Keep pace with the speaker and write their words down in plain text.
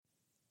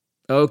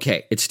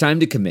Okay, it's time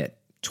to commit.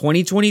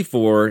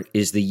 2024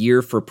 is the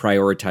year for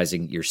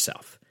prioritizing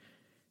yourself.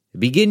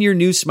 Begin your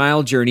new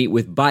smile journey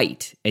with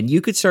Byte, and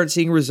you could start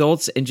seeing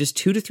results in just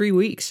 2 to 3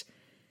 weeks.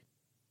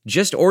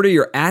 Just order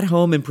your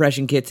at-home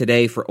impression kit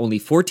today for only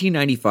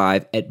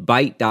 $14.95 at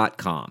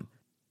Byte.com.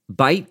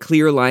 Byte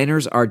clear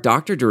liners are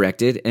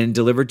doctor-directed and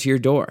delivered to your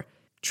door.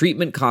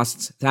 Treatment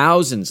costs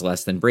thousands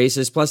less than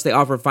braces, plus they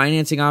offer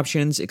financing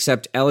options,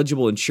 accept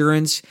eligible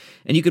insurance,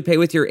 and you could pay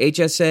with your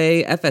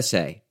HSA,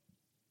 FSA.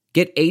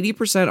 Get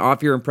 80%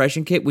 off your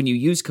impression kit when you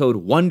use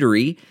code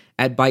WONDERY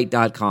at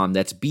Byte.com.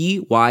 That's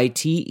BYTE.com.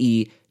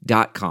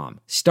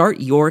 Start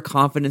your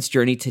confidence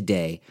journey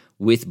today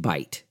with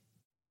Byte.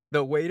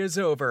 The wait is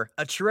over.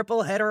 A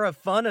triple header of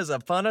fun is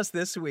upon us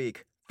this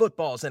week.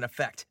 Football's in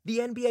effect. The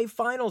NBA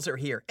Finals are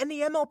here, and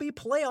the MLB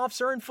playoffs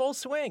are in full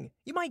swing.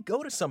 You might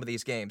go to some of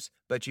these games,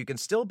 but you can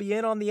still be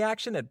in on the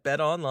action at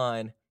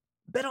BetOnline.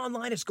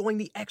 BetOnline is going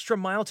the extra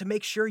mile to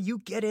make sure you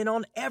get in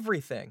on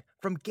everything.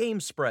 From game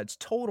spreads,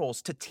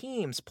 totals, to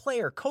teams,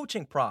 player,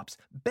 coaching props,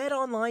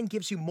 BetOnline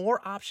gives you more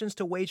options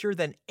to wager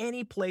than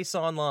any place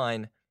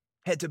online.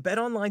 Head to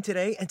BetOnline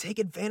today and take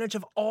advantage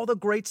of all the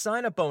great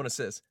sign-up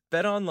bonuses.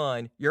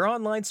 BetOnline, your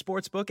online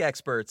sportsbook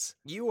experts.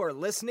 You are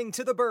listening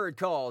to The Bird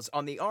Calls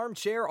on the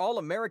Armchair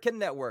All-American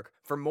Network.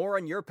 For more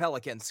on your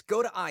Pelicans,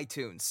 go to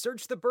iTunes,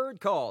 search The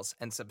Bird Calls,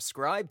 and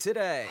subscribe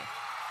today.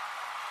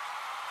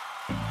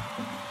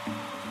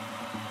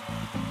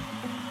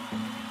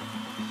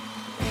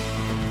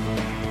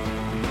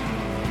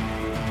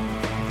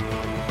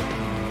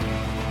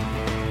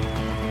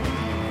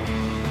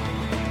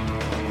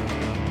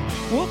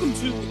 Welcome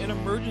to an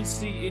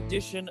emergency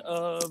edition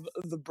of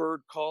The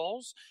Bird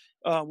Calls.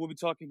 We'll be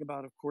talking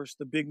about, of course,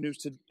 the big news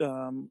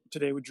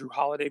today with Jrue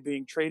Holiday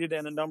being traded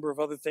and a number of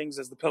other things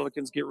as the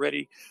Pelicans get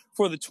ready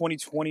for the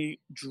 2020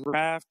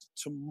 draft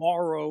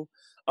tomorrow.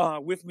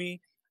 With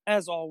me,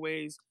 as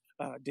always,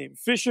 David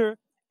Fisher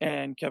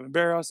and Kevin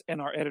Barros, and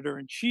our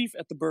editor-in-chief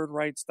at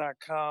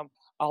thebirdwrites.com,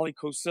 Ali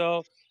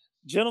Cosell.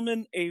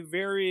 Gentlemen, a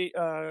very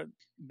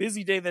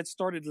busy day that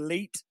started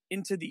late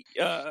into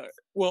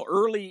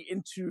early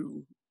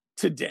into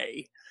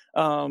today.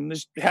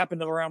 This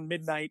happened around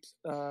midnight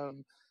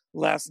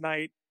last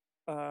night,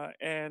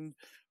 and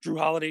Jrue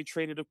Holiday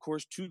traded, of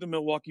course, to the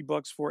Milwaukee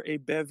Bucks for a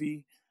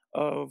bevy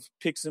of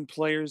picks and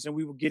players, and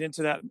we will get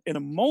into that in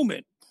a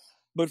moment.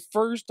 But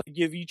first, I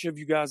give each of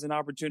you guys an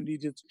opportunity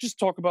to just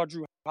talk about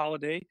Jrue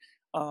Holiday,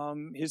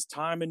 his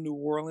time in New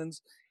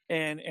Orleans,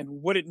 and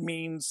what it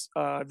means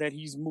that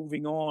he's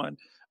moving on.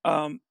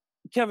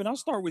 Kevin, I'll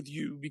start with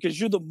you because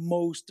you're the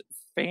most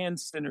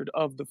fan-centered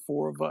of the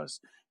four of us.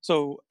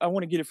 So I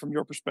want to get it from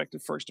your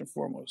perspective first and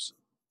foremost.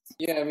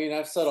 Yeah, I mean,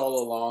 I've said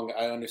all along,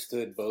 I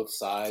understood both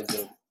sides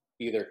of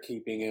either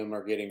keeping him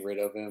or getting rid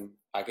of him.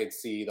 I could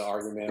see the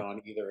argument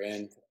on either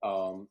end.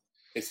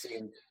 It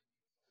seemed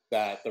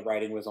that the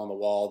writing was on the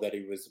wall, that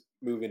he was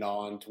moving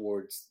on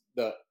towards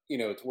the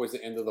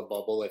end of the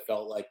bubble. It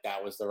felt like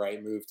that was the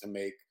right move to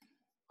make.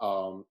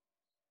 I'll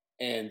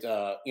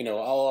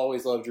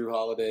always love Jrue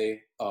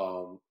Holiday.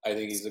 I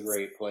think he's a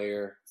great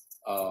player.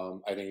 I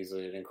think he's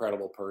an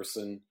incredible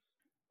person.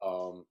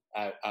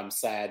 I'm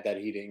sad that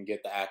he didn't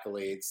get the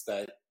accolades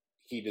that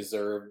he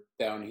deserved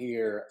down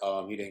here.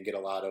 He didn't get a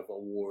lot of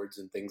awards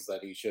and things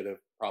that he should have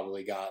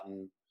probably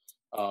gotten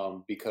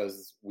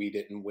because we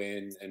didn't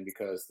win and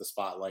because the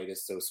spotlight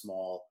is so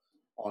small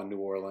on New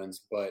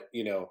Orleans. But,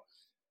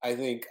 I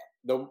think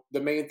the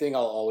main thing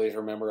I'll always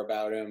remember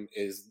about him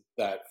is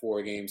that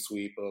 4-game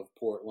sweep of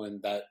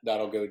Portland.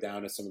 That'll go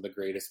down as some of the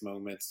greatest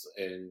moments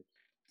in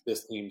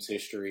this team's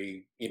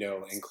history,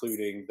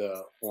 including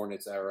the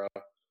Hornets era.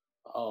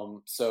 I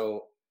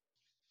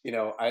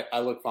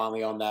look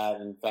fondly on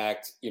that. In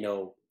fact,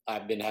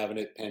 I've been having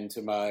it pinned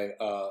to my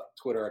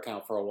Twitter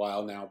account for a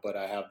while now, but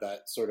I have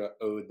that sort of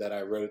ode that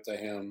I wrote to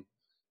him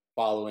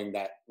following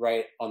that,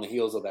 right on the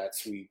heels of that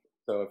sweep.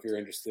 So if you're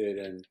interested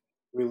in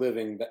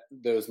reliving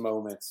those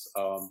moments,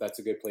 that's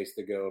a good place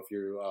to go if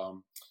you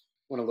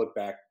want to look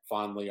back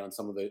fondly on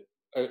some of the,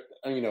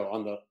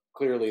 on the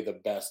clearly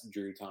the best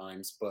Jrue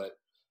times. But,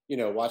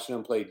 watching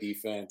him play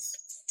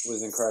defense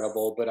was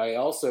incredible. But I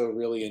also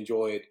really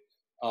enjoyed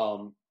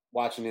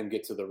watching him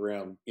get to the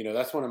rim.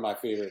 That's one of my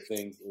favorite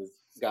things is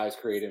guys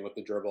creating with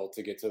the dribble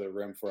to get to the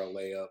rim for a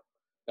layup.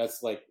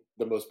 That's like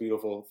the most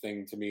beautiful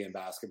thing to me in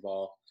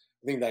basketball.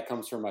 I think that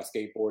comes from my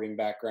skateboarding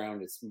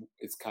background.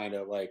 It's kind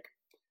of like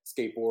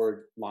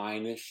skateboard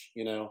line-ish,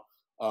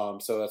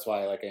 so that's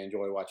why I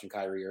enjoy watching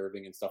Kyrie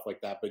Irving and stuff like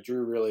that. But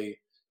Jrue really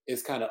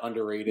is kind of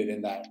underrated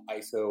in that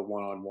ISO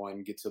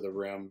one-on-one get to the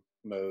rim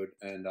mode,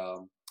 and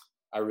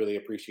I really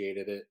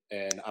appreciated it.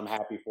 And I'm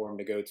happy for him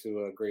to go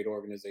to a great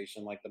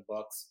organization like the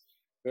Bucks,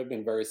 who have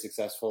been very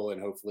successful, and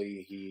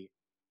hopefully he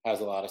has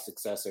a lot of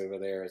success over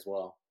there as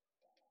well.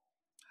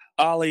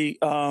 Ali,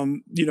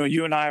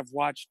 you and I have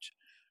watched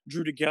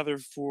Jrue together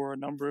for a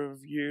number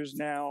of years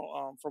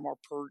now from our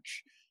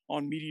perch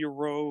on Media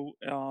Row.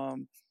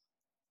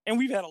 And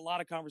we've had a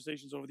lot of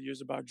conversations over the years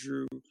about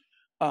Jrue.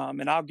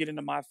 And I'll get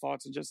into my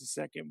thoughts in just a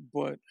second.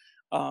 But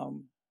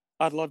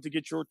I'd love to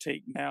get your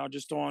take now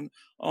just on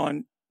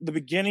the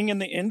beginning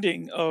and the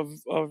ending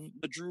of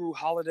the Jrue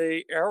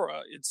Holiday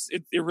era.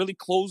 It really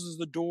closes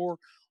the door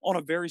on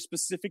a very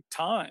specific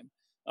time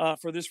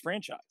for this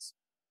franchise.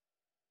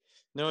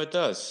 No, it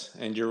does.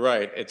 And you're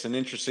right. It's an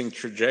interesting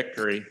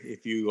trajectory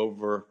if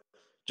you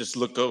just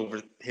look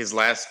over his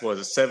last,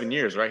 7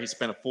 years, right? He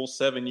spent a full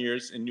 7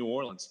 years in New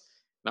Orleans.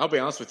 And I'll be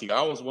honest with you,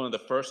 I was one of the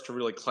first to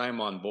really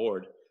climb on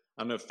board.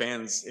 I don't know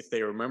fans, if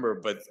they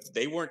remember, but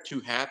they weren't too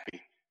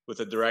happy with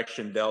the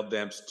direction Dell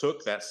Demps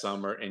took that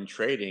summer in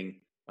trading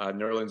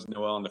Nerlens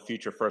Noel and the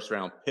future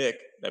first-round pick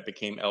that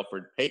became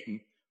Elfrid Payton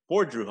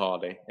for Jrue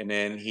Holiday. And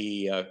then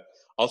he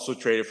also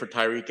traded for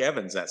Tyreek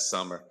Evans that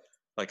summer.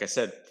 Like I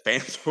said,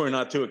 fans were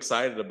not too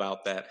excited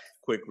about that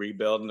quick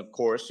rebuild. And of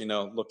course,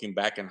 looking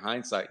back in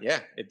hindsight, yeah,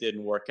 it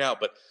didn't work out.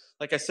 But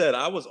like I said,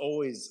 I was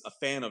always a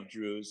fan of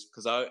Jrue's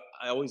because I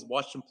always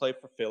watched him play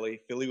for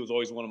Philly. Philly was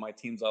always one of my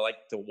teams I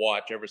liked to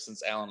watch ever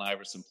since Allen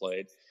Iverson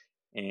played.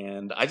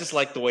 And I just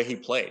liked the way he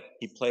played.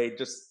 He played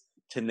just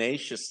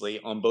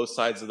tenaciously on both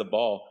sides of the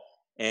ball.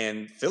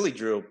 And Philly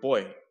Jrue,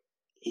 boy,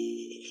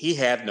 he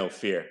had no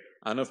fear.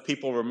 I don't know if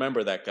people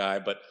remember that guy,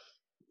 but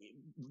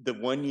the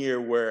 1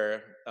 year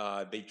where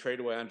they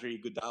traded away Andre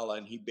Iguodala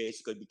and he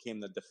basically became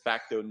the de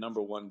facto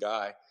number one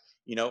guy,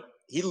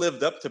 he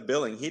lived up to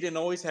billing. He didn't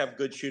always have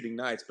good shooting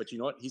nights, but you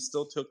know what? He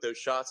still took those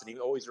shots and he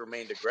always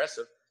remained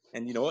aggressive.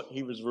 And you know what?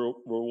 He was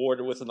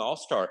rewarded with an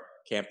all-star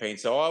campaign.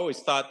 So I always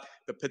thought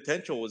the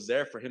potential was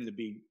there for him to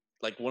be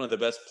like one of the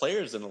best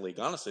players in the league,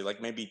 honestly,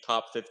 like maybe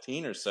top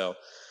 15 or so.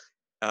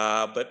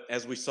 But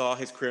as we saw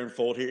his career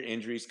unfold here,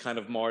 injuries kind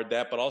of marred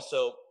that. But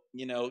also,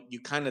 you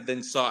kind of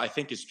then saw, I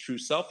think, his true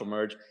self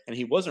emerge. And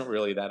he wasn't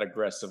really that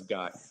aggressive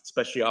guy,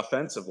 especially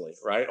offensively,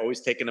 right?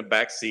 Always taking a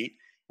back seat.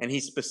 And he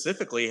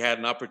specifically had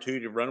an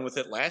opportunity to run with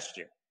it last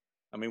year.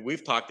 I mean,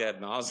 we've talked ad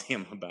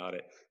nauseum about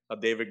it. How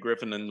David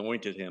Griffin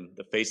anointed him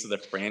the face of the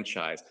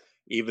franchise,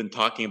 even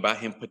talking about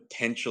him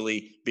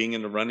potentially being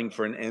in the running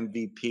for an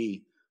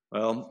MVP.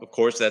 Well, of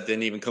course, that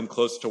didn't even come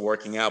close to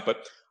working out.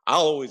 But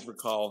I'll always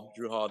recall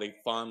Jrue Holiday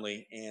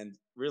fondly. And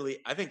really,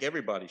 I think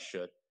everybody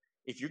should.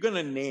 If you're going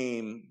to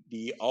name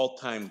the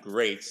all-time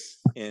greats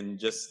in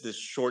just this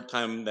short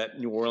time that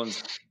New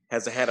Orleans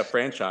has had a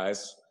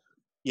franchise,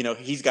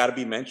 he's got to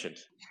be mentioned.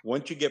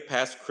 Once you get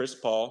past Chris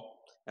Paul,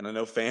 and I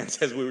know fans,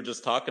 as we were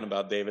just talking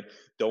about, David,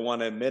 don't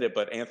want to admit it,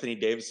 but Anthony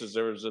Davis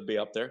deserves to be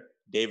up there,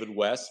 David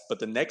West. But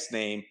the next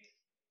name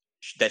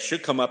that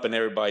should come up in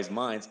everybody's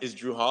minds is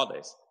Jrue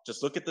Holiday's.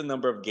 Just look at the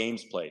number of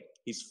games played.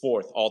 He's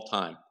fourth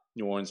all-time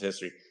New Orleans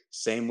history.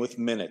 Same with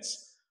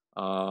minutes.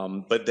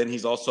 But then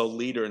he's also a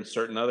leader in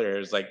certain other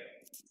areas like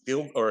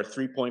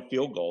three-point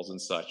field goals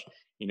and such.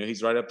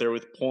 He's right up there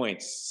with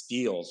points,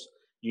 steals,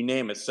 you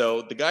name it.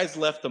 So the guy's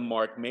left a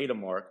mark, made a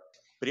mark,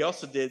 but he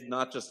also did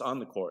not just on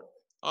the court,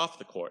 off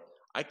the court.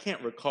 I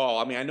can't recall.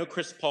 I mean, I know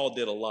Chris Paul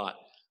did a lot,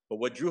 but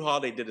what Jrue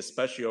Holiday did,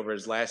 especially over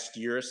his last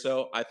year or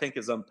so, I think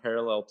is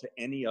unparalleled to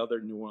any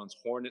other New Orleans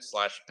Hornet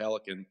 /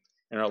 Pelican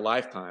in our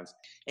lifetimes.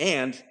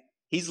 And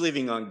he's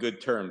leaving on good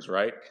terms,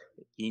 right?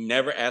 He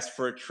never asked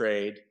for a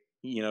trade.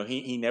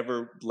 He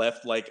never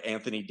left like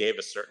Anthony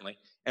Davis, certainly,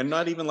 and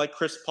not even like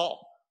Chris Paul,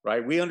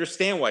 right? We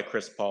understand why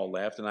Chris Paul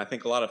left, and I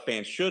think a lot of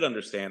fans should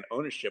understand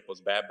ownership was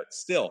bad, but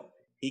still,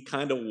 he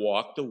kind of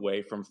walked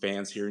away from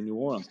fans here in New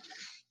Orleans.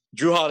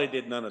 Jrue Holiday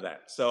did none of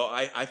that. So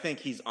I think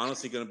he's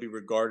honestly going to be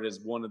regarded as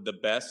one of the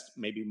best,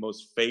 maybe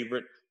most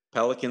favorite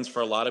Pelicans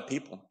for a lot of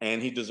people,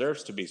 and he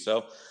deserves to be.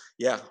 So,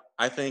 yeah,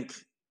 I think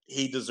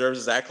he deserves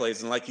his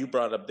accolades. And like you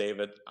brought up,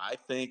 David, I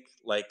think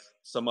like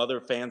some other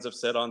fans have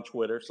said on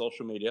Twitter,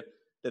 social media,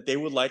 that they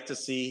would like to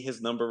see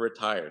his number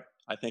retired.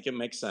 I think it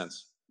makes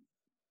sense.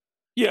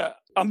 Yeah,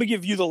 I'm going to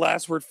give you the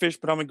last word, Fish,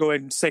 but I'm going to go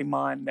ahead and say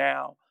mine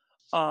now.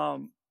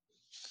 I'm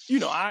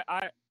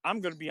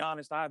going to be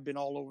honest. I've been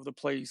all over the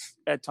place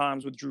at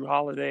times with Jrue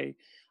Holiday.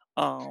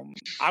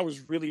 I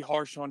was really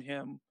harsh on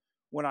him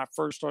when I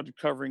first started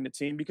covering the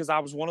team because I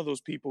was one of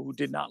those people who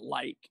did not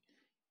like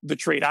the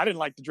trade. I didn't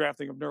like the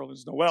drafting of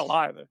Nerlens Noel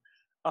either.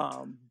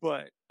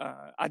 But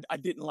I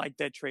didn't like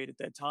that trade at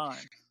that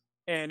time.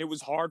 And it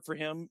was hard for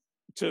him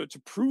to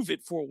prove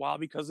it for a while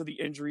because of the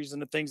injuries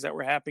and the things that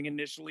were happening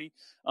initially,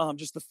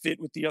 just the fit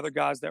with the other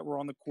guys that were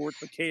on the court,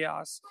 the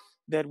chaos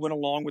that went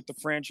along with the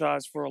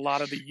franchise for a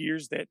lot of the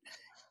years that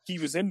he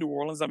was in New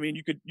Orleans. I mean,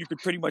 you could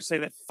pretty much say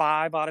that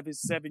 5 out of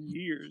his 7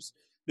 years,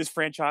 this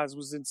franchise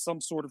was in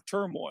some sort of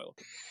turmoil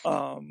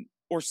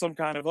or some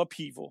kind of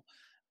upheaval.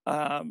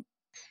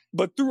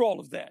 But through all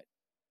of that,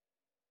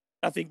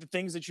 I think the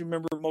things that you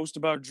remember most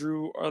about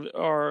Jrue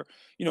are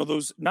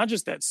those, not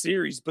just that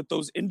series, but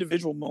those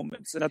individual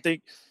moments. And I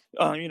think,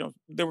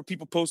 there were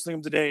people posting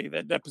them today,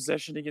 that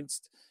possession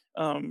against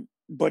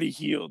Buddy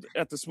Hield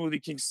at the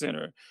Smoothie King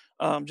Center.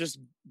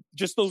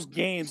 Just those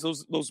games,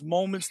 those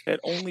moments that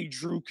only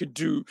Jrue could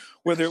do,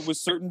 whether it was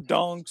certain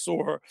dunks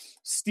or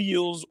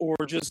steals or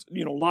just,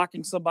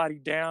 locking somebody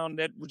down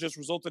that just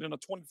resulted in a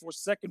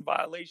 24-second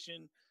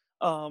violation,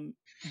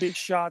 big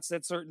shots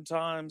at certain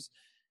times.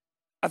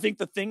 I think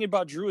the thing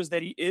about Jrue is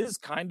that he is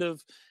kind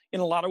of, in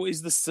a lot of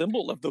ways, the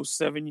symbol of those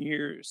 7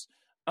 years.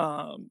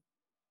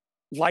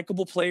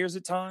 Likable players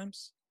at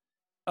times,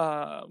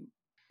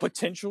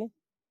 potential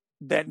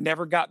that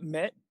never got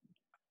met,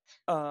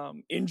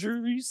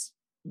 injuries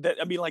that's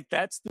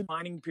the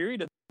defining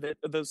period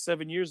of those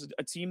 7 years,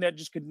 a team that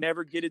just could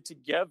never get it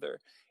together.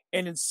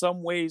 And in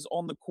some ways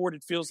on the court,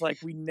 it feels like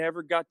we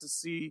never got to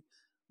see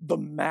the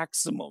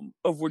maximum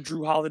of what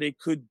Jrue Holiday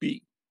could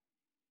be.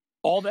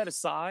 All that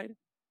aside,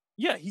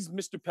 yeah, he's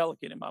Mr.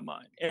 Pelican in my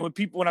mind. And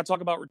when I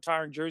talk about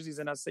retiring jerseys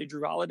and I say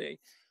Jrue Holiday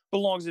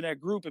belongs in that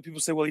group, and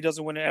people say, well, he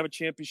doesn't want to have a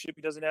championship,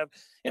 he doesn't have,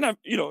 and I've,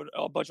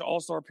 a bunch of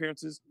all-star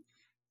appearances.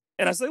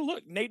 And I say,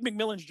 look, Nate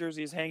McMillan's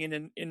jersey is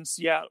hanging in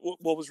Seattle,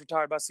 what was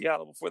retired by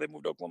Seattle before they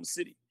moved to Oklahoma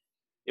City.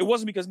 It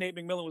wasn't because Nate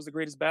McMillan was the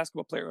greatest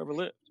basketball player who ever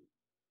lived.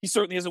 He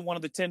certainly isn't one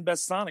of the 10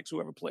 best Sonics who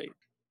ever played.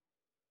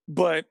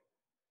 But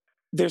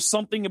there's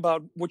something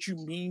about what you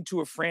mean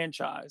to a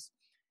franchise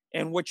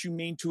and what you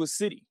mean to a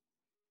city.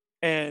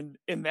 And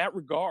in that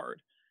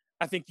regard,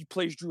 I think you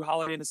place Jrue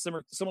Holiday in a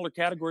similar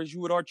category as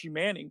you would Archie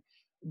Manning,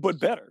 but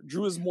better.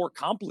 Jrue is more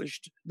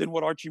accomplished than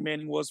what Archie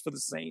Manning was for the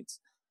Saints.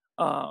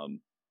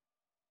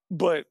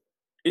 But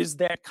is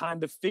that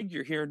kind of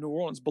figure here in New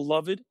Orleans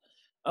beloved?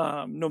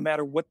 No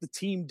matter what the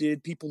team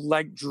did, people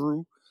like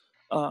Jrue.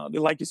 They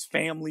like his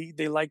family.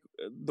 They like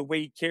the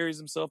way he carries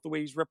himself, the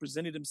way he's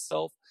represented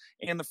himself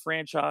and the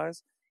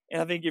franchise.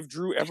 And I think if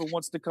Jrue ever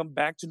wants to come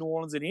back to New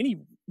Orleans in any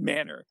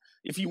manner,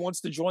 if he wants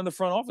to join the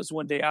front office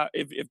one day,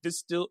 if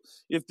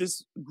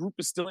this group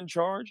is still in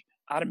charge,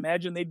 I'd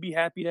imagine they'd be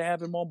happy to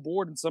have him on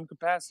board in some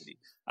capacity.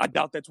 I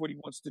doubt that's what he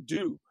wants to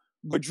do,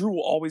 but Jrue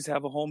will always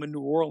have a home in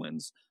New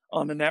Orleans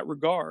in that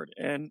regard.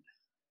 And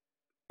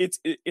it's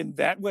in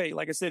that way,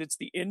 like I said, it's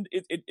the end.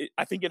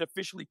 I think it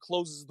officially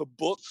closes the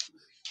book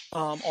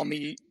on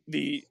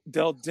the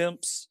Dell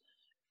Demps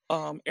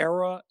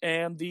era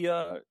and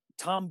the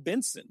Tom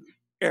Benson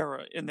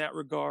era in that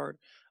regard.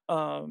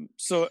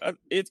 So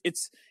it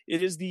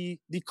is the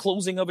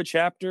closing of a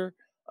chapter.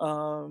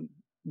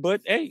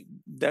 But hey,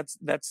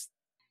 that's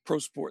pro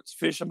sports.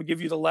 Fish, I'm gonna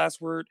give you the last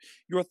word.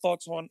 Your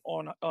thoughts on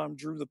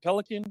Jrue the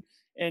Pelican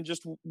and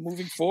just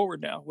moving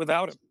forward now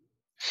without him.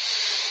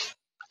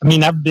 I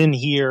mean, I've been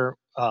here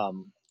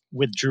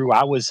with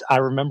Jrue. I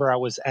remember I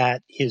was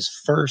at his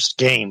first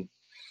game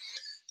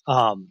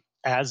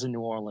as a New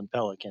Orleans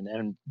Pelican,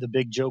 and the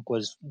big joke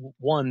was,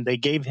 one, they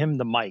gave him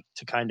the mic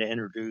to kind of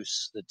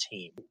introduce the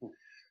team.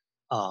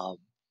 And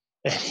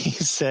he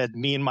said,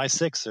 "Me and my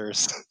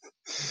Sixers,"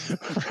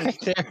 right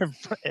there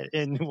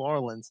in New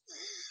Orleans,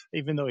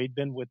 even though he'd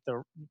been with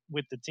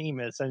the team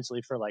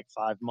essentially for like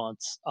 5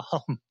 months.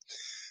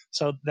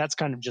 So that's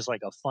kind of just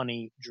like a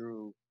funny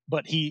Jrue.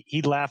 But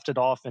he laughed it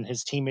off, and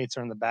his teammates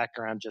are in the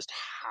background just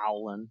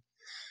howling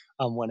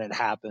when it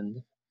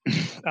happened.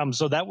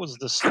 So that was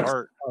the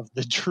start of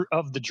the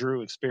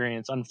Jrue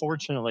experience.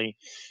 Unfortunately,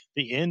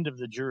 the end of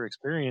the Jrue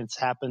experience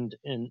happened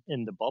in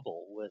the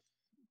bubble with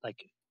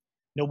like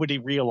nobody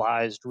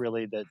realized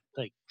really that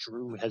like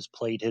Jrue has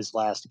played his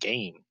last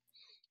game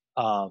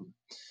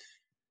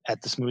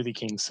at the Smoothie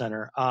King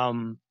Center.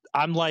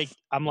 I'm like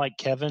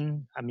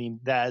Kevin. I mean,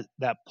 that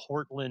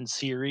Portland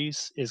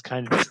series is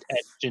kind of just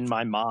etched in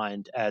my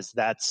mind as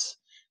that's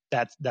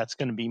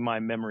going to be my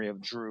memory of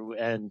Jrue.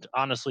 And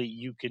honestly,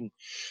 you can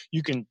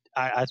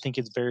I think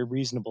it's very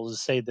reasonable to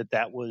say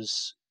that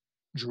was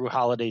Jrue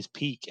Holiday's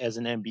peak as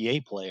an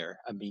NBA player.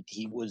 I mean,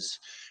 he was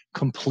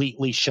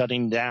completely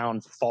shutting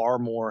down far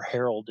more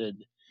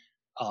heralded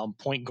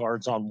point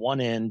guards on one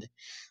end.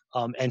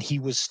 And he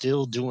was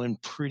still doing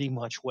pretty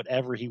much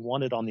whatever he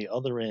wanted on the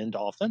other end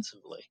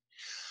offensively.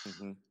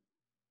 Mm-hmm.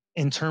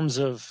 In terms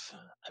of,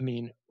 I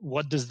mean,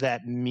 what does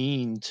that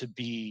mean to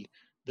be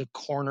the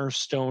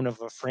cornerstone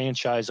of a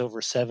franchise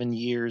over 7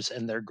 years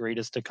and their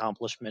greatest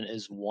accomplishment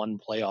is one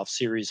playoff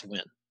series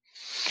win?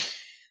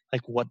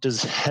 Like, what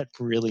does that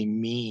really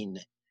mean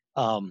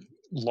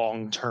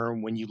long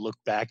term when you look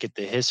back at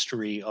the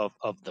history of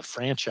the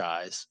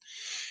franchise?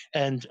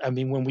 And I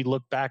mean, when we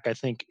look back, I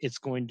think it's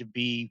going to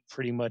be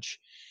pretty much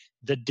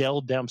the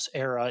Dell Demps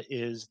era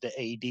is the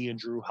AD and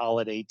Jrue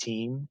Holiday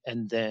team.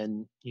 And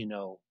then,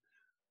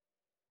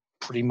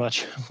 pretty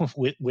much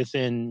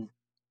within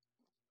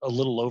a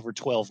little over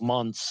 12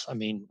 months, I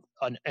mean,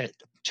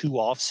 2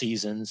 off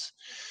seasons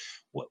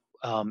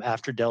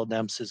after Dell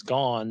Demps is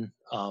gone,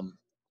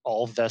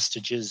 all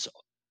vestiges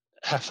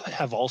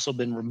have also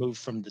been removed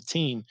from the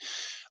team,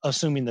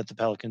 assuming that the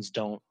Pelicans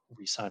don't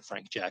re-sign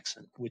Frank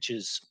Jackson, which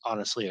is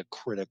honestly a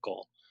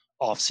critical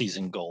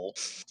off-season goal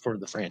for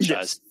the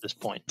franchise at this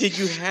point. Did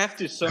you have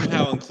to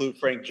somehow include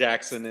Frank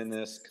Jackson in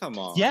this? Come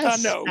on.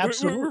 Yes, no,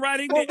 absolutely. We're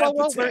writing the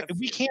epitaph.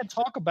 We can't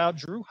talk about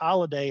Jrue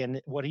Holiday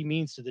and what he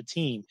means to the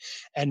team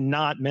and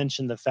not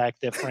mention the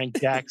fact that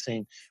Frank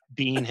Jackson,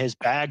 being his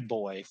bag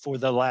boy for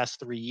the last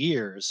 3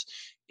 years,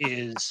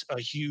 is a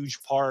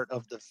huge part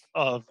of the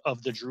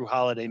Jrue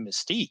Holiday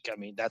mystique. I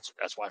mean, that's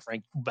why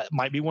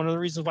might be one of the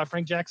reasons why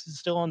Frank Jackson's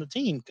still on the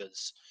team,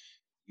 because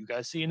you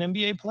guys see an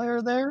NBA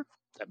player there.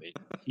 I mean,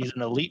 he's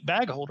an elite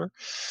bag holder.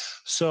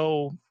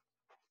 So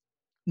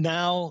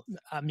now,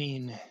 I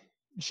mean,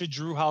 should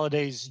Jrue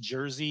Holiday's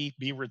jersey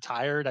be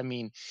retired? I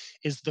mean,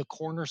 is the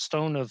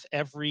cornerstone of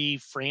every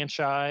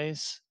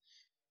franchise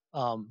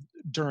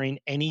during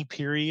any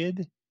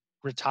period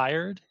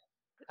retired?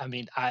 I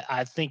mean,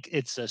 I think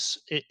it's a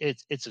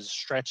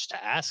stretch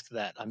to ask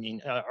that. I mean,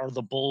 are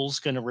the Bulls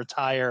going to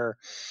retire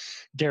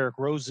Derrick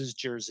Rose's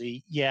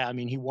jersey? Yeah, I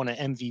mean, he won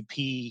an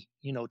MVP,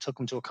 took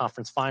him to a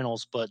conference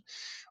finals, but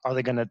are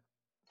they going to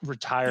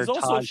retire He's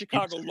also a Taj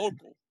Chicago Gibson?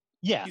 local.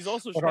 Yeah, He's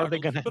also but are they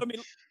Chicago. going to? But I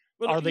mean,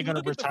 Are they you going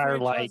to look at the retire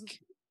franchises. like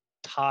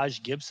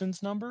Taj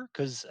Gibson's number?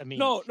 Because I mean,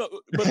 No.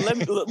 But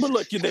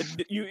look.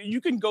 You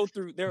can go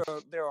through. There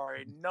are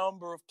a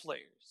number of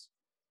players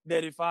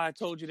that if I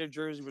told you their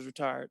jersey was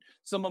retired,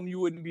 some of them you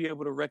wouldn't be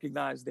able to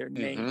recognize their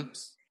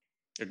names.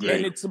 Agreed.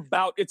 And it's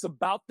about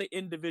the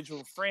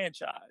individual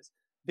franchise.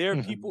 There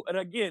are people, and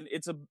again,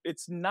 it's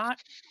not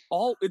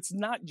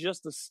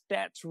just a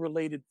stats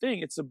related thing.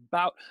 It's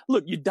about,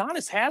 look,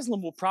 Udonis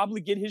Haslem will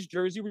probably get his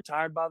jersey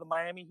retired by the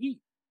Miami Heat.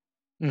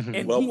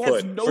 And Well he has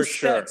put, no for stats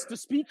sure. to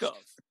speak of.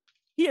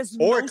 He has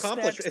Or no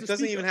accomplishment. stats It doesn't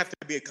speak even of. have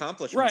to be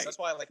accomplishments. Right. That's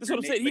why I like That's your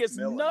what I'm Nate saying. He has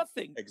McMillan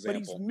nothing,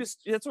 example. but he's missed.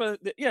 That's why.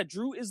 Yeah,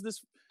 Jrue is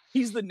this.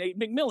 He's the Nate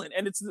McMillan,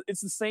 and it's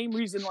the same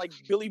reason like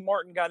Billy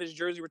Martin got his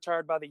jersey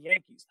retired by the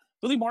Yankees.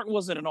 Billy Martin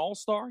wasn't an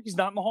all-star. He's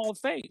not in the Hall of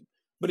Fame,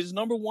 but his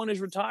number one is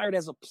retired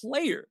as a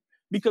player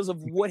because of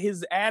what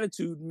his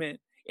attitude meant,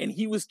 and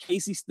he was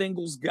Casey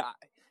Stengel's guy.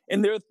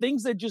 And there are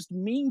things that just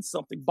mean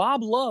something.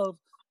 Bob Love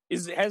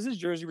has his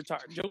jersey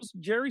retired.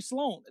 Jerry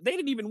Sloan. They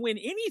didn't even win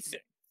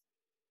anything.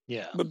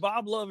 Yeah. But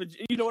Bob Love,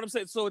 you know what I'm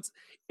saying? So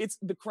it's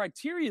the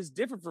criteria is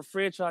different for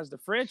franchise to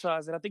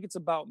franchise, and I think it's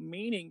about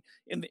meaning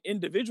in the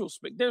individual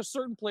space. There are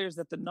certain players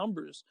that the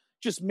numbers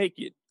just make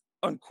it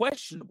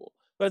unquestionable.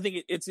 But I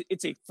think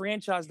it's a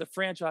franchise to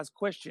franchise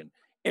question.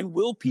 And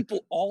will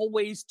people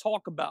always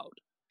talk about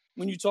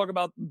when you talk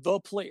about the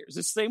players?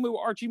 The same way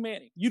with Archie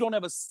Manning.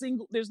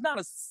 There's not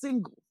a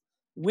single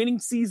winning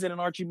season in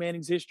Archie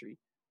Manning's history.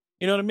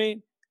 You know what I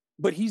mean?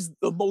 But he's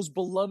the most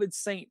beloved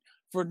Saint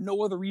for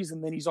no other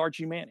reason than he's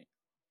Archie Manning.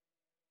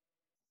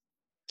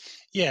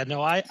 Yeah,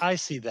 no, I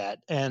see that.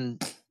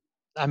 And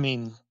I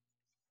mean,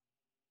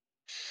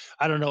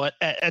 I don't know,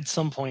 at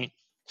some point,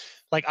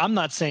 like, I'm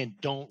not saying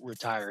don't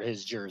retire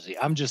his jersey.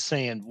 I'm just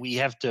saying we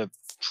have to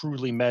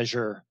truly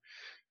measure,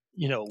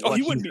 what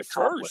he wouldn't be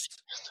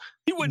accomplished. first.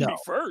 He wouldn't be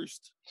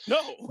first. No.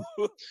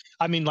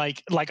 I mean,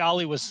 like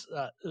Ollie was,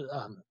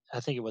 I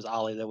think it was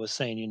Ollie that was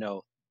saying,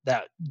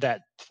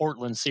 that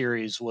Portland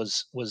series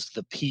was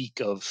the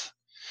peak of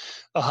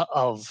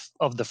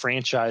the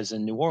franchise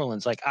in New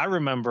Orleans. Like, I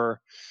remember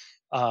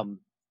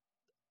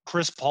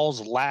Chris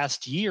Paul's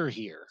last year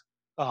here,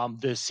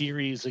 the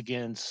series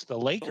against the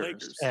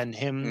Lakers. And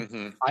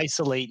him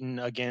isolating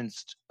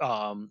against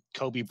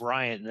Kobe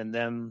Bryant and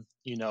them,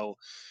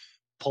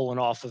 pulling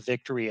off a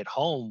victory at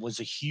home was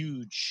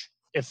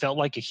it felt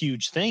like a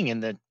huge thing.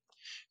 And then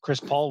Chris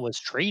Paul was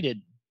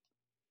traded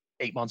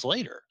 8 months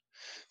later.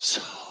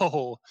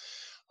 So,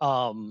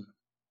 and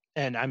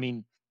I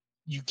mean,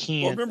 you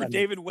can't. Well, remember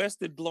David West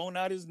had blown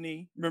out his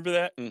knee. Remember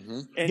that?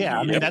 And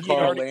I mean, that's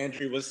Carl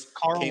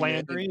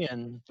Landry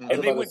and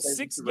they went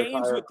 6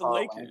 games with the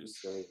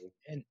Lakers.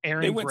 And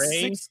Aaron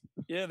Gray.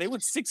 They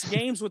went 6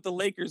 games with the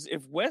Lakers.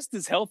 If West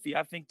is healthy,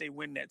 I think they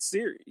win that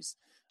series.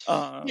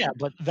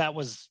 But that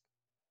was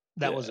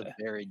a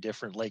very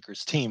different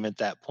Lakers team at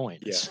that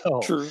point. Yeah.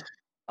 So, true.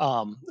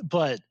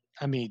 But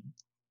I mean,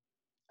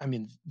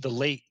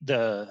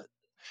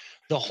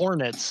 the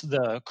Hornets,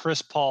 the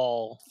Chris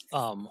Paul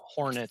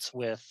Hornets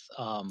with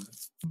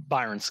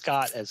Byron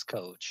Scott as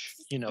coach,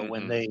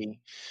 when they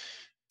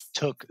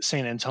took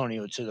San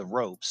Antonio to the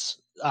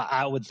ropes,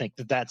 I would think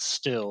that that's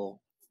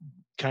still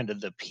kind of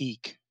the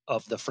peak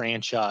of the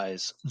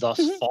franchise thus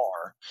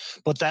far.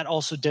 But that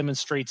also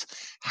demonstrates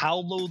how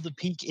low the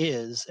peak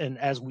is. And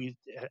as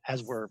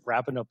we're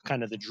wrapping up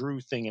kind of the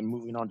Jrue thing and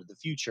moving on to the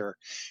future,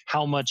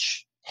 how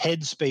much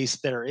headspace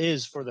there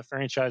is for the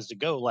franchise to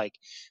go. Like,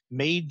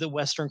 made the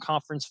Western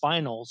Conference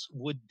Finals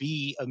would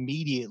be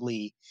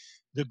immediately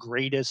the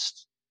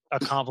greatest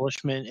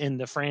accomplishment in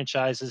the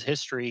franchise's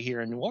history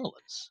here in New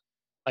Orleans.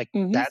 Like,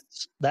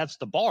 that's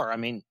the bar. I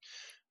mean,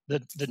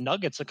 the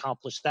Nuggets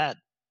accomplished that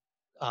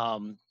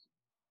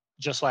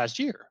just last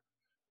year.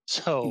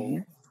 So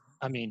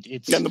I mean,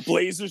 and the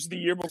Blazers the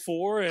year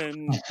before,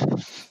 and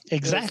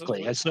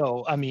exactly.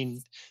 So I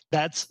mean,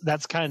 that's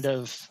kind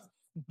of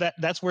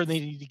that's where they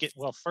need to get.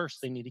 Well, first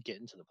they need to get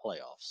into the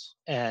playoffs,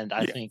 and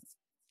I think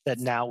that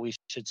now we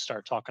should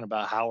start talking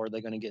about how are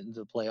they going to get into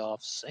the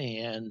playoffs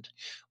and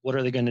what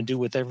are they going to do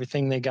with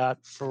everything they got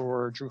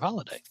for Jrue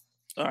Holiday.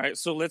 All right,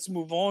 so let's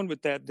move on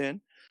with that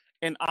then.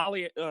 And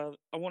Ali, I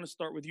want to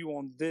start with you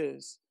on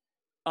this.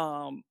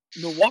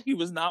 Milwaukee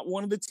was not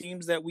one of the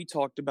teams that we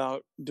talked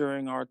about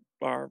during our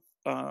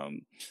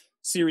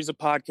series of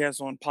podcasts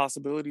on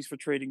possibilities for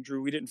trading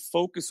Jrue. We didn't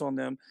focus on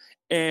them.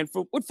 And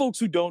for what folks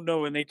who don't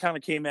know, and they kind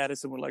of came at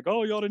us and were like,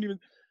 oh, y'all didn't even...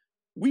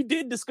 We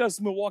did discuss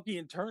Milwaukee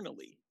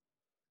internally.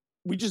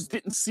 We just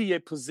didn't see a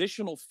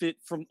positional fit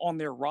on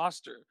their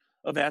roster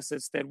of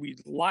assets that we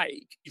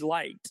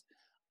liked.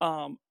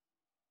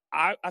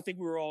 I think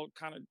we were all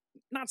kind of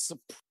not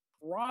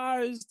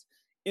surprised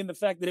in the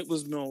fact that it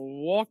was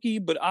Milwaukee,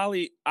 but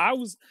Ali,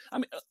 I'll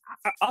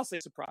say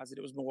surprised that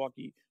it was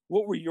Milwaukee.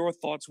 What were your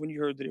thoughts when you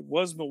heard that it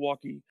was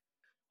Milwaukee?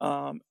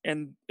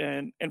 And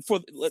for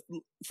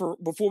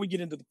before we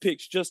get into the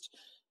picks, just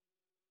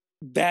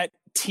that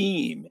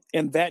team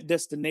and that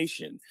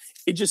destination,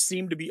 it just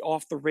seemed to be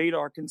off the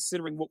radar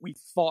considering what we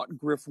thought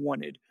Griff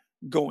wanted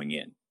going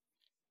in.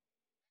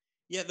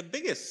 Yeah, the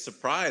biggest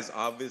surprise,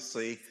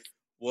 obviously,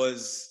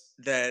 was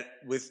that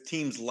with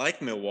teams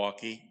like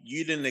Milwaukee,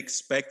 you didn't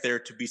expect there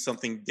to be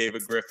something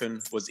David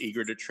Griffin was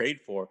eager to trade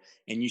for.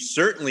 And you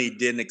certainly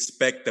didn't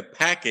expect the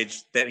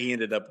package that he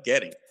ended up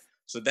getting.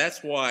 So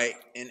that's why,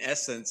 in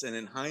essence and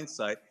in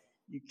hindsight,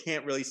 you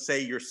can't really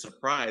say you're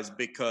surprised,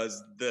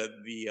 because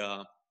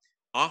the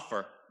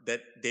offer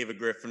that David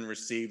Griffin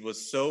received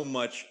was so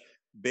much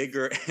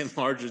bigger and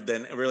larger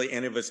than really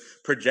any of us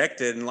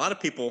projected. And a lot of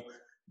people,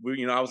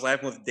 I was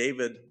laughing with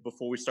David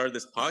before we started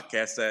this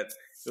podcast that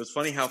it was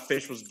funny how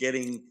Fish was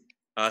getting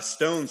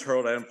stones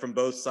hurled at him from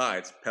both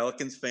sides.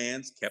 Pelicans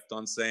fans kept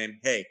on saying,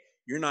 hey,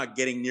 you're not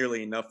getting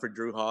nearly enough for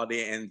Jrue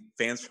Holiday, and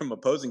fans from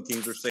opposing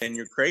teams were saying,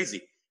 you're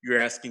crazy. You're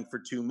asking for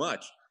too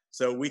much.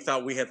 So we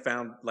thought we had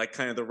found like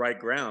kind of the right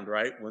ground,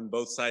 right? When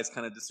both sides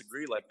kind of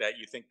disagree like that,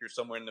 you think you're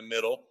somewhere in the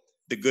middle,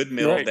 the good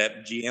middle, right,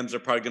 that GMs are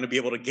probably going to be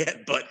able to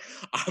get. But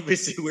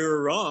obviously we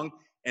were wrong,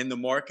 and the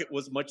market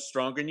was much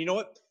stronger. And you know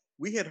what?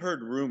 We had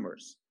heard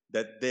rumors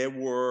that there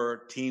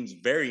were teams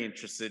very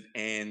interested,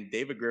 and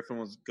David Griffin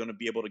was going to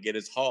be able to get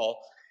his haul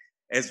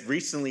as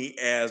recently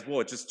as,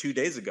 just 2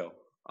 days ago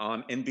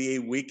on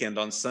NBA Weekend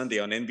on Sunday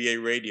on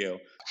NBA radio.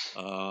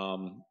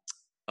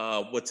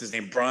 What's his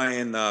name?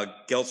 Brian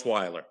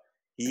Gelsweiler.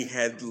 He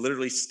had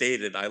literally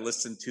stated, I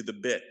listened to the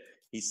bit.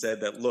 He said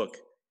that, look,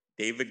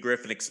 David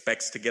Griffin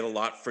expects to get a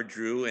lot for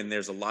Jrue, and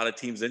there's a lot of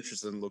teams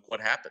interested, and look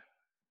what happened.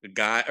 A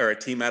guy or a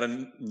team out of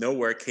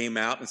nowhere came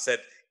out and said,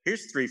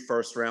 here's 3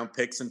 first-round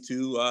picks and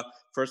 2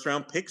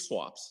 first-round pick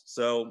swaps.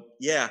 So,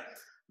 yeah,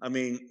 I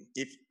mean,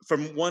 if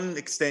from one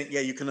extent,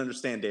 you can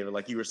understand, David,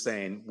 like you were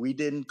saying, we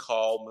didn't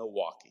call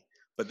Milwaukee.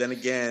 But then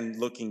again,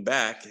 looking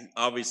back,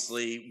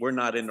 obviously we're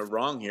not in the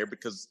wrong here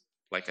because,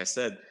 like I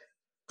said,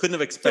 couldn't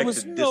have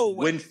expected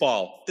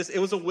windfall. It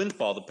was a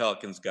windfall the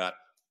Pelicans got.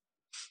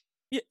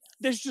 Yeah,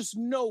 there's just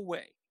no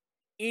way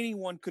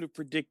anyone could have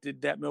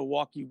predicted that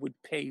Milwaukee would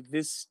pay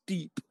this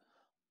steep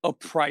a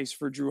price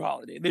for Jrue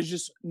Holiday. There's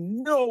just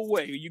no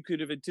way you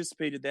could have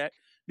anticipated that,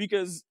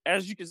 because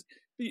as you can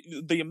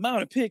see, the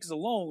amount of picks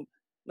alone,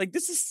 like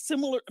this is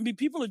similar. I mean,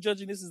 people are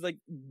judging this as like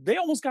they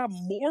almost got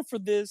more for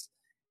this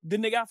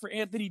than they got for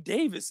Anthony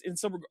Davis in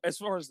some, as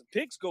far as the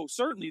picks go.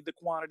 Certainly the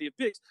quantity of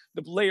picks,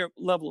 the player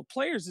level of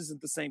players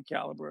isn't the same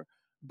caliber,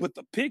 but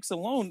the picks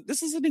alone,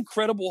 this is an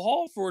incredible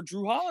haul for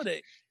Jrue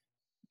Holiday.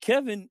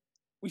 Kevin,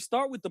 we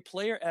start with the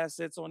player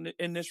assets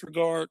in this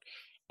regard.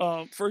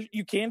 First,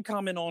 you can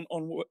comment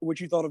on what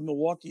you thought of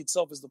Milwaukee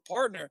itself as the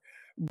partner,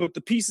 but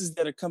the pieces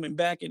that are coming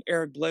back in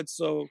Eric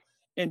Bledsoe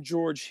and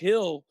George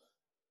Hill,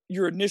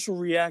 your initial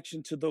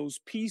reaction to those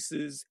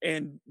pieces,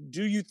 and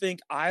do you think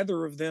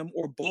either of them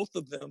or both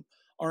of them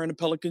are in a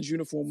Pelicans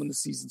uniform when the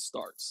season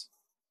starts?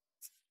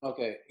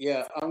 Okay,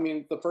 yeah. I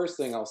mean, the first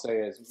thing I'll say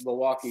is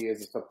Milwaukee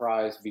is a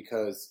surprise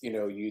because,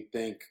 you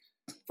think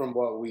from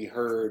what we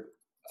heard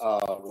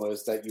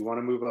was that you want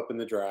to move up in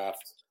the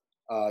draft.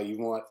 You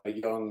want a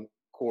young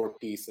core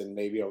piece and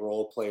maybe a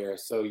role player.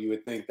 So you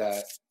would think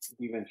that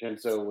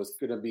DiVincenzo was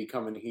going to be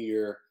coming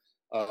here,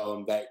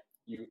 that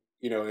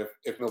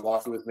if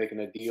Milwaukee was making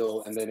a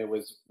deal, and then it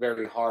was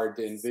very hard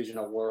to envision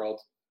a world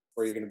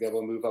where you're going to be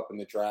able to move up in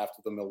the draft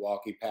with a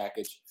Milwaukee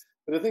package.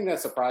 But the thing that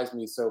surprised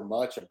me so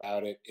much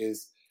about it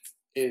is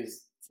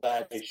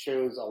that it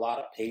shows a lot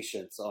of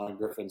patience on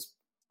Griffin's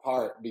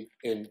part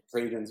and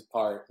Trajan's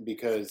part,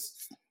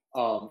 because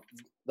a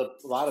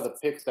lot of the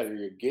picks that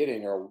you're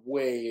getting are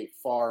way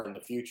far in the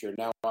future.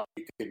 Now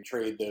you can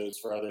trade those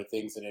for other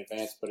things in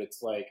advance, but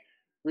it's like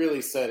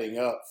really setting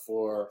up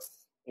for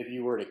if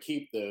you were to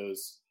keep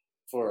those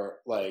for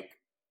way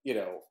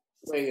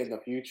in the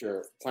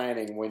future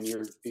planning when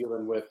you're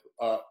dealing with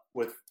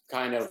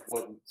kind of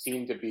what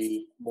seemed to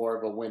be more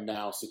of a win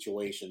now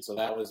situation. So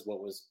that was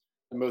what was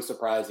the most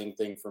surprising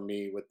thing for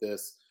me with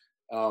this.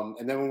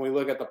 And then when we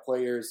look at the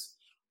players,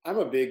 I'm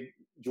a big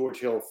George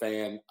Hill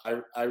fan.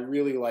 I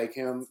really like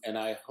him, and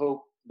I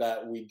hope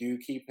that we do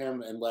keep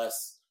him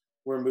unless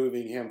we're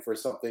moving him for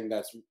something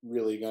that's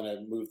really going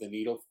to move the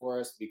needle for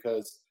us.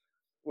 Because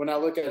when I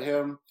look at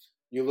him,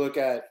 you look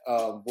at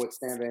what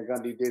Stan Van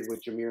Gundy did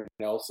with Jameer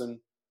Nelson,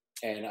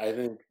 and I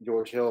think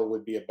George Hill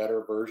would be a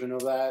better version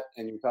of that.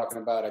 And you're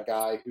talking about a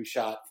guy who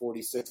shot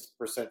 46%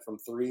 from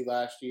 3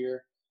 last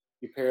year.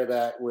 You pair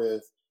that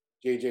with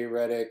J.J.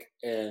 Redick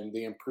and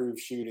the improved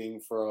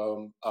shooting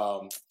from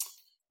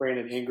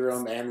Brandon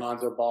Ingram and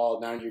Lonzo Ball.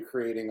 Now you're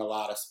creating a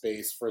lot of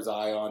space for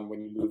Zion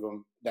when you move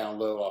him down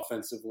low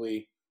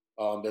offensively.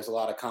 There's a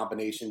lot of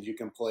combinations you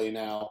can play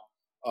now.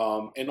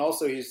 And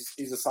also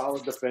he's a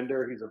solid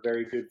defender. He's a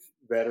very good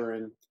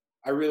veteran.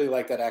 I really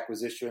like that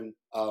acquisition.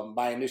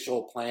 My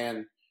initial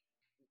plan,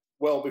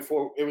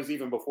 before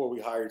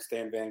we hired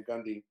Stan Van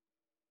Gundy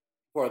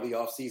for the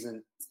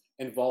offseason,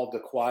 involved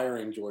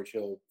acquiring George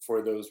Hill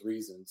for those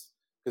reasons,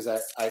 because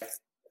I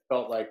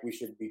felt like we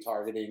should be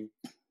targeting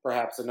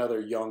perhaps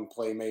another young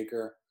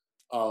playmaker,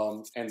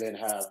 and then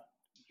have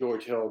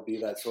George Hill be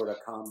that sort of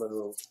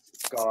combo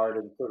guard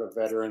and sort of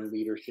veteran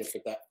leadership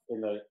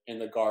in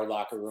the guard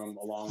locker room,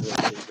 along with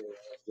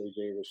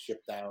JJ was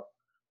shipped out,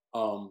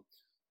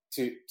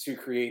 to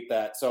create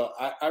that. So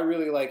I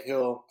really like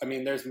Hill. I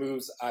mean, there's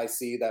moves I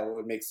see that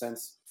would make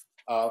sense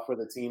for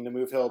the team to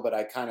move Hill, but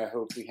I kind of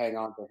hope we hang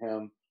on to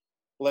him.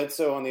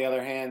 Bledsoe, on the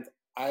other hand,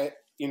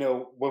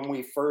 when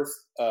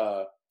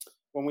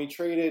we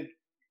traded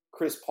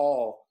Chris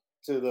Paul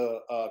to the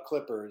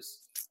Clippers,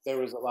 there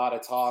was a lot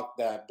of talk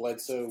that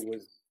Bledsoe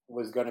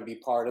was going to be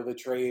part of the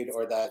trade,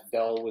 or that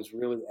Dell was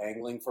really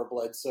angling for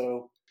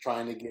Bledsoe,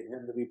 trying to get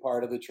him to be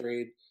part of the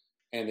trade,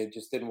 and it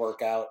just didn't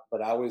work out.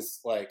 But I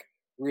was like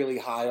really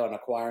high on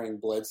acquiring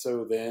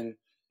Bledsoe then,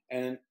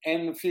 and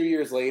a few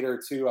years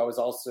later too, I was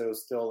also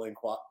still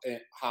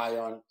high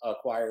on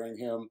acquiring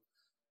him.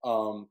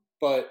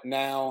 But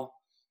now,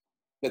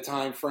 the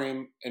time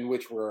frame in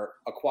which we're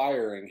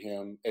acquiring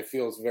him, it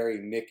feels very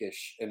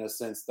Knickish in a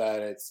sense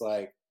that it's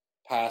like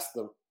past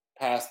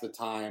the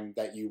time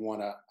that you want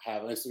to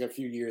have him. It's like a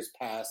few years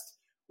past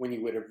when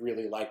you would have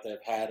really liked to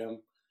have had him.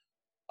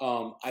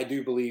 I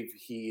do believe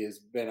he has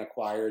been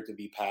acquired to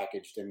be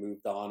packaged and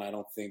moved on. I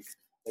don't think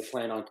they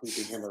plan on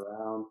keeping him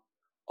around.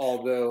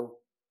 Although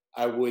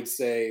I would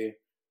say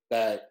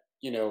that,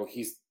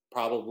 he's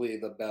probably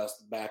the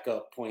best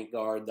backup point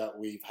guard that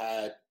we've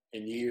had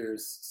in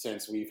years,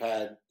 since we've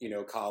had,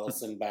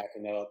 Collison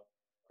backing up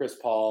Chris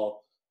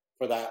Paul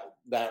for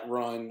that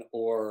run,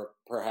 or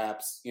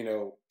perhaps,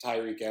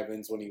 Tyreek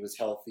Evans when he was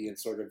healthy and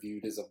sort of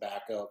viewed as a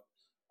backup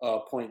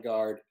point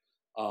guard.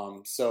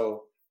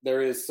 So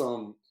there is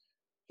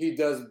he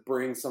does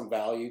bring some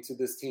value to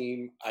this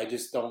team. I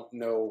just don't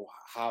know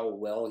how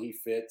well he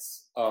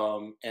fits.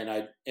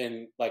 And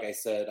like I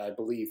said, I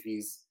believe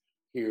he's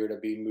here to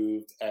be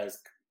moved as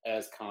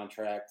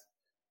contract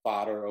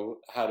fodder, or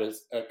how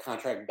does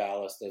contract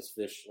ballast, as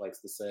Fish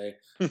likes to say.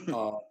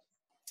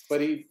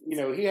 But he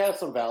has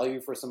some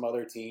value for some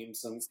other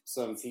teams,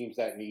 some teams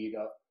that need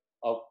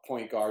a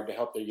point guard to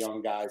help their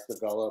young guys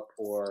develop,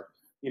 or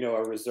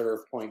a reserve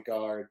point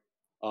guard,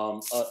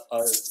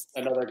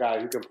 another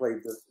guy who can play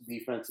the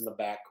defense in the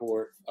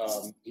backcourt.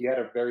 He had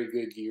a very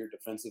good year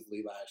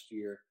defensively last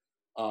year,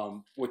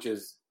 which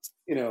is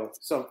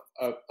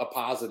a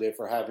positive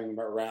for having him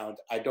around.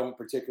 I don't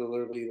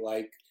particularly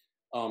like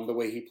the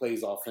way he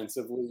plays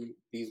offensively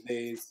these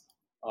days,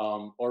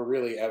 or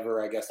really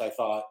ever. I guess I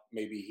thought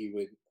maybe he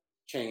would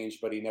change,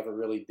 but he never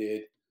really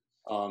did.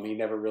 He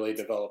never really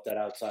developed that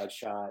outside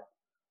shot.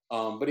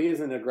 But he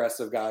is an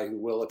aggressive guy who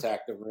will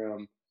attack the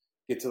rim,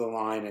 get to the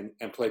line,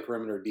 and play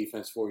perimeter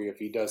defense for you if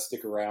he does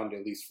stick around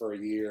at least for a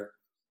year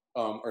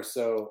or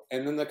so.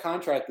 And then the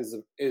contract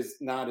is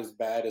not as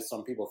bad as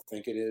some people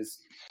think it is.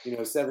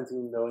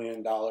 $17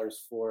 million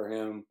for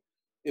him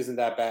isn't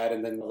that bad.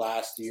 And then the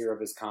last year of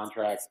his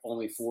contract,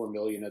 only $4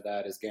 million of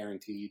that is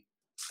guaranteed.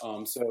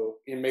 So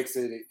it makes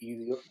it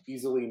an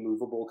easily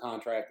movable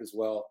contract as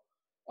well,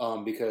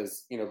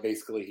 because,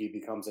 basically he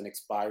becomes an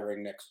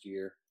expiring next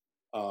year.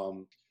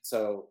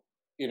 So,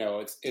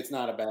 it's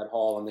not a bad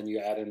haul. And then you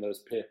add in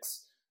those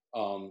picks.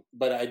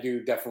 But I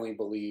do definitely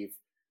believe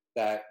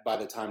that by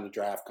the time the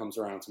draft comes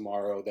around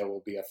tomorrow, there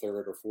will be a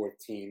third or fourth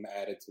team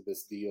added to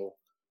this deal,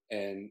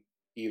 and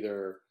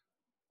either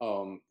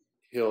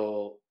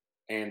Hill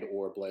and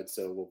or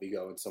Bledsoe will be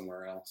going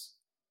somewhere else.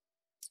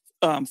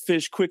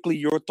 Fish, quickly,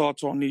 your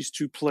thoughts on these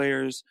two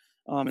players,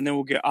 and then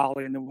we'll get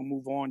Ollie, and then we'll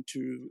move on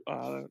to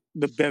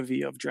the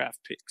bevy of draft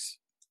picks.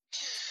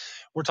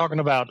 We're talking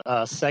about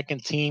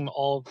second team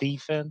all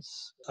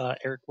defense,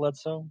 Eric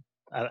Bledsoe.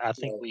 I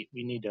think we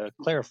need to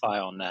clarify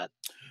on that.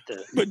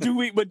 But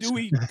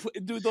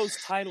do those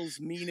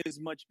titles mean as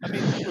much? I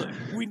mean, look,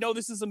 we know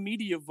this is a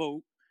media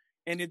vote,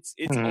 and it's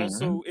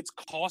also it's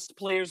cost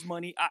players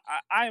money.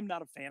 I am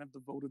not a fan of the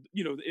vote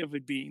of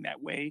it being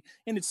that way,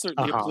 and it's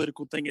certainly a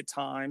political thing at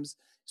times.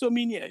 So I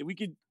mean, we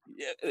could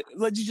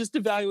let you just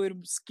evaluate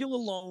him skill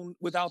alone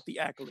without the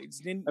accolades.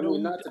 Then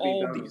not to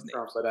be dumb with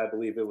Trump, but I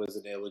believe it was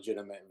an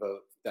illegitimate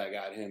vote that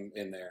got him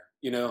in there.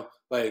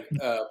 But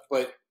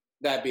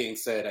that being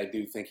said, I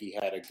do think he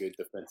had a good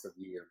defensive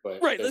year.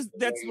 But right,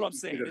 that's what I'm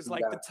saying. It's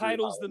like the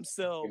titles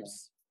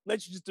themselves.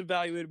 Let's just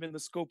evaluate him in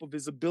the scope of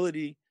his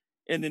ability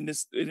and in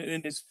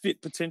his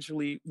fit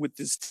potentially with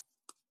this.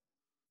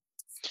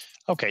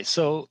 Okay,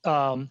 so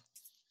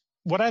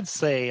what I'd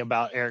say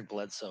about Eric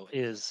Bledsoe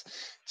is,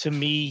 to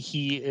me,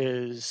 he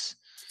is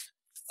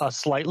a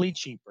slightly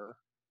cheaper,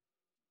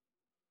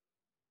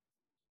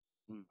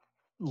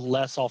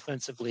 less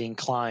offensively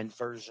inclined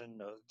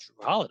version of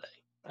Jrue Holiday.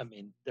 I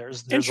mean,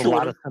 there's a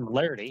lot of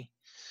similarity.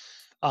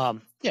 But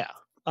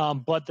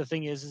the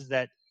thing is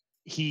that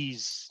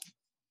he's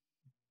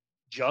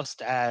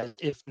just as,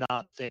 if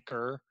not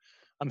thicker.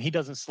 He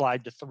doesn't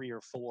slide to 3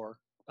 or 4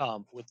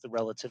 with the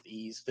relative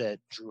ease that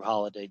Jrue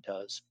Holiday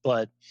does,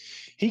 but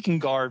he can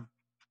guard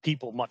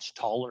people much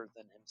taller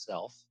than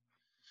himself.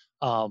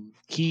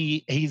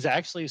 He's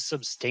actually a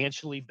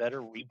substantially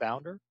better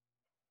rebounder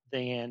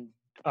than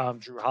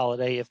Jrue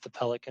Holiday if the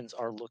Pelicans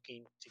are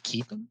looking to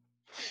keep him,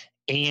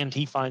 and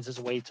he finds his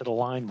way to the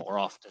line more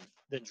often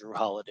than Jrue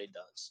Holiday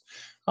does.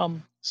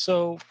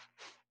 So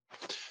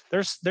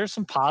there's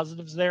some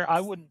positives there. I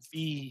wouldn't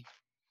be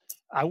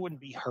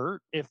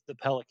hurt if the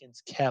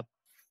Pelicans kept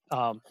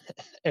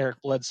Eric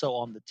Bledsoe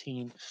on the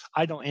team.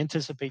 I don't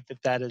anticipate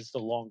that is the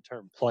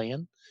long-term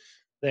plan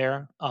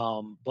there,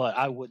 but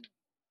I would.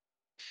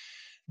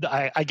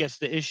 I guess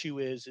the issue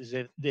is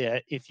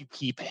if you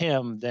keep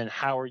him, then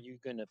how are you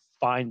going to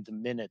find the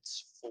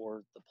minutes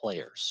for the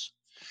players?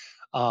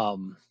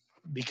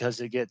 Because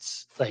it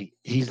gets like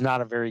he's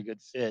not a very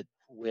good fit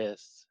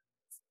with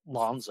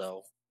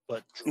Lonzo,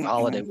 but Jrue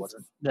Holiday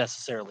wasn't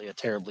necessarily a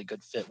terribly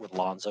good fit with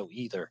Lonzo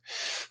either.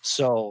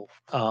 So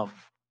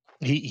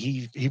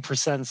he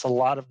presents a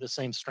lot of the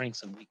same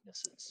strengths and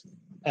weaknesses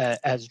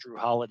as Jrue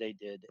Holiday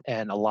did,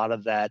 and a lot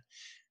of that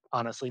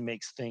honestly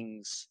makes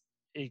things.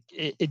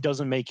 It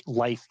doesn't make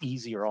life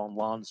easier on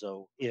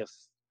Lonzo if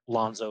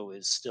Lonzo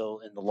is still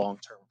in the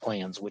long-term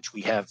plans, which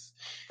we have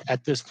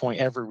at this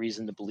point every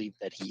reason to believe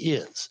that he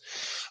is.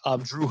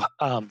 Jrue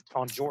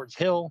on George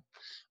Hill,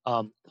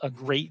 a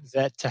great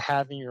vet to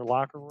have in your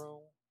locker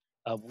room.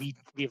 We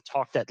have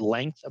talked at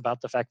length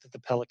about the fact that the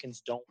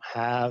Pelicans don't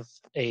have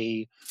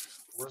a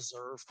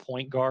reserve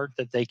point guard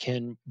that they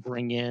can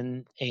bring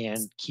in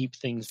and keep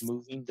things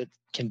moving that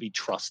can be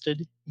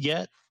trusted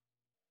yet.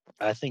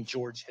 I think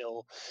George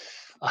Hill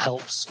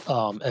helps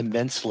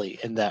immensely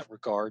in that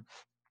regard.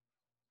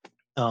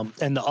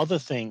 And the other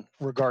thing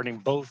regarding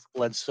both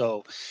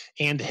Bledsoe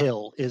and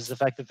Hill is the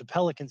fact that the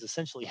Pelicans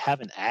essentially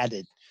haven't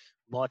added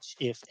much,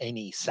 if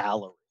any,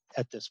 salary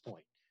at this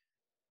point.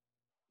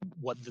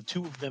 What the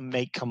two of them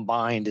make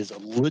combined is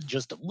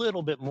just a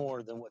little bit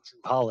more than what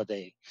Jrue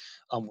Holiday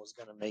was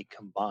going to make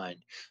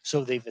combined.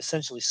 So they've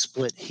essentially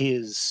split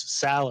his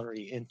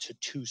salary into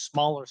two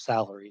smaller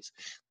salaries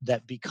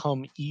that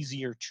become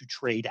easier to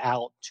trade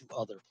out to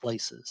other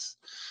places.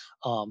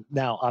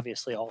 Now,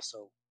 obviously,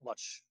 also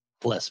much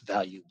less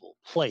valuable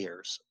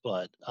players,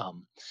 but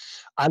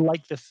I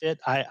like the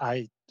fit.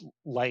 I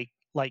like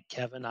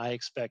Kevin. I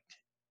expect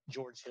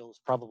George Hill is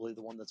probably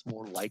the one that's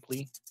more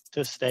likely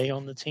to stay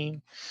on the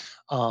team.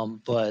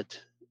 But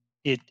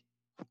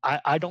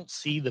I don't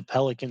see the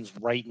Pelicans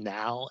right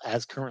now,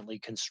 as currently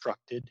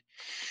constructed,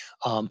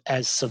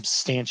 as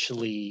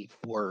substantially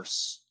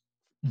worse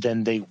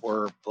than they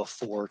were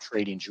before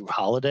trading Jrue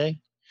Holiday.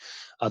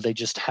 They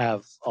just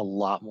have a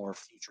lot more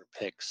future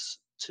picks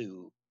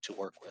to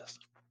work with.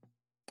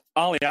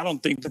 Ollie, I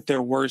don't think that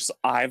they're worse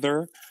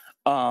either,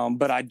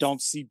 but I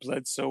don't see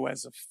Bledsoe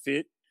as a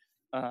fit.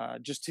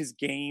 Just his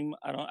game,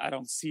 I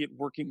don't see it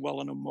working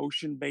well in a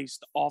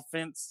motion-based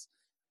offense.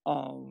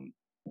 And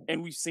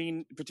we've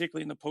seen,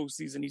 particularly in the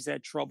postseason, he's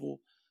had trouble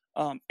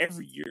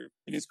every year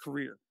in his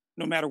career.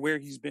 No matter where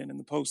he's been in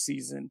the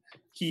postseason,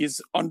 he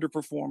is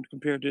underperformed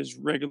compared to his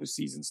regular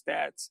season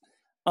stats.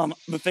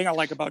 The thing I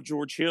like about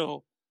George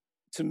Hill,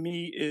 to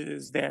me,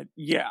 is that,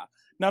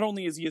 not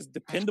only is he as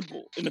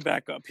dependable in the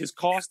backup, his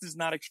cost is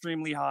not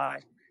extremely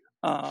high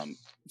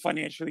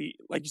financially.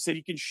 Like you said,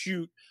 he can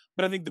shoot.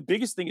 But I think the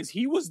biggest thing is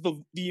he was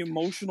the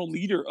emotional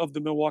leader of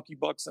the Milwaukee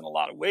Bucks in a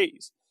lot of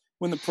ways.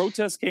 When the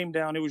protests came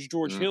down, it was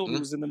George Hill who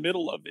was in the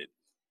middle of it.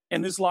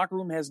 And this locker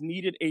room has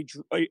needed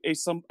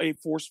a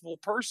forceful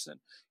person.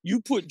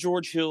 You put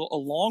George Hill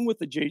along with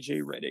the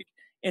JJ Redick,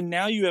 and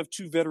now you have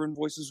two veteran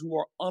voices who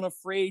are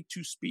unafraid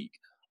to speak,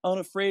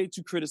 unafraid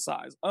to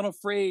criticize,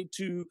 unafraid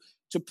to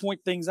point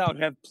things out,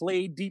 have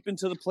played deep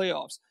into the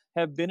playoffs,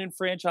 have been in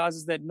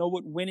franchises that know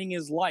what winning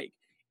is like.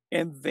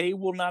 And they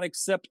will not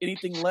accept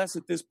anything less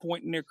at this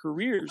point in their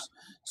careers.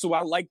 So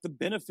I like the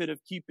benefit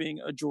of keeping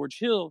a George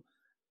Hill.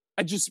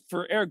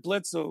 For Eric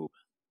Bledsoe,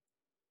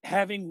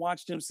 having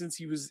watched him since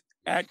he was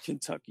at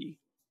Kentucky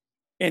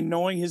and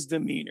knowing his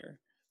demeanor,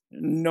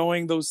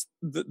 knowing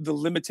the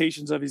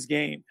limitations of his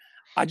game,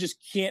 I just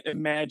can't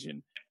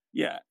imagine,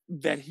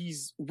 that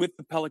he's with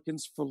the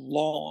Pelicans for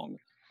long,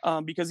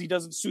 because he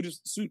doesn't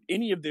suit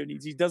any of their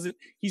needs.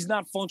 He's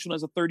not functional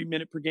as a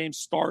 30-minute per game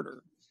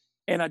starter.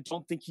 And I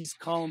don't think he's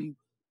come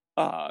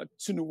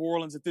to New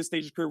Orleans at this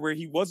stage of his career, where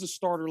he was a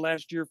starter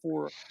last year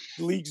for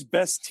the league's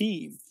best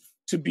team,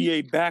 to be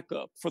a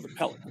backup for the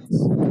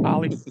Pelicans.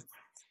 Ollie?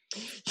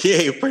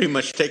 Yeah, you're pretty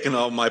much taking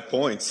all my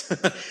points.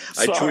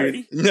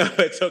 Sorry. No,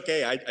 it's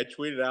okay. I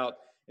tweeted out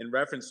in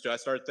reference to, I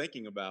started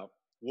thinking about,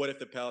 what if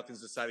the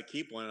Pelicans decide to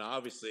keep one? And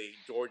obviously,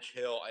 George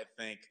Hill, I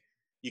think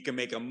you can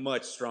make a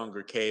much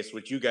stronger case,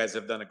 which you guys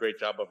have done a great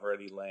job of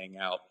already laying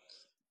out.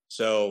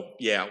 So,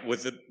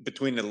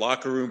 between the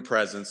locker room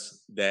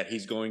presence that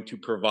he's going to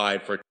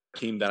provide for a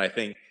team that I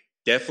think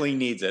definitely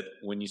needs it,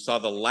 when you saw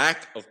the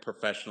lack of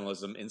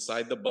professionalism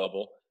inside the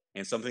bubble,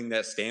 and something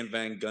that Stan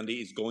Van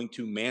Gundy is going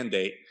to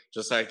mandate,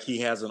 just like he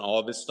has in all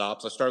of his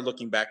stops. I started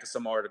looking back at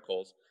some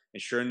articles,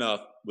 and sure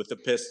enough, with the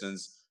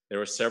Pistons, There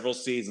were several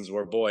seasons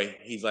where, boy,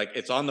 he's like,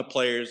 it's on the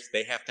players.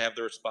 They have to have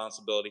the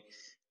responsibility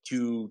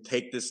to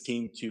take this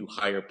team to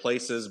higher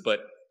places.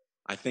 But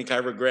I think I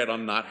regret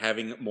on not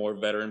having more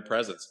veteran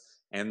presence.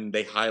 And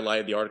the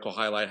article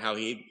highlighted how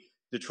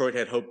Detroit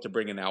had hoped to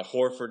bring in Al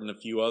Horford and a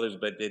few others,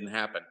 but it didn't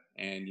happen.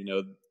 And,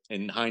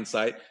 in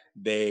hindsight,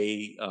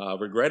 they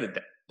regretted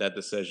that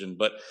decision.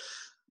 But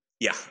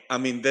yeah, I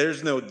mean,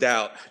 there's no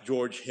doubt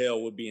George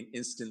Hill would be an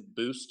instant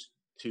boost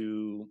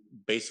to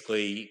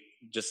basically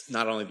just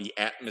not only the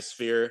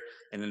atmosphere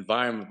and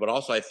environment, but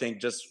also I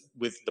think just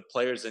with the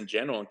players in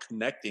general and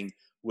connecting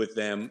with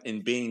them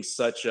and being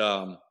such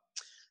a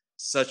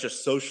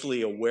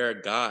socially aware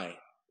guy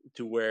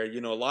to where,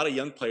 a lot of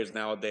young players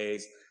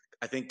nowadays,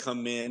 I think,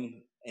 come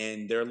in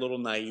and they're a little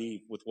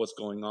naive with what's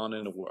going on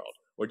in the world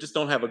or just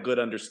don't have a good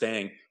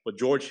understanding. But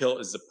George Hill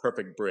is the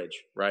perfect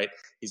bridge, right?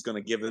 He's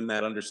going to give them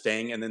that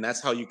understanding. And then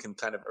that's how you can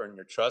kind of earn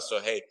your trust. So,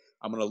 hey,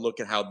 I'm going to look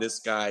at how this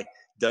guy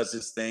does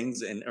his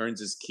things and earns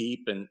his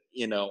keep. And,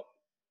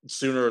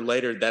 sooner or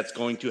later, that's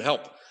going to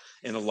help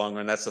in the long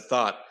run. That's the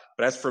thought.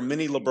 But as for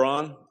mini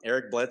LeBron,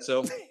 Eric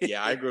Bledsoe,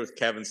 yeah, I agree with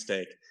Kevin's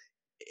take.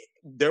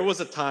 There was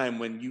a time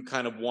when you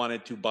kind of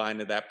wanted to buy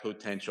into that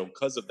potential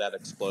because of that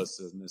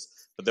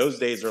explosiveness, but those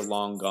days are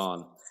long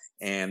gone.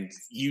 And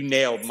you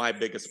nailed my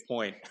biggest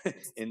point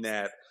in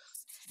that,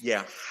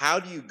 yeah, how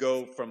do you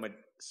go from a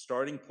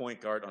starting point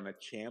guard on a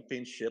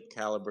championship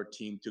caliber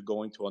team to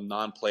going to a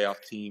non-playoff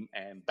team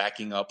and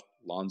backing up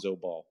Lonzo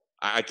Ball?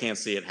 I can't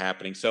see it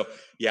happening. So,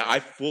 yeah, I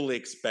fully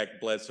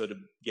expect Bledsoe to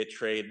get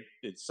traded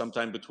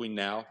sometime between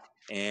now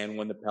and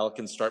when the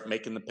Pelicans start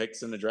making the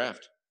picks in the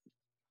draft.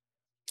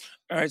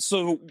 All right,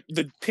 so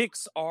the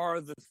picks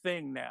are the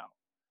thing now.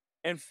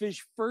 And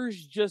Fish,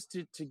 first, just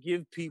to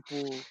give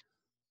people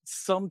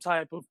some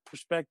type of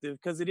perspective,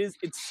 because it's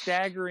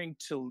staggering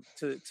to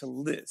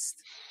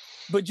list.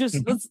 But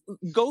just let's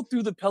go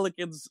through the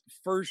Pelicans'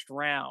 first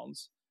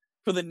rounds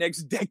for the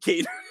next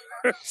decade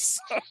or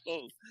so.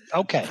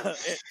 Okay.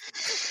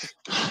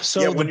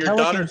 So yeah, when your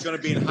daughter's going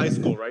to be in high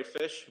school, right,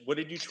 Fish? What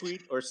did you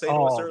tweet or say to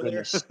us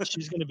earlier? Goodness.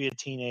 She's going to be a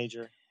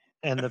teenager,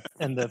 and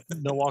the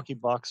Milwaukee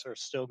Bucks are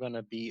still going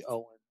to be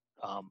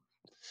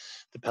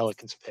the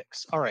Pelicans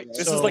picks. All right.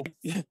 This is like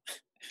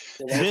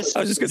I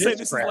was just going to say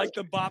this is like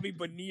the Bobby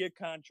Bonilla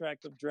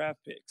contract of draft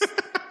picks.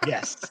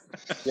 Yes.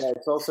 Yeah,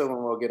 it's also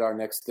when we'll get our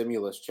next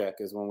stimulus check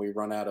is when we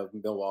run out of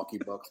Milwaukee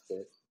Bucks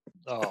picks.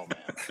 Oh,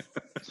 man.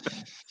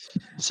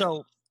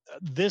 So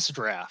this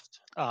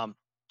draft,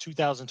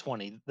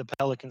 2020, the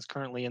Pelicans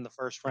currently in the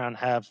first round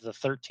have the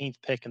 13th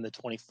pick and the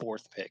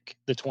 24th pick.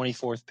 The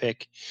 24th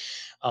pick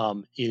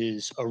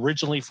is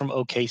originally from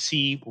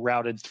OKC,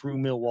 routed through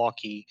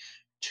Milwaukee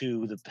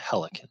to the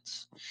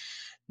Pelicans.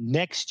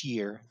 Next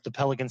year, the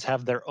Pelicans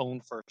have their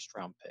own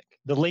first-round pick.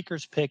 The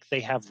Lakers pick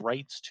they have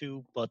rights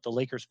to, but the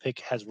Lakers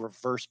pick has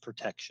reverse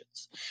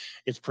protections.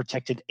 It's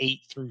protected 8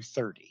 through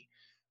 30.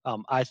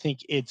 I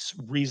think it's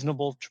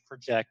reasonable to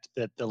project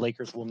that the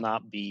Lakers will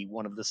not be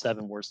one of the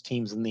 7 worst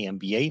teams in the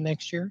NBA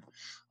next year.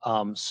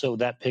 So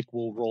that pick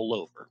will roll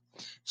over.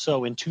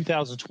 So in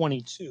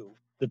 2022,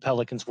 the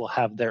Pelicans will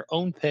have their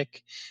own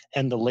pick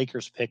and the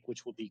Lakers pick,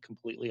 which will be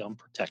completely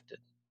unprotected.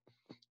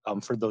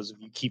 For those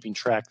of you keeping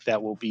track,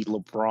 that will be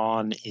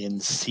LeBron in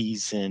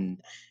season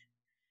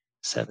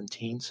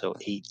 17, so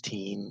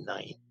 18,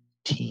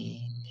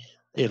 19.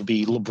 It'll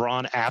be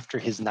LeBron after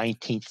his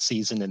 19th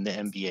season in the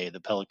NBA. The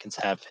Pelicans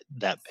have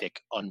that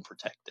pick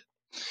unprotected.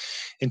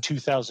 In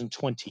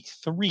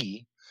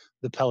 2023,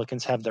 the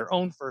Pelicans have their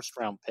own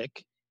first-round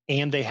pick,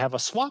 and they have a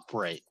swap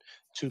right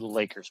to the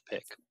Lakers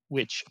pick,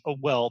 which,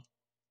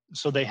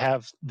 so they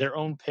have their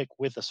own pick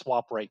with a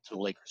swap right to the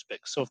Lakers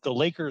pick. So if the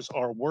Lakers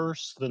are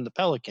worse than the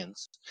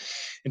Pelicans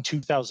in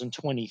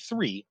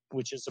 2023,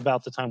 which is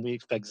about the time we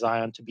expect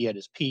Zion to be at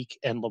his peak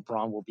and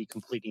LeBron will be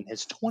completing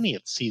his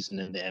 20th season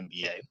in the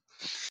NBA,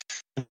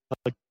 the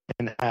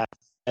Pelicans have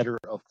better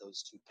of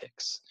those 2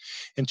 picks.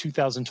 In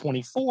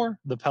 2024,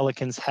 the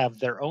Pelicans have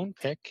their own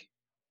pick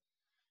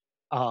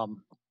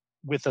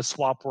with a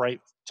swap right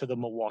to the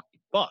Milwaukee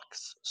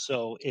Bucks.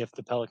 So if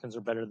the Pelicans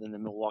are better than the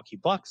Milwaukee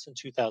Bucks in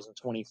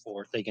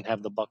 2024, they can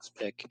have the Bucks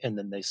pick and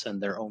then they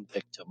send their own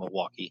pick to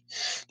Milwaukee.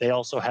 They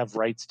also have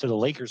rights to the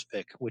Lakers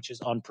pick, which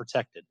is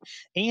unprotected.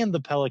 And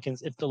the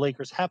Pelicans, if the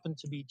Lakers happen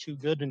to be too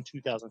good in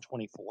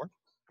 2024,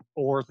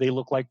 or they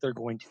look like they're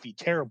going to be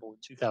terrible in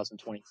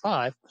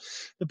 2025,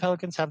 the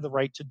Pelicans have the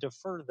right to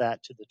defer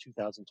that to the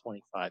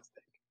 2025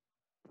 pick.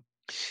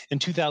 In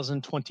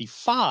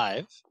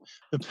 2025,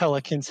 the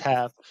Pelicans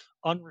have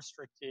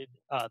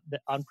the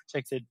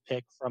unprotected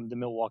pick from the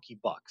Milwaukee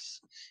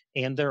Bucks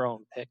and their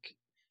own pick.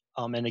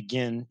 And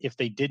again, if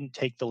they didn't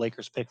take the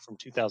Lakers pick from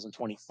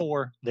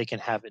 2024, they can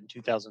have it in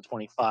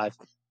 2025.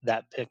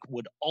 That pick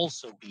would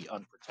also be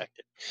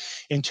unprotected.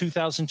 In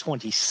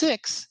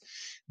 2026,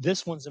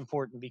 this one's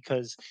important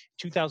because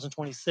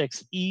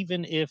 2026,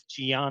 even if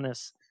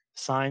Giannis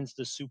signs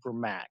the Super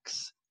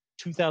Max,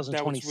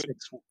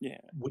 2026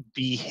 would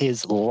be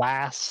his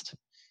last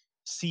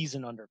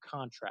season under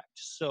contract.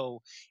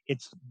 So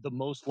it's the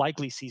most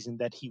likely season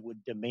that he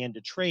would demand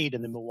a trade,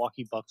 and the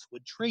Milwaukee Bucks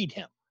would trade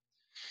him.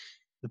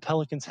 The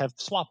Pelicans have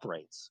swap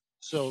rights.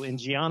 So in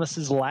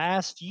Giannis's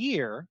last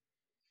year,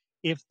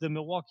 if the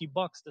Milwaukee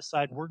Bucks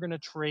decide we're going to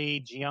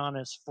trade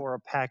Giannis for a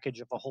package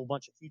of a whole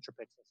bunch of future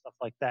picks and stuff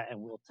like that,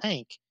 and we'll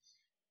tank,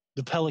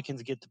 the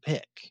Pelicans get to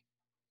pick.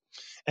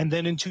 And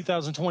then in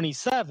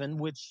 2027,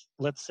 which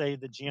let's say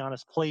that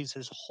Giannis plays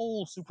his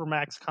whole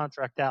Supermax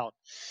contract out,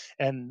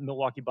 and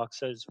Milwaukee Bucks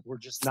says, we're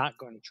just not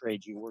going to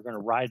trade you. We're going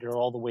to ride it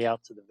all the way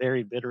out to the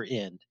very bitter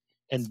end.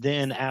 And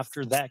then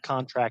after that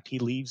contract, he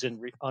leaves in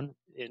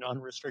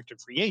unrestricted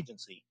free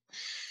agency.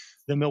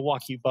 The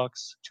Milwaukee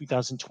Bucks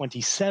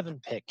 2027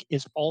 pick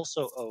is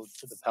also owed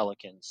to the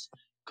Pelicans,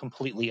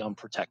 completely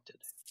unprotected.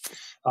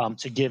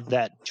 To give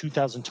that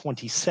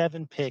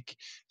 2027 pick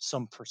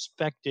some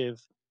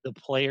perspective, the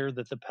player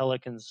that the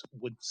Pelicans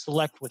would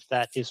select with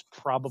that is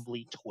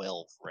probably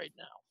 12 right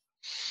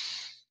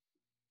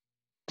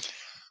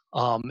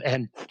now.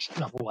 And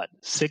what,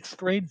 6th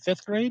grade,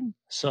 5th grade?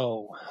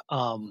 So,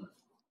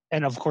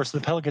 and of course, the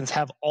Pelicans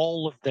have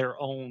all of their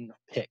own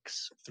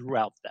picks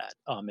throughout that.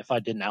 If I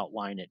didn't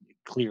outline it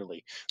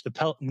clearly,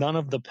 none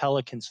of the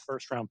Pelicans'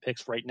 first-round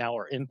picks right now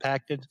are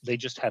impacted. They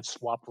just have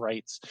swap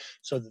rights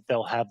so that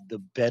they'll have the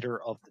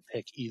better of the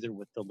pick either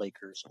with the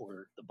Lakers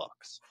or the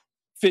Bucks.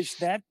 Fish,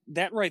 that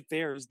right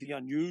there is the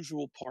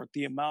unusual part,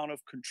 the amount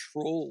of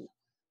control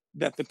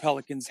that the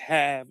Pelicans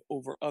have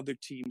over other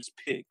teams'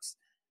 picks.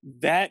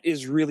 That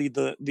is really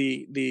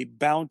the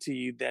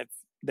bounty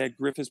that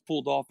Griff has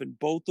pulled off in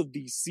both of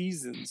these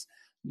seasons,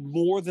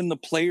 more than the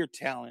player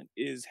talent,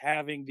 is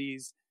having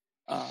these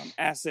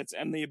assets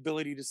and the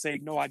ability to say,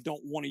 no, I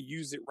don't want to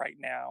use it right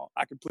now.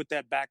 I can put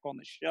that back on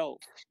the shelf.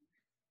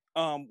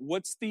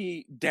 What's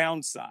the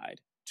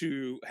downside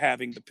to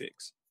having the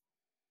picks?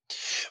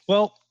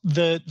 Well,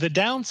 the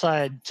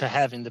downside to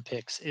having the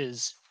picks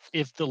is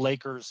if the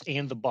Lakers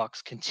and the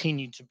Bucks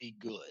continue to be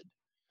good,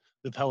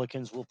 the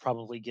Pelicans will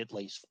probably get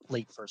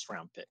late first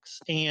round picks.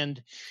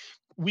 And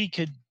we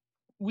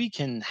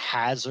can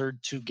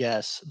hazard to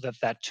guess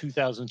that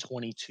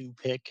 2022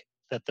 pick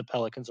that the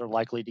Pelicans are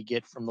likely to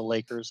get from the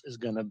Lakers is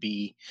going to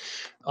be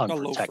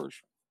unprotected. A low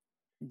first.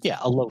 Yeah,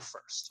 a low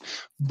first.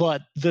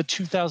 But the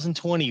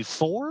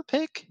 2024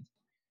 pick,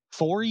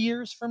 4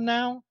 years from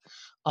now,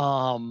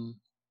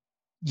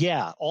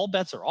 yeah, all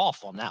bets are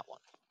off on that one.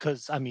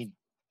 Because, I mean,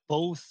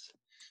 both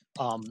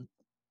AD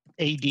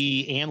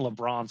and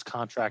LeBron's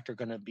contract are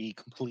going to be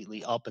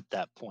completely up at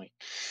that point.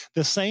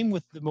 The same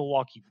with the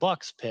Milwaukee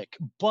Bucks pick.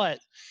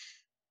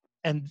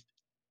 And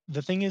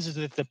the thing is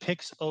that the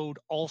picks owed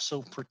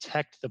also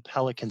protect the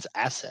Pelicans'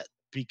 asset,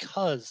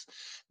 because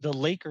the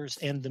Lakers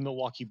and the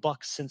Milwaukee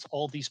Bucks, since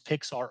all these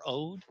picks are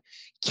owed,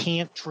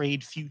 can't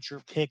trade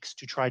future picks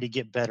to try to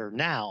get better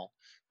now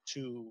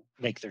to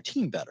make their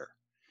team better.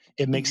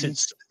 It makes it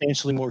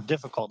substantially more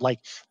difficult. Like,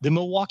 the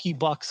Milwaukee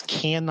Bucks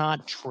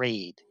cannot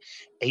trade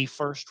a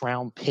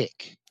first-round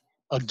pick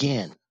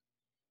again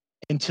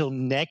until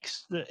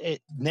next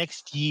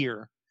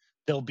year.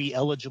 They'll be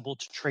eligible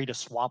to trade a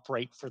swap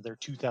right for their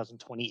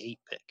 2028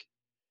 pick.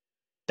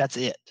 That's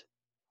it,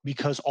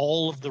 because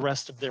all of the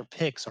rest of their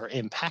picks are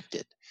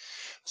impacted.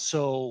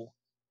 So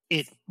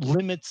it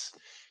limits.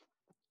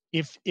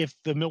 If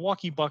the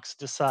Milwaukee Bucks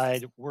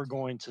decide we're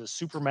going to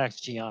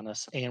supermax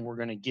Giannis and we're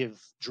going to give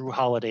Jrue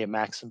Holiday a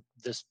max,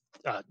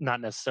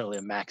 not necessarily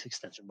a max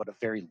extension, but a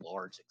very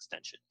large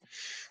extension,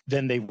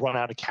 then they run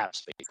out of cap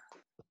space.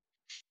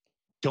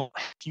 Don't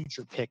have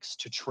future picks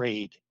to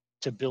trade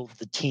to build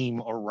the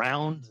team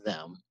around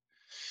them.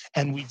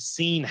 And we've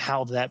seen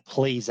how that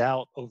plays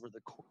out over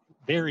the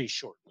very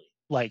shortly.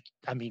 Like,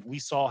 I mean, we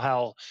saw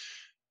how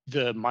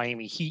the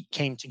Miami Heat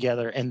came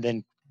together and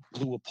then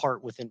blew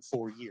apart within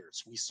 4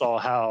 years. We saw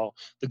how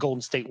the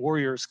Golden State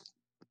Warriors,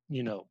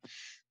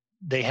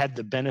 they had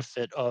the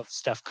benefit of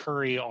Steph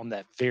Curry on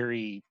that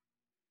very,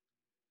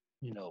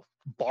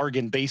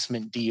 bargain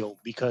basement deal,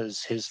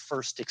 because his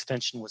first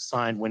extension was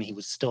signed when he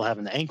was still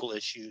having the ankle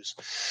issues.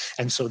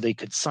 And so they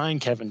could sign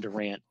Kevin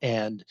Durant,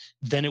 and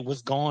then it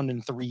was gone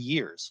in 3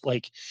 years.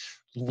 Like,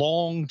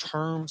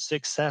 long-term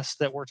success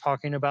that we're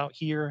talking about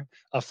here,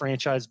 a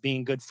franchise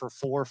being good for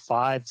 4,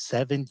 5,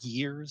 7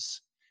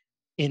 years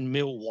in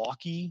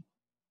Milwaukee,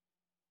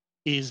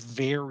 is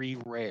very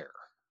rare.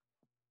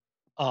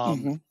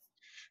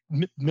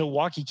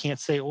 Milwaukee can't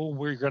say, oh,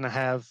 we're going to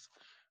have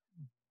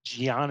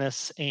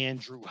Giannis and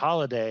Jrue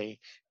Holiday.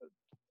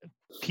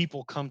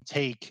 People come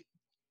take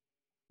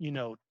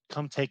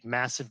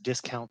massive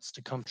discounts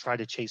to come try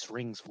to chase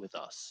rings with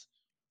us.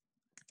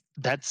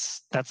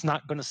 That's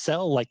not going to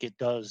sell like it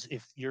does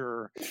if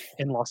you're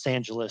in Los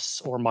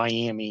Angeles or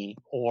Miami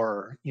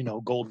or,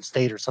 Golden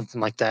State or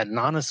something like that. And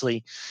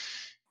honestly,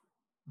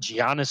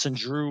 Giannis and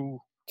Jrue,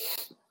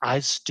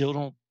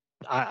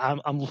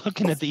 I'm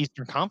looking at the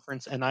Eastern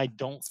Conference, and I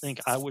don't think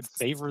I would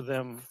favor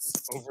them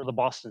over the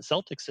Boston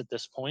Celtics at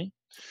this point.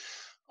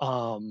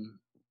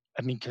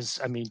 Because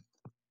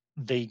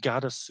they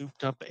got a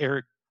souped up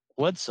Eric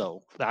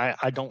Bledsoe.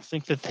 I don't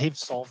think that they've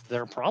solved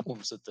their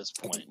problems at this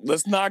point.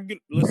 Let's not get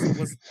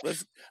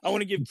let's I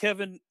want to give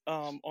Kevin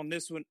on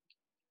this one.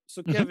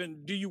 So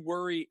Kevin, do you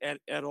worry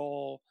at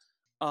all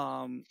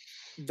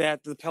that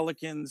the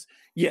Pelicans,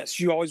 yes,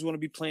 you always want to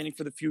be planning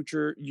for the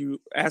future,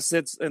 you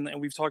assets, and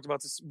we've talked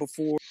about this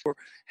before,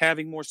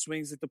 having more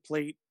swings at the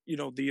plate,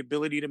 the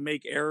ability to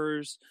make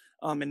errors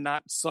and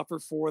not suffer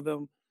for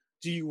them.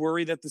 Do you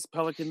worry that this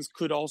Pelicans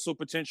could also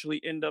potentially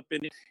end up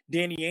in a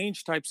Danny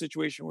Ainge type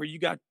situation where you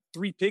got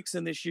 3 picks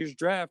in this year's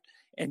draft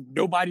and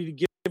nobody to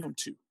give them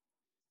to?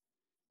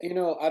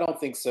 I don't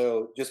think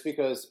so. Just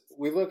because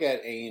we look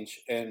at Ainge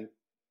and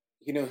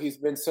he's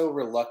been so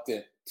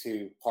reluctant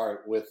to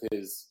part with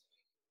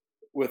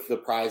the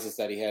prizes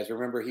that he has.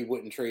 Remember, he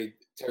wouldn't trade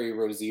Terry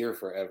Rozier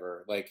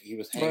forever. Like, he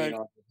was hanging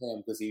on to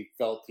him because he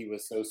felt he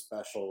was so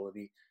special.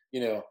 And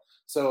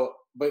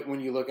but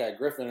when you look at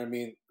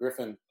Griffin,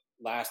 Griffin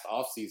last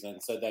offseason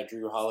said that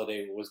Jrue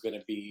Holiday was going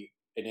to be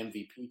an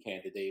MVP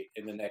candidate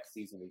in the next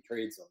season he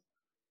trades him.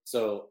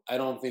 So I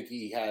don't think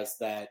he has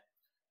that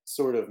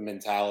sort of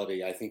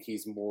mentality. I think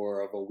he's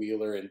more of a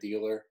wheeler and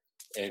dealer,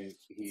 and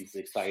he's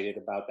excited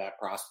about that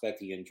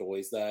prospect. He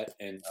enjoys that.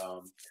 And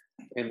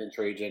him and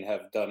Trajan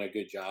have done a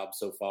good job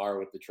so far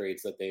with the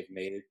trades that they've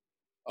made.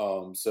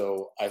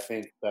 So I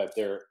think that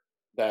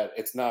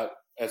it's not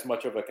as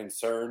much of a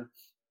concern.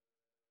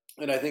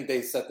 And I think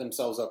they set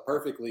themselves up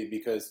perfectly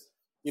because,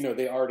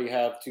 they already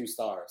have 2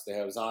 stars. They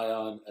have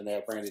Zion and they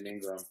have Brandon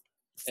Ingram.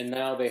 And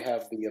now they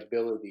have the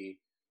ability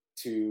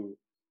to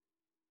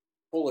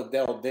pull a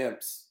Dell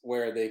Demps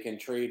where they can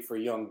trade for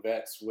young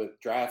vets with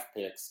draft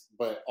picks,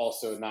 but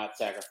also not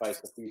sacrifice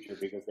the future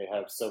because they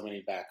have so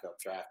many backup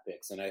draft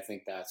picks. And I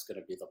think that's going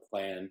to be the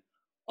plan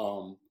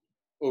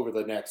over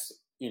the next,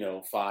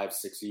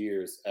 5-6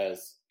 years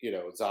as,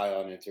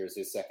 Zion enters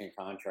his second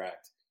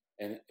contract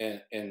and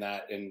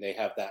they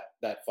have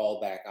that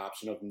fallback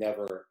option of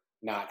never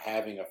not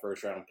having a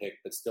first round pick,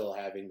 but still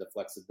having the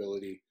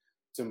flexibility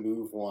to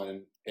move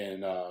one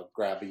and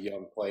grab a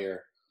young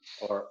player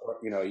or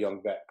a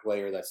young vet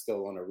player that's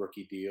still on a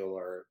rookie deal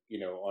or,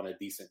 on a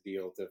decent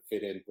deal to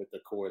fit in with the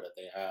core that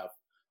they have.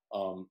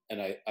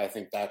 And I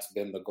think that's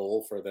been the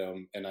goal for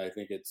them. And I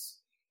think it's,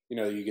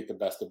 you get the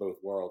best of both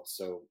worlds.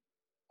 So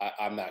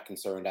I'm not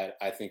concerned.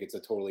 I think it's a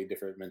totally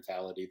different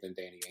mentality than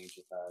Danny Ainge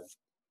has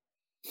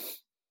had.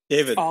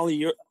 David. Ollie,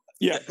 go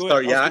ahead.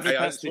 Sorry, I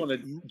just want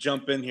to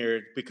jump in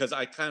here because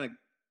I kind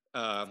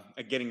of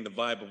am getting the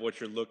vibe of what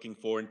you're looking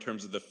for in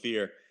terms of the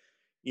fear.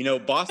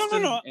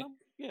 Boston. No.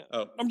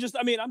 I'm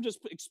just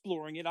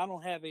exploring it. I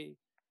don't have a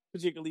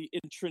particularly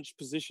entrenched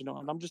position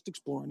on it. I'm just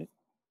exploring it.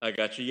 I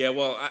got you. Yeah,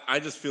 well, I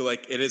just feel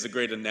like it is a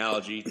great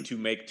analogy to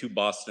make to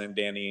Boston and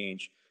Danny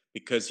Ainge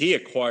because he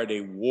acquired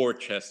a war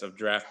chest of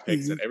draft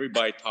picks that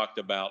everybody talked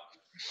about,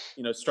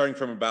 starting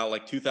from about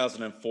like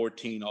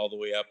 2014 all the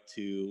way up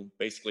to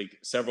basically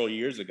several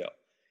years ago.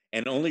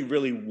 And only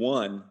really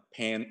one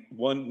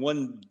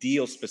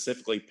deal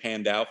specifically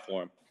panned out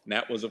for him. And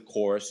that was, of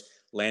course,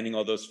 landing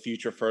all those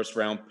future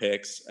first-round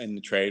picks in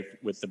the trade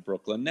with the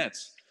Brooklyn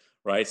Nets,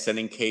 right?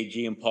 Sending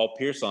KG and Paul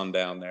Pierce on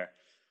down there.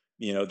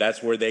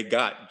 That's where they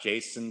got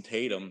Jason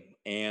Tatum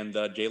and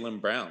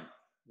Jaylen Brown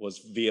was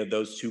via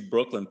those 2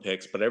 Brooklyn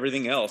picks. But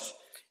everything else,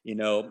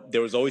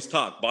 there was always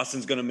talk.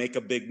 Boston's going to make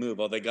a big move.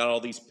 Oh, they got all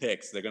these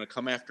picks. They're going to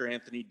come after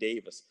Anthony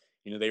Davis.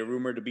 They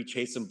rumored to be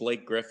chasing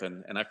Blake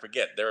Griffin. And I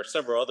forget, there are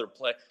several other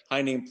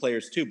high-name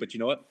players too. But you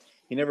know what?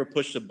 He never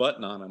pushed a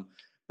button on them.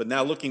 But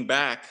now looking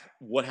back,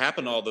 what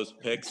happened to all those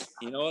picks,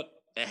 you know what?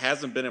 It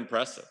hasn't been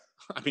impressive.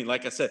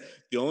 Like I said,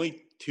 the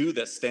only 2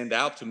 that stand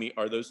out to me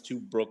are those 2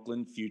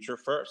 Brooklyn future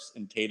firsts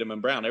and Tatum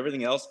and Brown.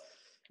 Everything else,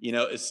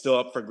 is still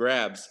up for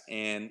grabs.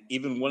 And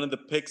even one of the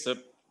picks that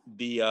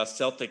the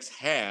Celtics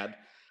had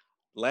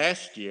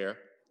last year,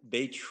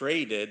 they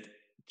traded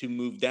to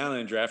move down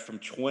in draft from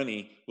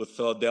 20 with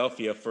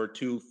Philadelphia for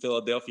 2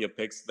 Philadelphia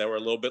picks that were a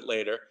little bit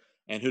later.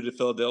 And who did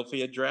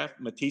Philadelphia draft?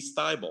 Matisse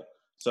Thybulle.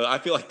 So I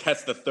feel like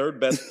that's the 3rd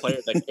best player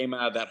that came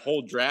out of that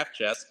whole draft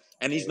chest,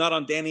 and he's not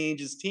on Danny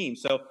Ainge's team.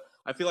 So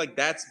I feel like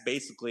that's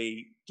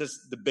basically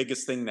just the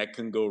biggest thing that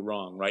can go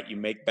wrong, right? You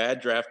make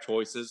bad draft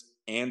choices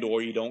and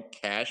or you don't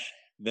cash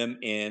them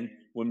in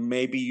when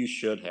maybe you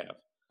should have.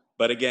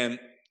 But again,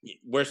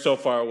 we're so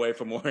far away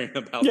from worrying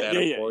about that,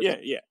 of course.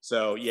 Yeah.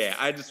 So,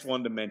 I just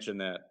wanted to mention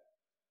that.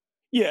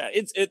 Yeah,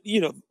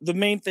 the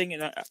main thing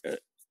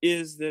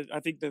is that I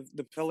think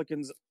the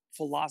Pelicans'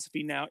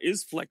 philosophy now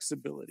is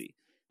flexibility.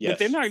 Yes. But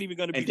they're not even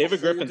going to be. And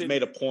David Griffin's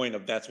made a point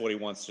of that's what he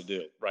wants to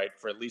do, right?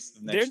 For at least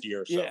the next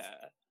year or so. Yeah,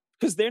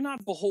 because they're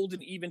not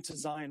beholden even to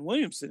Zion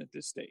Williamson at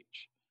this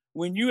stage.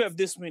 When you have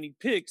this many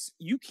picks,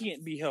 you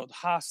can't be held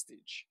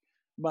hostage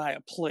by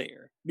a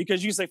player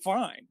because you say,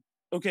 fine,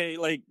 okay,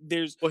 like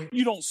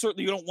you don't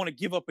want to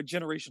give up a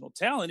generational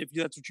talent if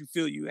that's what you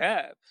feel you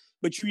have.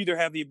 But you either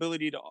have the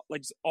ability to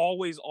like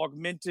always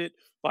augment it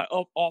by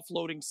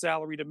offloading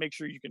salary to make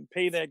sure you can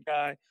pay that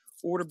guy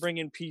or to bring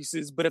in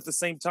pieces. But at the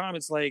same time,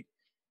 it's like,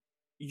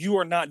 you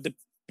are not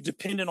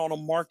dependent on a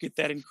market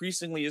that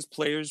increasingly is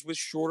players with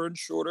shorter and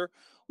shorter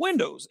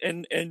windows.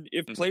 And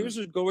if players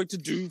are going to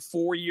do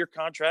 4-year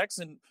contracts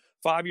and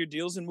 5-year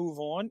deals and move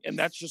on, and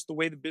that's just the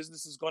way the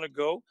business is going to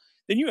go,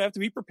 then you have to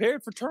be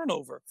prepared for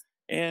turnover.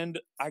 And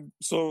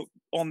so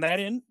on that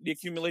end, the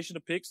accumulation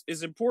of picks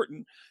is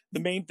important. The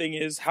main thing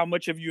is, how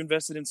much have you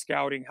invested in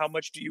scouting? How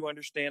much do you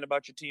understand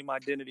about your team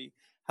identity?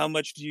 How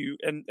much do you,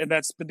 and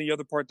that's been the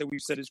other part that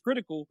we've said is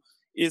critical,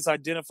 is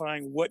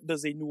identifying what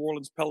does a New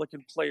Orleans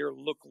Pelican player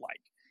look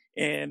like.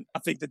 And I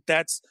think that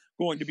that's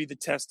going to be the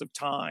test of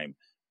time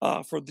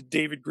for the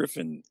David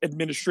Griffin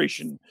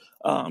administration,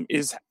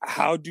 is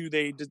how do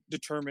they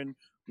determine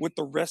what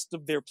the rest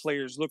of their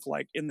players look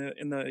like in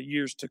the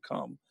years to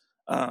come.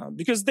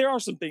 Because there are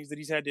some things that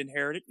he's had to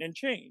inherit and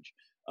change.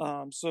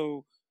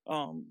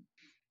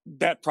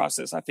 That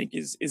process, I think,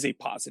 is a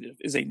positive,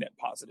 is a net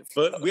positive.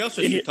 But we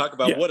also should talk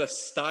about what a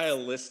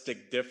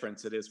stylistic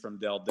difference it is from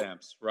Dell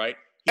Demps, right?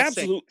 He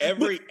Absolutely. sent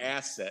every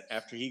asset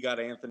after he got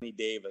Anthony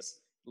Davis,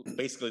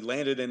 basically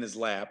landed in his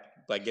lap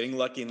by getting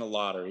lucky in the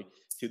lottery,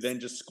 to then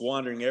just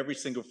squandering every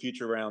single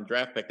future round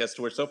draft pick. That's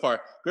to where so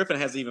far Griffin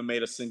hasn't even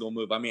made a single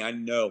move. I mean, I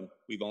know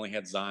we've only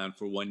had Zion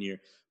for 1 year,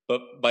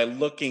 but by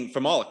looking,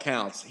 from all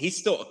accounts, he's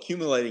still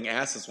accumulating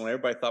assets when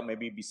everybody thought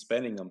maybe he'd be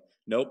spending them.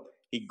 Nope.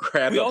 He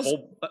grabbed a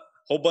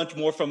whole bunch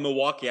more from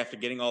Milwaukee after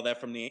getting all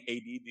that from the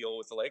AD deal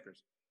with the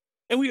Lakers.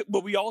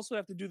 But we also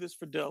have to do this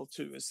for Dell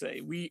too, is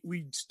say we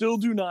still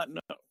do not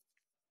know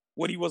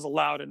what he was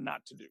allowed and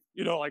not to do.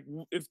 Like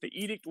if the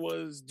edict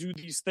was do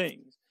these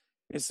things.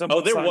 There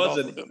was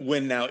a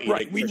win now edict.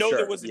 Right. We know sure.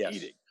 there was an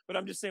edict, but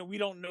I'm just saying we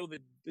don't know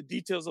the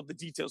details of the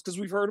details, because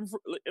we've heard him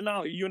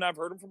you and I've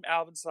heard him from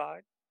Alvin's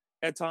side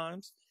at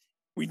times.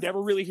 We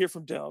never really hear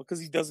from Dell because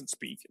he doesn't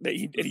speak,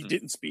 he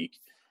didn't speak.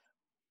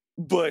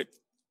 But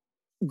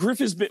Griff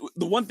has been,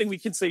 the one thing we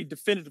can say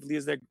definitively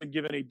is that he's been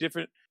given a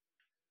different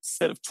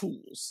set of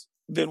tools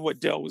than what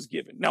Dell was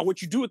given. Now,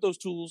 what you do with those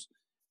tools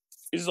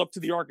is up to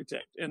the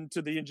architect and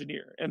to the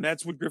engineer, and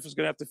that's what Griff is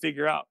going to have to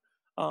figure out.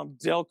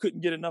 Dell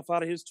couldn't get enough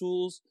out of his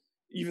tools,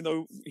 even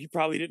though he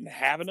probably didn't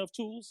have enough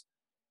tools.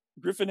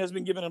 Griffin has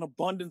been given an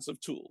abundance of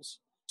tools.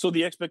 So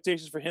the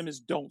expectations for him is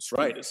don't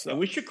screw this up. And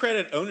we should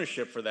credit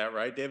ownership for that,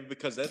 right, David?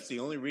 Because that's the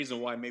only reason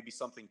why maybe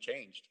something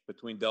changed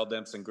between Dell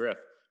Demps and Griff.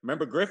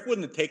 Remember, Griff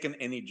wouldn't have taken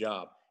any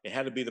job. It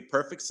had to be the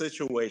perfect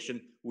situation.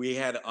 We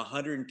had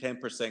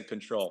 110%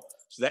 control.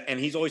 And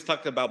he's always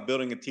talked about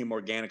building a team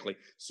organically.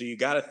 So you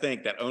got to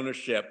think that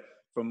ownership,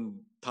 from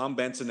Tom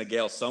Benson to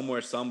Gale,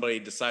 somewhere somebody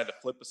decided to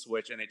flip a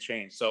switch and it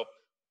changed. So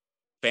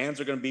fans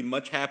are going to be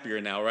much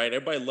happier now, right?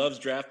 Everybody loves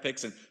draft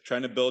picks and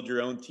trying to build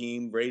your own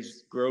team,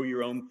 grow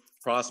your own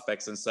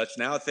prospects and such.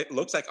 Now it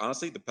looks like,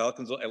 honestly, the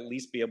Pelicans will at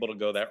least be able to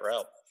go that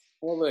route.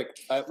 Well, look,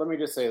 let me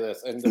just say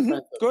this, and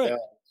defense of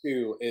Bell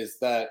too, is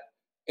that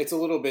it's a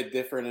little bit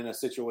different in a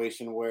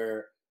situation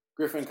where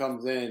Griffin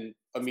comes in,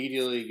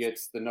 immediately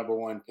gets the number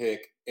 1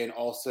 pick, and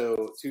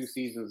also 2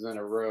 seasons in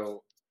a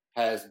row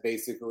has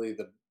basically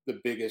the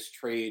biggest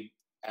trade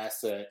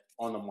asset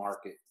on the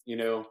market,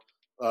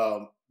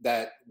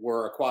 that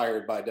were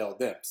acquired by Dell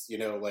Demps, he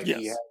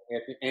had,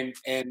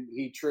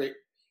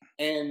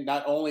 and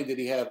not only did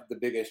he have the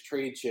biggest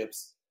trade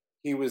chips,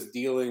 he was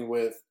dealing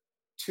with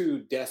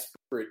 2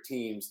 desperate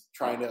teams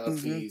trying to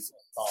appease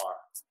a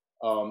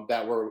star,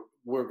 that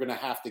we're going to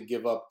have to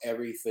give up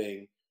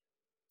everything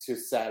to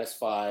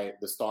satisfy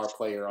the star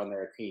player on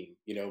their team.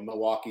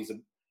 Milwaukee's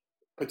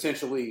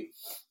potentially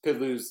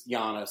could lose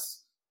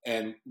Giannis,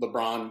 and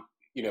LeBron,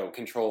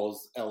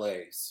 controls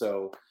LA.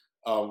 So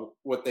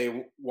what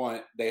they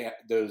want,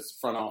 those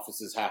front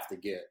offices have to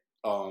get.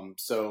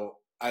 So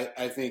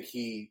I think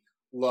he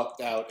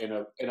lucked out in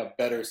a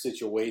better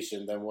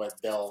situation than what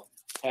Dell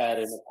had.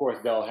 And of course,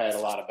 Dell had a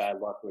lot of bad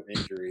luck with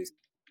injuries.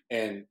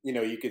 And,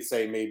 you could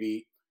say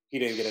maybe he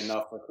didn't get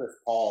enough for Chris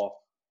Paul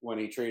when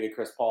he traded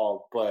Chris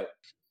Paul, but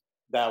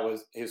that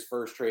was his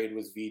first trade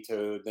was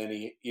vetoed. Then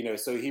he,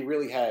 so he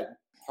really had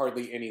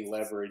hardly any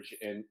leverage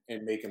in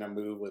making a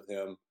move with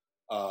him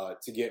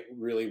to get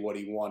really what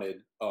he wanted.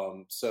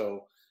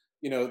 So,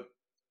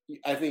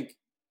 I think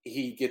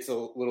he gets a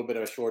little bit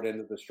of a short end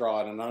of the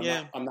straw, and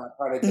I'm not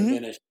trying to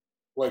diminish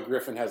what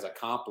Griffin has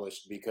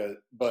accomplished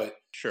but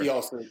he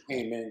also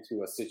came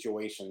into a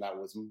situation that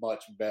was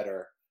much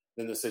better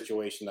than the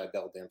situation that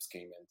Dell Demps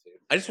came into.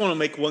 I just want to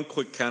make one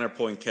quick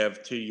counterpoint,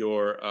 Kev, to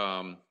your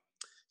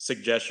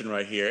suggestion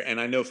right here. And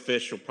I know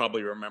Fish will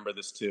probably remember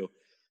this too.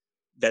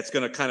 That's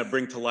going to kind of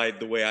bring to light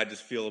the way I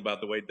just feel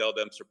about the way Dell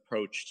Demps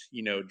approached,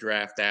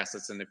 draft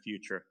assets in the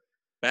future.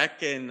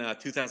 Back in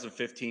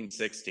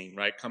 2015-16,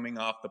 right, coming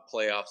off the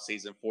playoff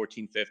season,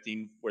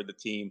 14-15, where the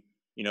team,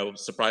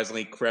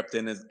 surprisingly crept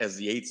in as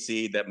the 8th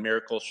seed, that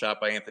miracle shot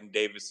by Anthony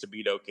Davis to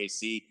beat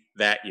OKC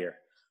that year.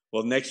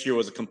 Well, next year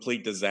was a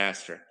complete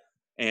disaster.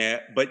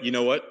 But you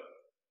know what?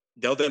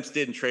 Dell Demps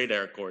didn't trade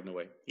Eric Gordon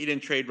away. He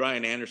didn't trade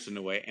Ryan Anderson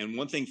away. And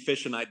one thing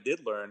Fish and I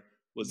did learn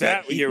was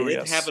that he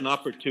did have an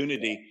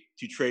opportunity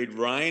to trade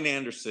Ryan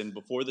Anderson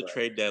before the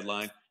trade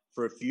deadline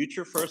for a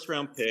future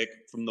first-round pick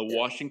from the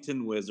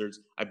Washington Wizards.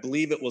 I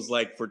believe it was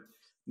like for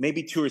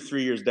maybe 2 or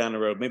 3 years down the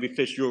road. Maybe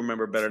Fish, you'll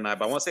remember better than I,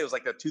 but I want to say it was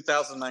like a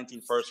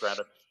 2019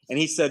 first-rounder. And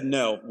he said,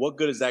 no, what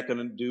good is that going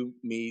to do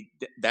me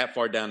that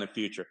far down the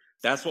future?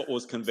 That's what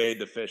was conveyed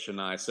to Fish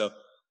and I. So,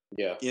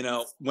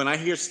 when I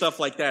hear stuff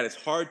like that, it's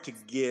hard to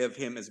give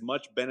him as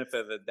much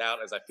benefit of the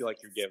doubt as I feel like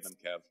you're giving him,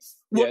 Kev.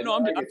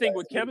 Well, I think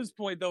what Kevin's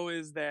point, though,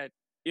 is that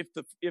if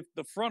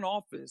the front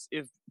office,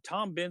 if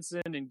Tom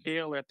Benson and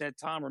Gale at that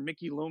time or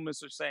Mickey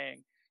Loomis are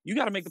saying, you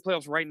got to make the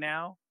playoffs right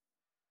now.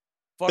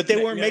 But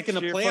they weren't making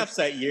the playoffs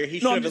that year. He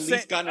should have at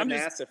least gotten an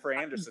asset for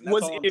Anderson.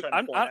 That's all I'm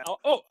trying to point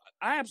out.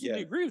 I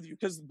absolutely agree with you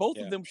because both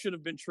of them should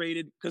have been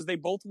traded because they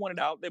both wanted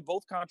out. They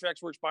both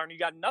contracts were expiring. You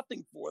got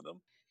nothing for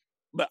them.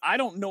 But I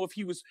don't know if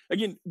he was,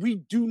 again, we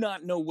do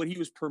not know what he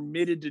was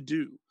permitted to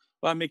do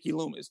by Mickey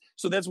Loomis.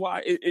 So that's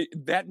why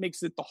that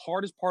makes it the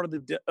hardest part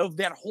of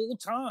that whole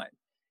time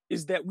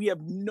is that we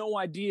have no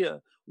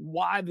idea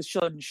why the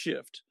sudden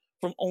shift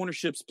from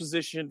ownership's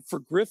position for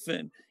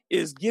Griffin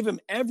is give him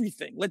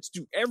everything. Let's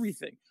do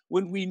everything.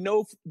 When we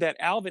know that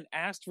Alvin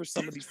asked for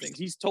some of these things,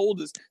 he's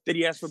told us that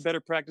he asked for better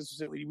practice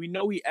facility. We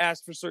know he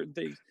asked for certain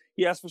things.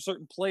 He asked for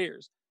certain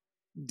players.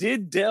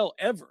 Did Dell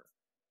ever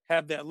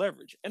have that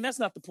leverage? And that's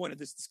not the point of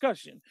this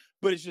discussion,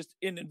 but it's just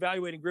in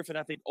evaluating Griffin,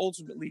 I think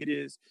ultimately it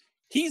is,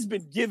 he's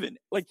been given,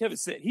 like Kevin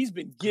said, he's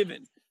been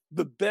given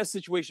the best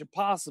situation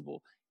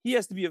possible. He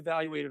has to be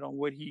evaluated on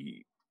what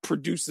he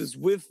produces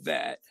with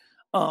that.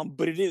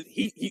 But it is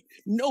he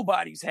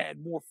nobody's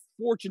had more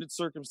fortunate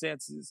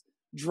circumstances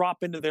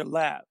drop into their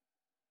lap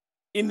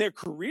in their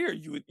career.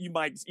 You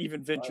might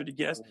even venture to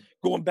guess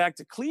going back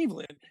to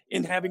Cleveland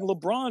and having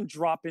LeBron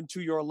drop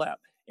into your lap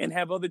and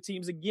have other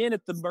teams again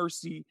at the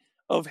mercy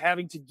of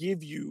having to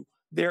give you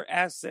their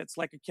assets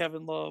like a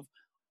Kevin Love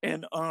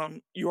and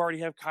you already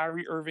have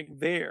Kyrie Irving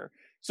there.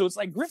 So it's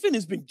like Griffin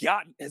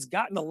has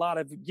gotten a lot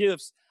of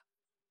gifts.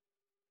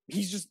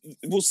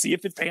 We'll see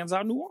if it pans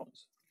out in New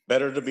Orleans.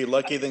 Better to be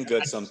lucky than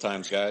good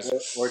sometimes, guys.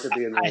 Or to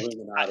be in the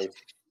Illuminati.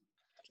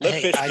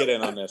 Let Fish get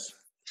in on this.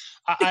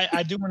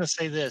 I do want to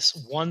say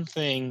this. One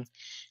thing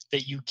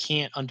that you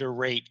can't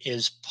underrate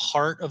is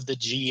part of the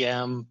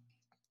GM,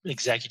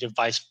 executive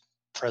vice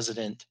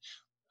president,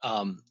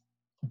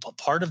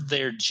 part of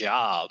their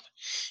job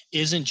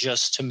isn't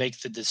just to make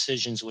the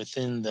decisions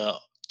within the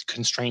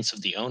constraints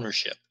of the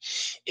ownership.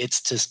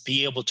 It's to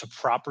be able to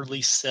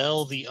properly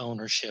sell the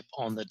ownership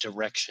on the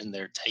direction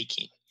they're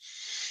taking.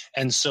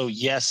 And so,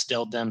 yes,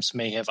 Dell Demps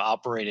may have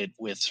operated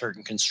with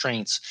certain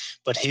constraints,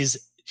 but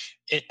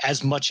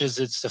as much as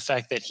it's the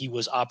fact that he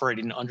was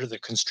operating under the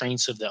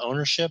constraints of the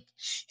ownership,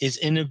 his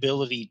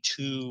inability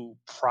to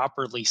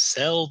properly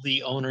sell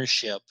the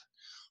ownership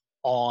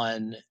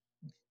on,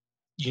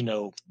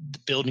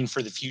 building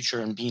for the future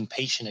and being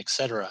patient, et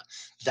cetera,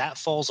 that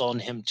falls on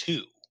him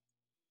too,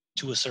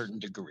 to a certain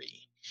degree.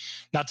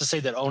 Not to say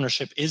that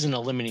ownership isn't a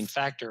limiting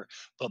factor,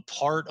 but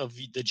part of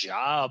the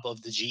job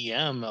of the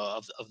GM,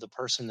 of the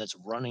person that's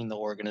running the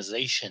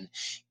organization,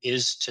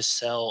 is to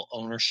sell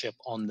ownership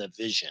on the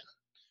vision.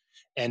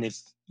 And if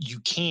you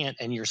can't,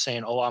 and you're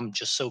saying, oh, I'm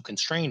just so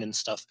constrained and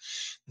stuff,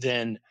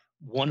 then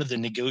one of the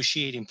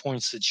negotiating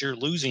points that you're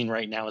losing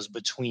right now is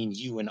between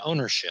you and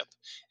ownership.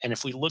 And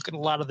if we look at a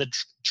lot of the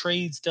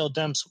trades Dell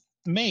Demps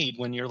made,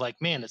 when you're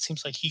like, man, it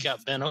seems like he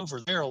got bent over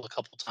the barrel a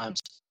couple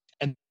times.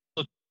 And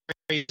look,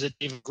 that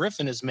David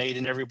Griffin has made,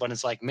 and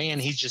everybody's like, man,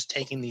 he's just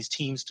taking these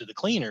teams to the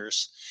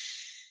cleaners.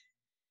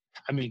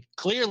 I mean,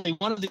 clearly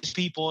one of these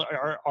people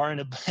are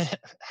in a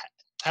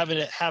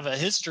have a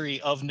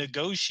history of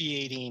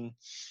negotiating,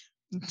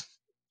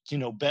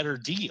 better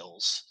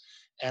deals.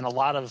 And a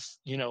lot of,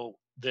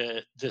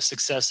 the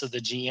success of the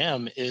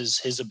GM is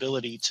his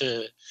ability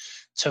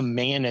to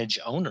manage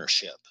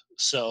ownership.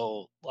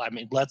 So, I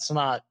mean, let's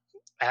not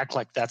act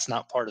like that's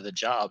not part of the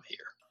job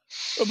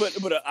here.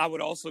 But I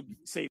would also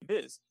say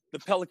this. The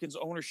Pelicans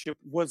ownership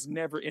was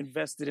never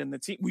invested in the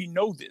team. We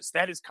know this.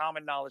 That is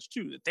common knowledge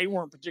too, that they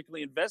weren't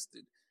particularly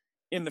invested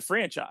in the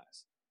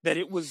franchise, that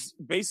it was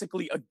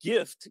basically a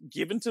gift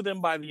given to them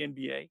by the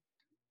NBA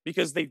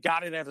because they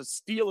got it at a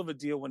steal of a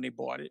deal when they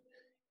bought it.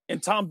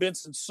 And Tom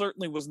Benson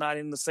certainly was not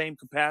in the same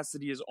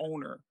capacity as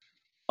owner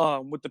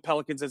with the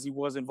Pelicans as he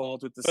was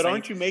involved with the Saints. But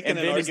aren't you making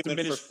an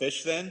argument for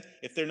Fish then?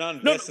 If they're not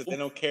invested, they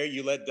don't care.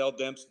 You let Dell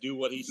Demps do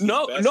what he sees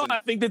best. No,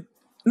 I think that.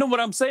 No,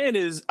 what I'm saying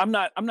is I'm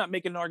not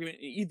making an argument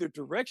in either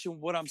direction.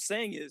 What I'm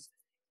saying is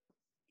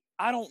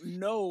I don't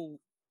know,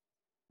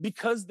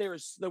 because there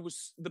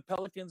was the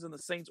Pelicans and the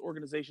Saints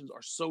organizations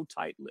are so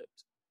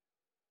tight-lipped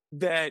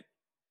that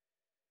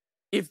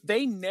if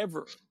they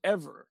never,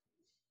 ever,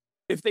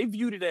 if they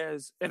viewed it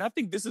as, and I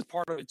think this is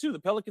part of it too, the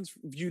Pelicans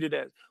viewed it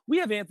as, we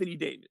have Anthony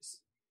Davis,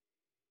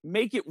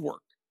 make it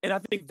work. And I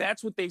think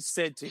that's what they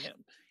said to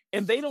him.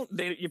 And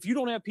if you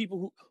don't have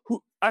people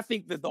who I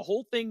think that the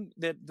whole thing,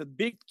 that the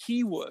big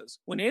key was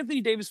when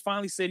Anthony Davis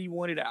finally said he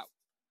wanted out,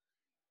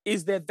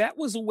 is that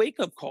was a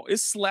wake-up call. It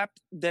slapped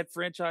that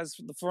franchise,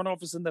 the front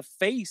office, in the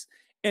face.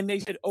 And they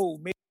said, oh,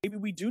 maybe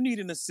we do need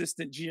an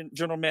assistant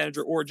general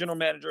manager or a general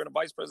manager and a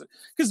vice president.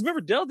 Because remember,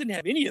 Dell didn't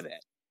have any of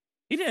that.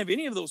 He didn't have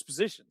any of those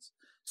positions.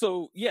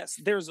 So, yes,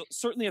 there's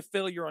certainly a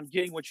failure on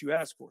getting what you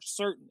asked for,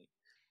 certainly.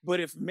 But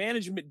if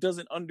management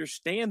doesn't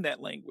understand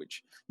that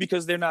language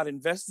because they're not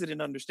invested in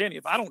understanding,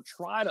 if I don't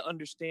try to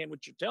understand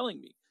what you're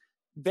telling me,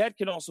 that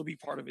can also be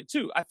part of it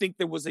too. I think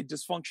there was a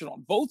dysfunction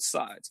on both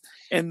sides.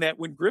 And that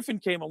when Griffin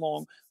came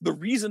along, the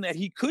reason that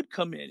he could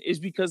come in is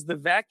because the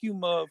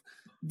vacuum of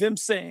them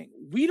saying,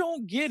 we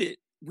don't get it.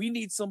 We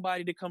need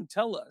somebody to come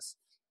tell us.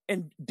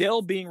 And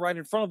Dell being right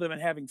in front of them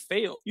and having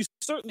failed, you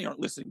certainly aren't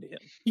listening to him.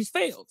 He's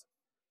failed.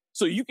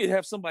 So you could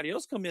have somebody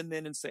else come in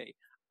then and say,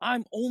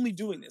 I'm only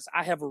doing this.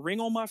 I have a ring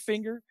on my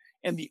finger,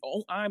 and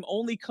I'm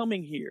only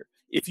coming here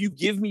if you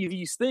give me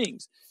these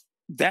things.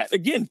 That,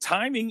 again,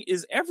 timing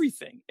is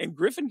everything. And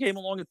Griffin came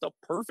along at the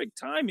perfect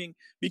timing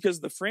because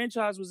the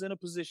franchise was in a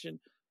position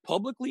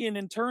publicly and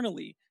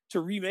internally to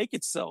remake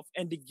itself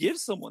and to give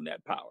someone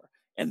that power.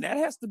 And that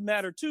has to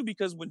matter too,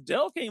 because when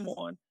Dell came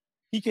on,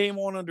 he came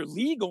on under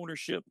league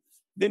ownership,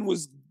 then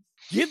was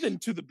given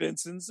to the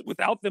Bensons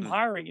without them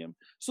hiring him.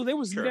 So there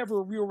was never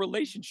a real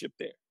relationship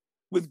there.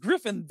 With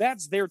Griffin,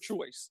 that's their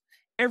choice.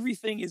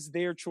 Everything is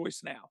their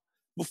choice now.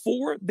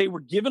 Before, they were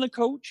given a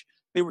coach,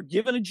 they were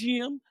given a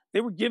GM,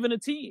 they were given a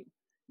team.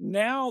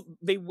 Now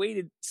they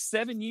waited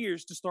 7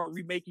 years to start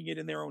remaking it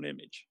in their own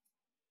image.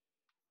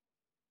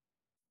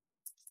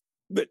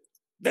 But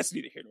that's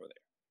neither here nor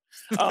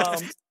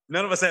there.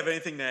 None of us have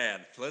anything to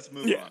add. Let's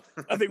move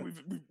on. I think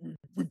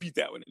we beat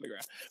that one in the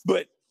ground.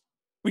 But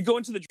we go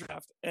into the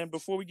draft, and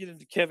before we get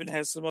into, Kevin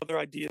has some other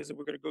ideas, and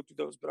we're going to go through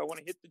those. But I want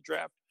to hit the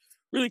draft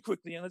really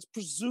quickly, and let's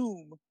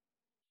presume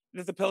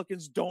that the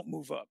Pelicans don't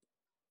move up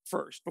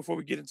first before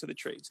we get into the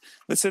trades.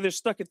 Let's say they're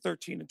stuck at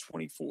 13 and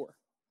 24.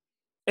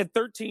 At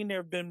 13, there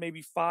have been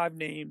maybe 5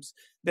 names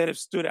that have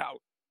stood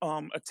out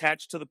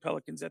attached to the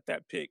Pelicans at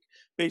that pick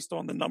based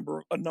on a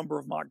number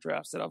of mock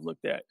drafts that I've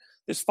looked at.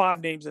 There's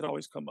 5 names that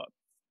always come up.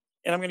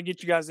 And I'm going to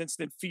get you guys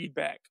instant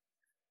feedback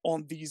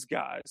on these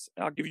guys.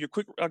 I'll give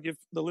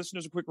the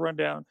listeners a quick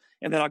rundown,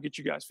 and then I'll get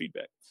you guys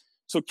feedback.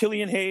 So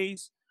Killian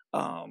Hayes,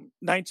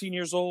 19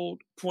 years old,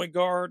 point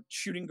guard,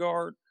 shooting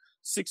guard,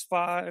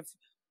 6'5".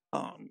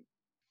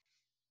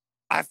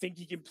 I think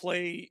he can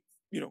play,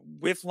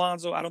 with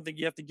Lonzo. I don't think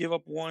you have to give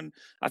up one.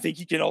 I think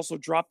he can also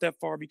drop that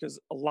far because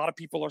a lot of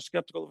people are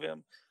skeptical of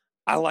him.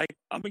 I'm going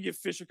to give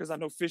Fisher because I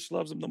know Fish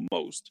loves him the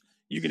most.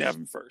 You can have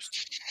him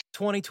first.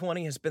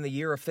 2020 has been the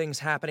year of things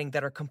happening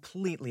that are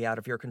completely out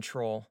of your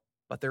control.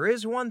 But there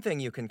is one thing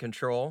you can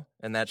control,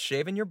 and that's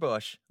shaving your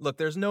bush. Look,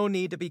 there's no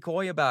need to be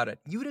coy about it.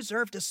 You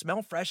deserve to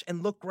smell fresh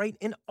and look great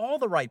in all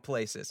the right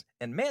places,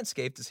 and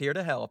Manscaped is here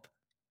to help.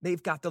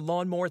 They've got the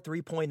Lawnmower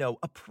 3.0,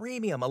 a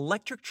premium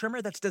electric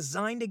trimmer that's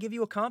designed to give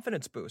you a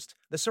confidence boost.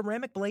 The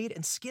ceramic blade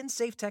and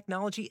skin-safe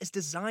technology is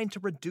designed to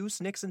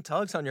reduce nicks and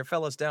tugs on your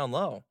fellas down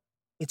low.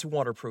 It's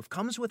waterproof,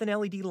 comes with an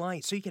LED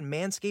light so you can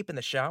manscape in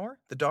the shower,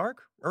 the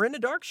dark, or in a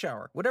dark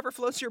shower, whatever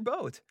floats your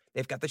boat.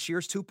 They've got the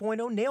Shears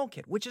 2.0 nail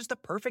kit, which is the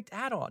perfect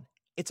add-on.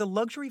 It's a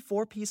luxury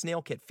 4-piece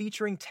nail kit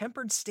featuring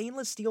tempered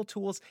stainless steel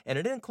tools, and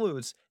it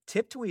includes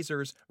tip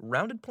tweezers,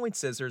 rounded point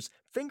scissors,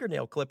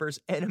 fingernail clippers,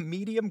 and a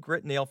medium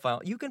grit nail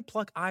file. You can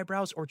pluck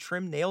eyebrows or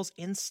trim nails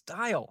in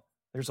style.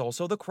 There's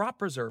also the Crop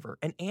Preserver,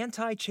 an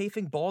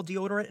anti-chafing ball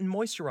deodorant and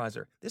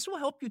moisturizer. This will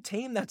help you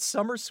tame that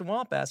summer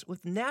swamp ass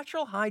with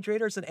natural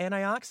hydrators and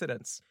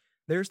antioxidants.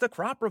 There's the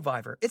Crop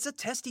Reviver. It's a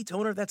testy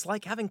toner that's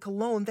like having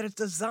cologne that is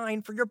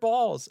designed for your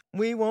balls.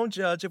 We won't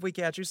judge if we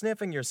catch you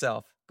sniffing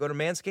yourself. Go to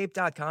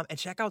manscaped.com and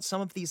check out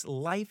some of these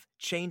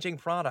life-changing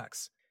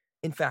products.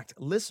 In fact,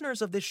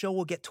 listeners of this show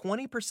will get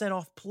 20%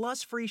 off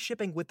plus free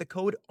shipping with the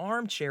code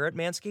ARMCHAIR at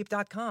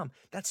manscaped.com.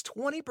 That's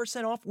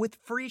 20% off with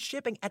free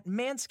shipping at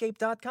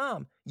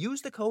manscaped.com.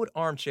 Use the code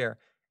ARMCHAIR.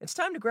 It's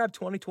time to grab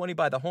 2020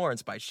 by the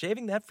horns by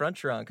shaving that front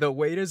trunk. The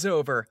wait is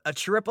over. A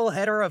triple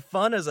header of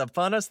fun is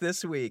upon us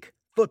this week.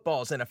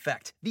 Football's in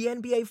effect. The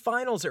NBA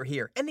Finals are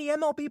here, and the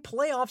MLB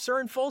playoffs are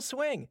in full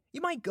swing.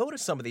 You might go to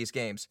some of these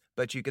games,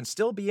 but you can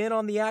still be in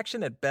on the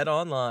action at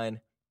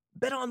BetOnline.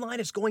 BetOnline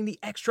is going the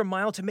extra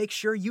mile to make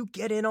sure you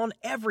get in on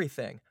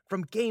everything.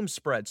 From game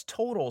spreads,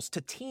 totals,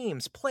 to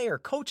teams, player,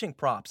 coaching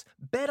props,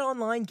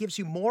 BetOnline gives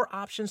you more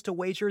options to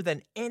wager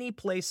than any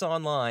place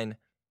online.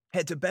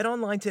 Head to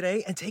BetOnline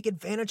today and take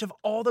advantage of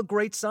all the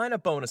great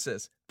sign-up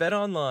bonuses.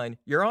 BetOnline,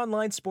 your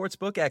online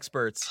sportsbook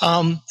experts.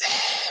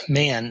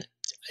 Man,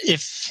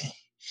 if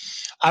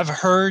I've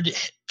heard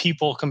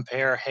people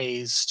compare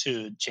Hayes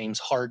to James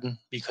Harden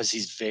because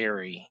he's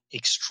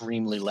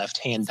extremely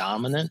left-hand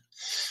dominant.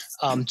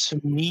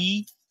 To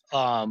me,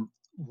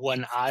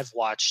 when I've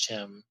watched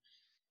him,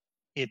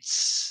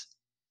 it's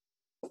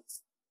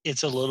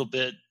a little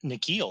bit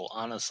Nickeil,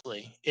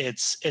 honestly.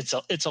 It's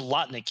a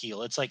lot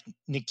Nickeil. It's like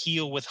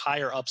Nickeil with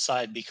higher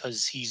upside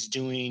because he's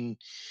doing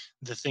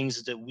the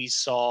things that we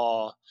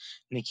saw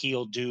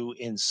Nickeil do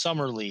in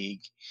Summer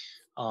League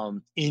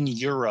in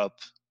Europe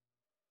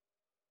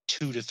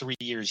 2 to 3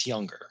 years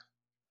younger.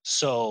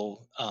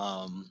 So,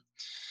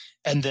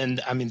 and then,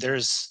 I mean,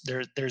 there's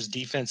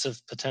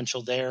defensive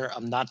potential there.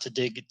 Not to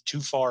dig too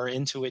far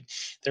into it.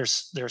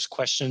 There's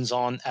questions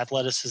on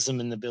athleticism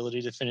and the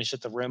ability to finish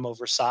at the rim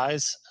over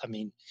size. I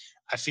mean,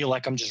 I feel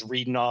like I'm just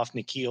reading off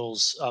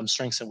Nikhil's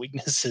strengths and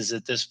weaknesses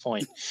at this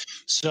point.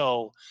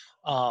 So,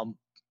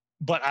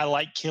 but I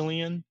like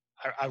Killian.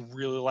 I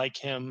really like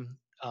him.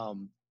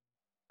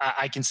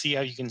 I can see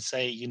how you can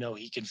say,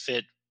 he can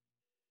fit,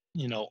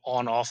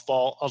 on off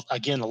ball.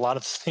 Again, a lot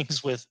of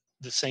things with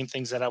the same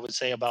things that I would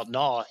say about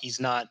Naw. He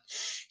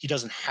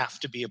doesn't have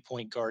to be a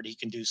point guard. He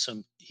can do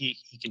he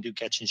can do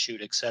catch and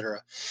shoot,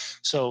 etc.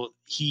 So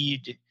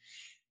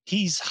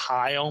he's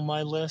high on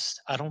my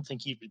list. I don't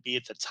think he would be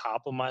at the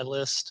top of my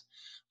list.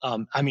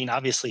 I mean,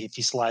 obviously, if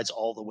he slides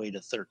all the way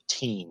to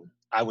 13,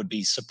 I would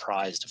be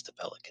surprised if the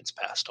Pelicans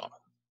passed on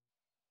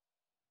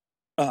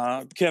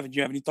him. Kevin, do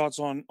you have any thoughts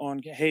on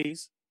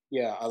Hayes?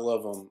 Yeah, I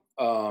love him.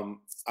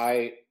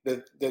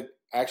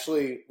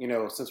 Actually,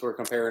 since we're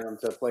comparing him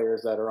to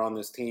players that are on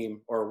this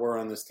team or were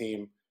on this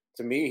team,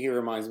 to me, he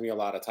reminds me a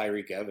lot of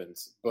Tyreek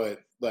Evans,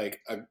 but a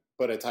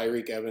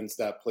Tyreek Evans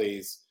that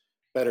plays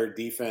better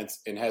defense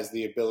and has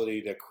the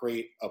ability to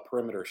create a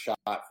perimeter shot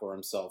for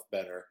himself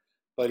better.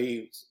 But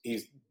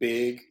he's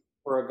big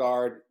for a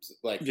guard,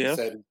 like you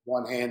said,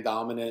 one hand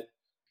dominant.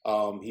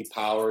 He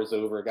powers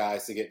over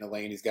guys to get in the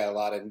lane. He's got a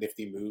lot of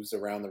nifty moves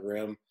around the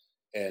rim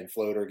and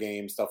floater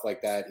game, stuff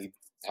like that. He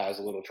has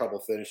a little trouble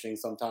finishing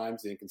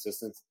sometimes, the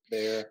inconsistency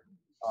there.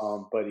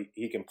 But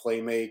he can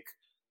play make.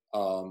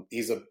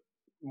 He's a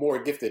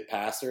more gifted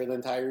passer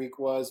than Tyreek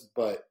was,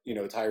 but,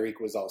 Tyreek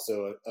was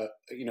also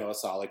a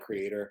solid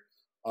creator.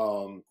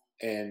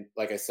 And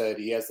like I said,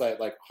 he has that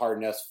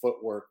hard-nest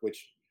footwork,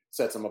 which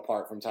sets him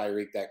apart from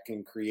Tyreek, that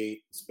can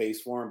create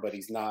space for him, but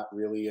he's not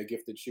really a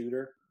gifted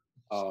shooter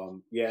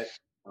yet.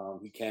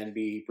 He can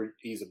be.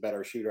 He's a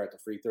better shooter at the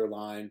free throw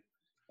line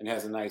and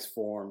has a nice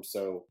form,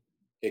 so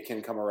it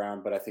can come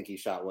around. But I think he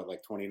shot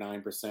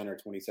 29% or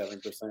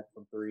 27%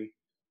 from three,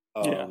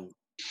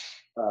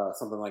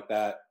 something like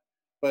that.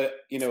 But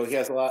he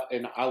has a lot,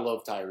 and I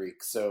love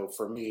Tyreek. So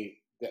for me,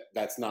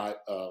 that's not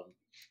a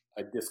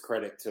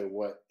discredit to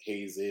what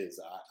Hayes is.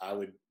 I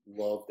would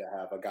love to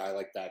have a guy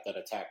like that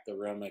attacked the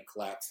rim and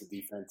collapse the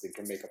defense and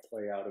can make a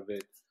play out of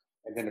it.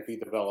 And then if he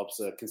develops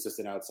a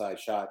consistent outside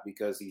shot,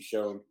 because he's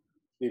shown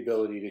the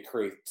ability to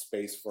create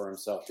space for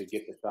himself to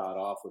get the shot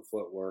off with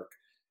footwork,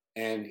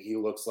 and he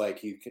looks like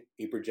he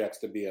projects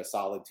to be a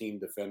solid team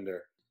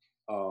defender.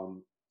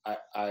 I'm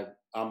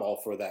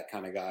all for that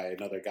kind of guy.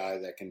 Another guy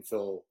that can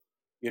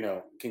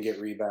can get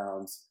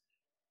rebounds,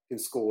 can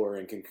score,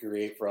 and can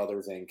create for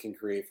others and can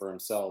create for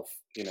himself.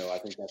 I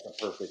think that's a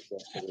perfect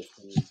fit for this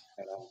team,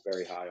 and I'm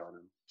very high on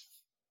him.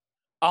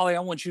 Ollie,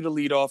 I want you to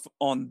lead off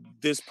on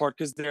this part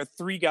because there are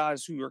three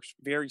guys who are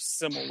very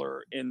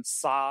similar in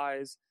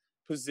size,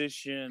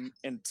 position,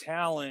 and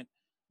talent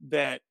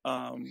that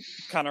kind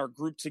of are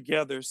grouped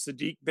together.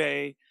 Saddiq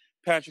Bey,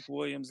 Patrick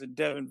Williams, and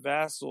Devin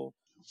Vassell,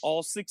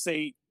 all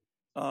 6'8",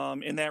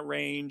 in that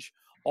range,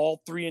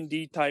 all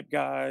 3-and-D type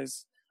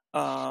guys.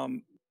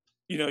 None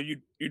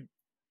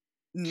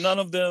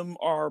of them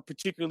are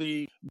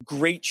particularly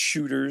great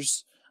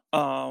shooters,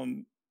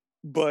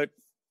 but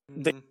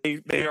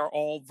they are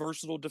all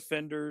versatile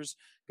defenders,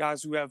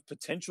 guys who have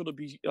potential to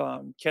be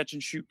catch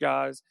and shoot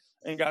guys,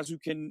 and guys who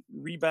can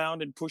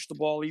rebound and push the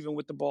ball even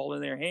with the ball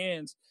in their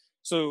hands.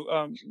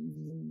 So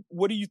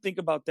what do you think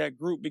about that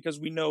group? Because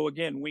we know,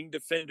 again, wing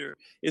defender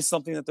is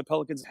something that the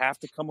Pelicans have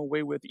to come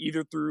away with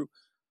either through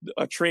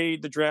a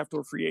trade, the draft,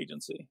 or free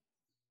agency.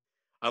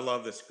 I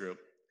love this group.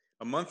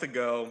 A month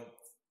ago,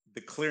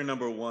 the clear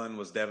number one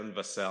was Devin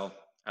Vassell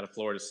out of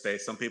Florida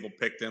State. Some people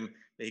picked him.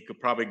 He could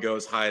probably go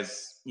as high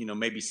as,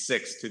 maybe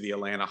 6 to the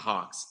Atlanta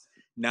Hawks.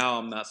 Now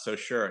I'm not so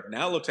sure.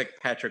 Now it looks like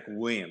Patrick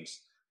Williams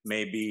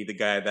may be the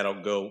guy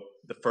that'll go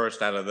the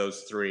first out of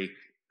those three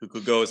who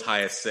could go as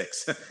high as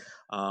 6.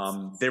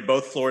 They're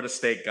both Florida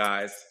State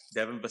guys.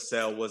 Devin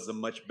Vassell was the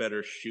much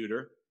better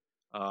shooter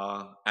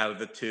out of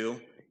the two.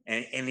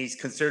 And he's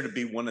considered to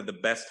be one of the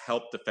best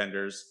help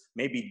defenders,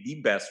 maybe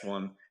the best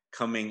one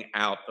coming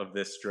out of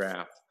this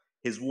draft.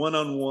 His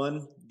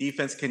one-on-one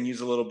defense can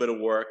use a little bit of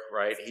work,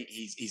 right?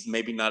 He's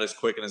maybe not as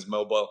quick and as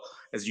mobile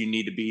as you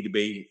need to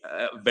be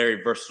a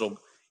very versatile,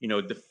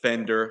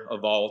 defender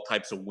of all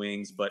types of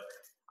wings. But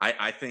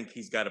I think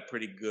he's got a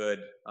pretty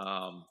good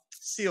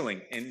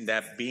ceiling in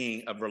that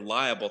being a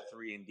reliable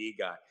 3-and-D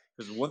guy.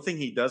 Because one thing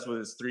he does with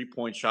his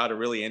three-point shot, or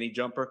really any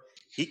jumper,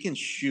 he can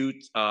shoot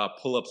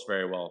pull-ups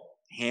very well.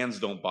 Hands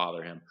don't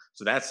bother him.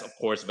 So that's, of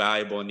course,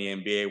 valuable in the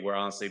NBA, where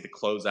honestly the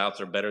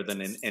closeouts are better than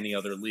in any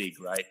other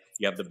league, right?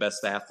 You have the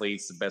best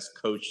athletes, the best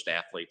coached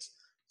athletes.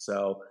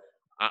 So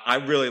I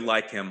really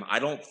like him. I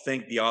don't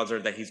think the odds are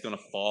that he's going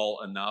to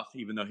fall enough,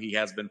 even though he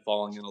has been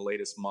falling in the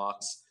latest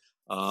mocks.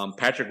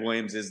 Patrick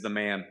Williams is the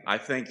man. I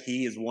think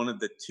he is one of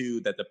the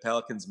two that the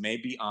Pelicans may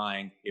be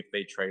eyeing if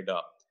they trade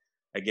up.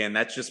 Again,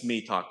 that's just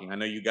me talking. I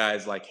know you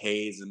guys like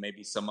Hayes and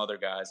maybe some other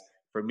guys.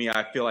 For me,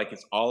 I feel like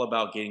it's all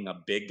about getting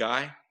a big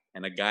guy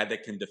and a guy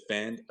that can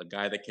defend, a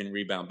guy that can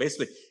rebound.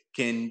 Basically,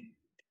 can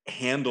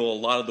handle a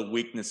lot of the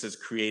weaknesses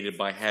created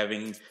by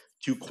having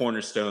two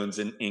cornerstones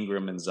in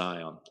Ingram and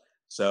Zion.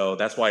 So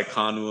that's why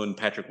Kanu and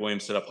Patrick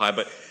Williams sit up high.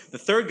 But the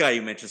third guy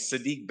you mentioned,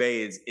 Saddiq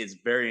Bey, is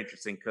very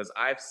interesting because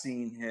I've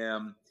seen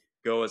him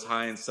go as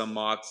high in some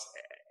mocks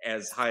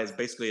as high as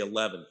basically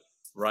 11,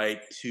 right,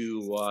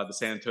 to the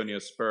San Antonio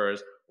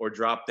Spurs, or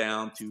drop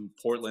down to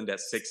Portland at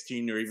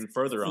 16 or even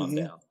further on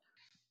down.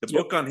 The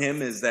book on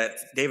him is that,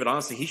 David,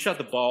 honestly, he shot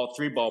the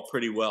three ball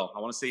pretty well. I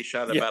want to say he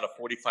shot at about a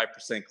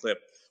 45% clip.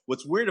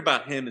 What's weird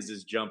about him is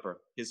his jumper.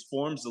 His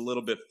form's a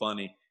little bit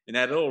funny, and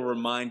that'll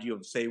remind you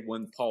of, say,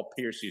 when Paul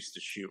Pierce used to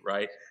shoot,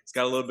 right? It's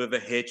got a little bit of a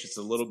hitch. It's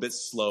a little bit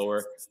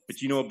slower. But,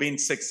 being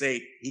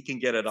 6'8", he can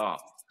get it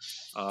off.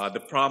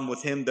 The problem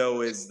with him,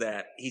 though, is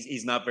that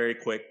he's not very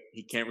quick.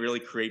 He can't really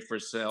create for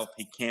himself.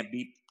 He can't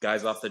beat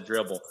guys off the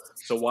dribble.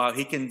 So while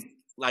he can,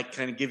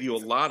 kind of give you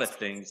a lot of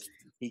things,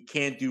 he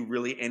can't do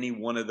really any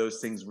one of those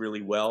things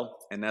really well.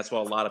 And that's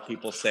what a lot of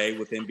people say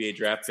with NBA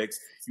draft picks.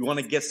 You want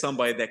to get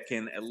somebody that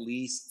can at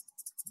least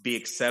be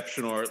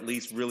exceptional or at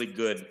least really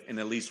good in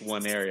at least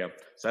one area.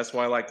 So that's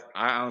why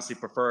I honestly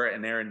prefer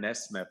an Aaron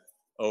Nesmith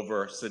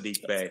over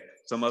Saddiq Bey.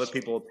 Some other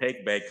people will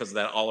take Bey because of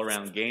that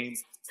all-around game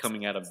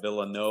coming out of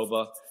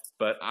Villanova.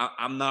 But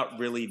I'm not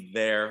really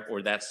there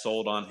or that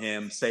sold on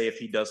him, say if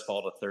he does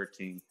fall to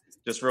 13.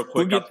 Just real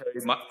quick,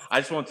 I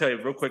just want to tell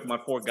you real quick, my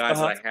four guys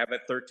that I have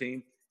at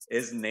 13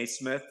 is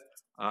Nesmith,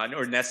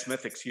 Aaron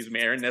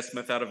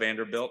Nesmith out of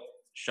Vanderbilt,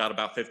 shot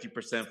about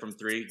 50% from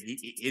three.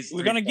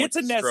 We're going to get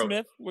to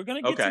Nesmith. We're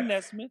going to get to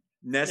Nesmith.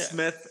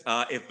 Nesmith,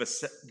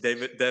 if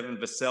Devin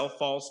Vassell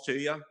falls to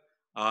you,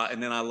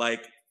 and then I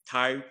like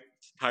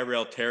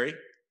Tyrell Terry.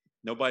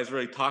 Nobody's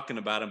really talking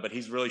about him, but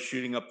he's really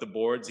shooting up the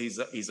boards. He's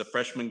a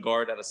freshman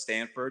guard out of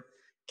Stanford.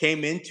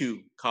 Came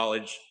into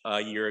college a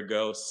year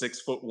ago,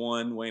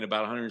 6'1", weighing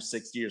about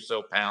 160 or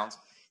so pounds.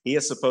 He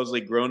has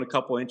supposedly grown a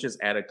couple inches,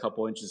 added a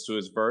couple inches to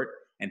his vert,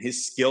 and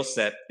his skill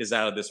set is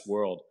out of this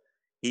world.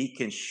 He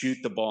can shoot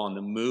the ball on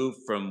the move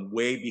from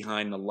way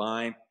behind the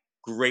line.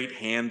 Great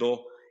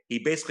handle. He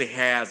basically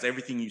has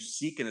everything you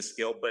seek in a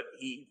skill, but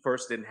he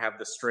first didn't have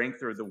the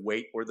strength or the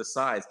weight or the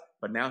size.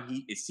 But now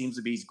it seems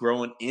to be he's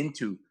growing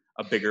into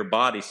a bigger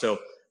body. So,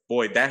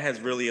 boy, that has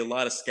really a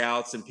lot of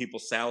scouts and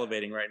people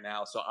salivating right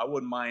now. So I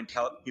wouldn't mind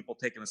people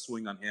taking a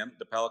swing on him,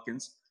 the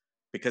Pelicans,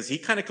 because he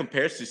kind of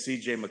compares to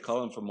C.J.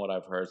 McCollum from what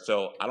I've heard.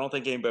 So I don't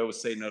think anybody would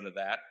say no to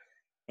that.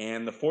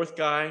 And the fourth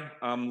guy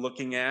I'm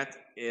looking at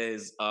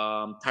is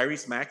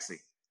Tyrese Maxey.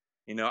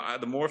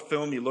 The more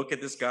film you look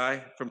at this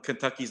guy from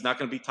Kentucky, he's not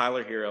going to be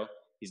Tyler Hero.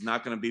 He's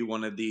not going to be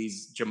one of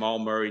these Jamal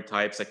Murray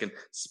types that can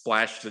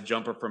splash the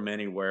jumper from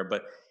anywhere.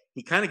 But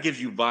he kind of gives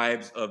you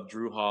vibes of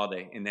Jrue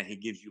Holiday in that he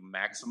gives you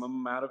maximum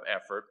amount of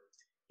effort.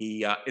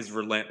 He is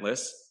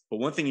relentless. But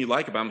one thing you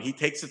like about him, he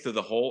takes it to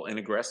the hole and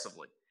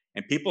aggressively.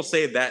 And people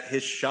say that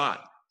his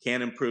shot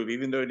can improve,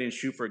 even though he didn't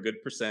shoot for a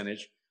good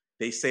percentage.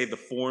 They say the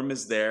form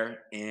is there,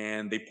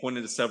 and they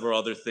pointed to several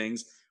other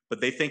things. But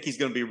they think he's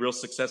going to be a real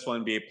successful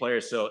NBA player.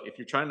 So if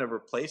you're trying to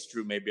replace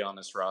Jrue maybe on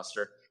this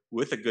roster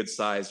with a good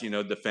size,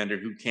 defender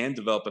who can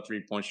develop a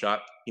three-point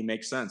shot, he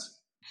makes sense.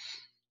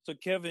 So,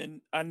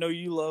 Kevin, I know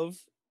you love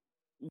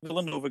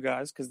Villanova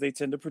guys because they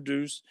tend to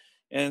produce.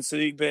 And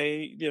Saddiq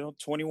Bey,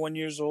 21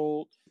 years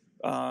old,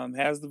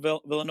 has the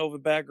Villanova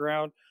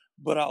background.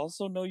 But I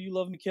also know you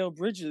love Mikal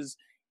Bridges.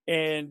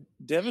 And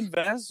Devin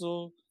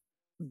Vassell,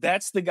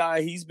 that's the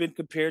guy he's been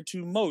compared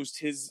to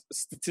most. His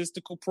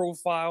statistical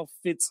profile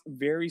fits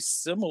very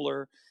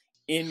similar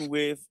in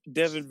with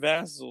Devin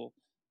Vassell.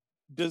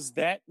 Does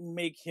that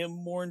make him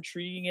more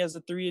intriguing as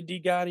a 3-and-D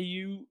guy to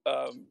you?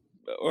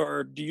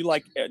 Or do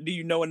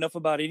you know enough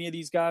about any of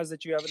these guys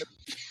that you have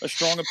a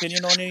strong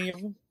opinion on any of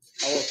them?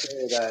 I will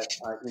say that,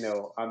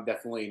 I'm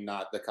definitely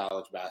not the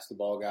college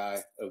basketball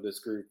guy of this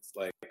group.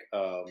 But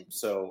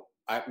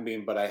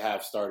I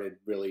have started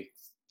really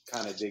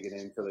kind of digging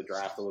into the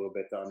draft a little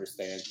bit to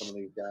understand some of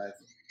these guys.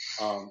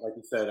 Like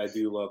you said, I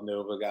do love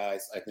Nova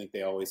guys. I think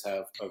they always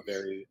have a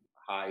very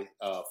high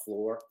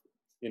floor,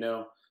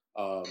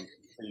 so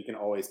you can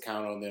always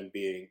count on them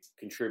being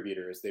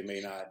contributors. They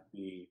may not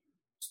be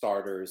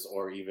starters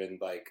or even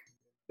like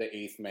the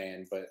eighth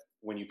man, but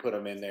when you put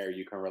them in there,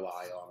 you can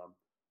rely on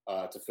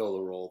them to fill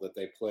the role that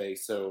they play.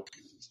 So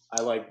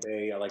I like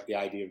Bey. I like the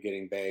idea of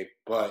getting Bey,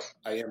 but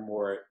I am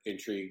more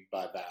intrigued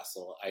by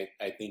Vassell.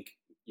 I think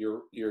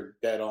you're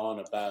dead on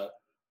about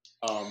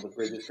the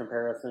Bridges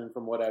comparison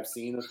from what I've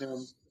seen of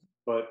him,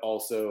 but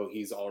also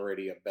he's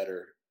already a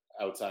better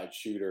outside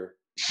shooter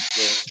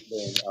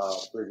than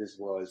Bridges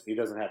was. He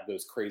doesn't have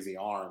those crazy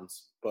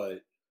arms,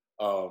 but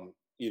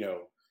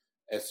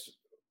as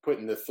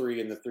putting the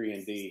 3 in the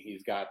 3-and-D,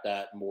 he's got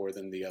that more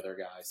than the other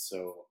guys.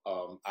 So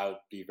I would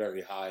be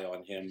very high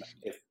on him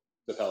if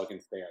the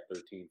Pelicans stay at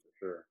 13 for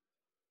sure.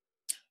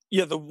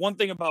 Yeah, the one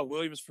thing about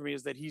Williams for me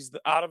is that he's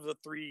out of the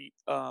 3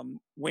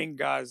 wing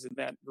guys in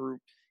that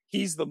group,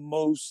 he's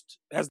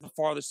has the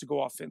farthest to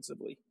go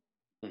offensively.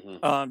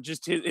 Mm-hmm.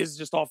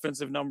 His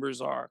offensive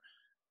numbers are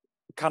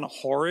kind of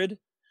horrid,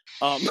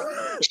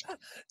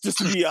 just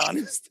to be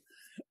honest.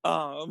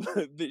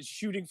 The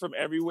shooting from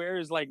everywhere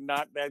is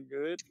not that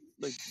good,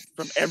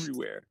 from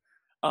everywhere.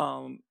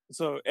 And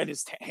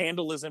his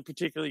handle isn't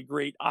particularly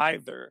great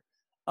either.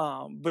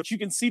 But you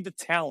can see the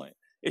talent.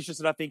 It's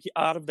just that I think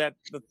out of the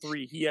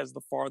 3, he has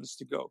the farthest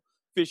to go.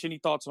 Fish, any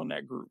thoughts on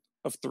that group?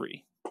 of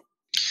three.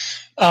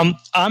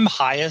 I'm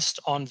highest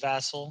on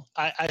Vassell.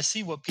 I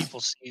see what people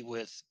see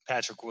with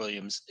Patrick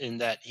Williams in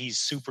that he's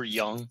super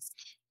young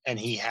and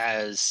he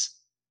has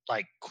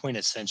like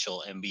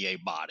quintessential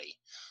NBA body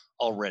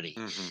already.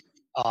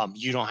 Mm-hmm.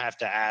 You don't have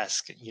to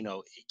ask,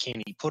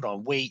 can he put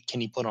on weight?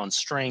 Can he put on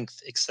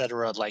strength,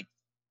 etc.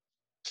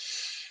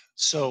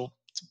 So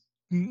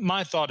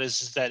my thought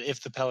is that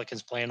if the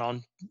Pelicans plan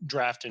on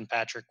drafting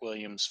Patrick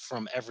Williams,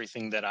 from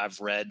everything that I've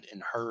read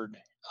and heard,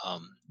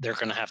 they're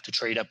going to have to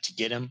trade up to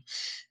get him.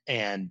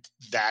 And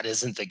that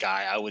isn't the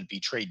guy I would be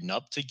trading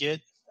up to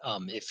get.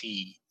 If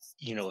he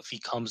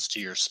comes to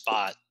your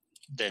spot,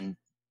 then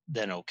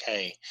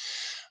okay.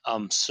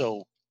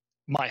 So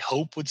my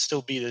hope would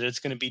still be that it's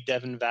going to be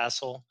Devin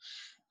Vassell.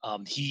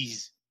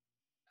 He's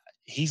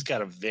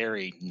got a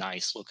very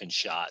nice looking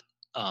shot.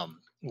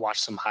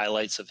 Watch some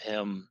highlights of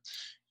him,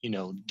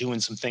 doing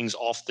some things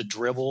off the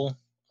dribble,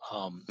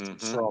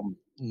 from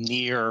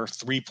near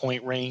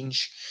 3-point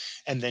range.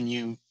 And then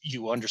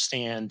you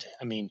understand,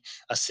 I mean,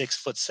 a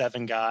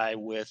 6'7" guy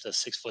with a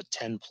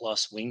 6'10"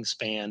 plus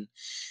wingspan,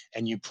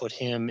 and you put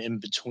him in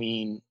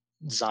between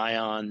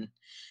Zion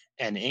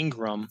and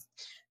Ingram,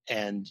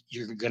 and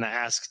you're going to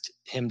ask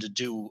him to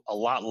do a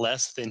lot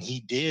less than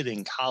he did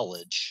in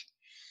college,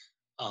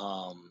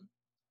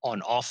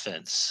 on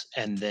offense.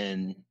 And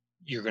then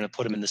you're going to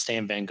put him in the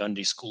Stan Van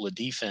Gundy School of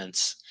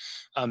Defense.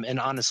 And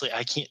honestly,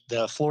 I can't.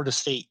 The Florida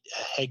State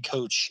head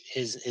coach,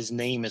 his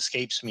name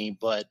escapes me,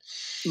 but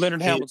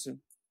Leonard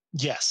Hamilton.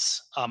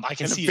 Yes, I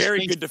can and see a very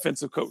his face. good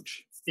defensive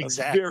coach.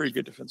 Exactly, a very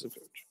good defensive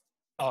coach.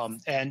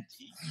 And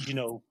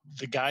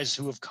the guys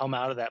who have come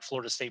out of that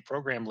Florida State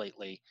program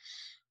lately,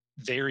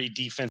 very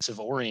defensive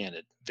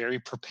oriented, very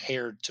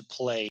prepared to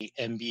play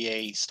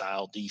NBA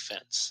style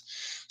defense.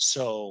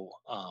 So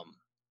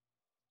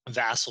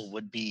Vassell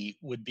would be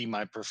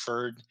my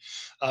preferred.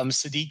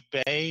 Sadiq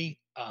Bey,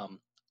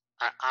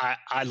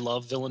 I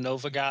love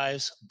Villanova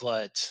guys,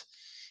 but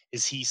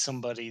is he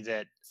somebody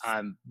that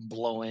I'm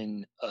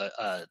blowing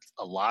a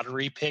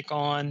lottery pick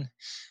on?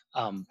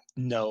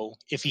 No.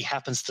 If he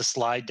happens to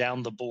slide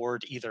down the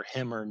board, either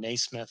him or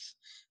Naismith,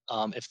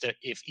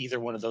 if either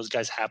one of those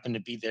guys happen to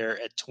be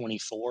there at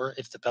 24,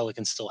 if the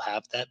Pelicans still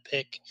have that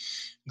pick,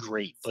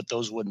 great. But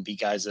those wouldn't be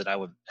guys that I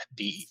would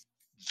be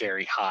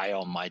very high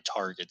on my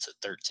targets at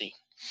 13.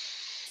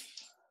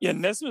 Yeah,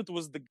 Nesmith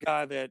was the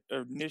guy that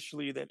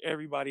initially that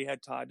everybody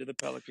had tied to the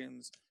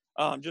Pelicans.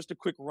 Just a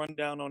quick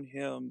rundown on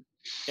him,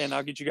 and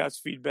I'll get you guys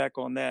feedback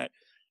on that.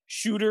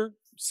 Shooter,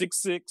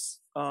 6'6",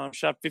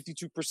 shot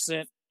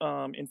 52%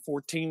 in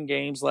 14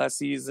 games last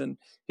season.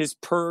 His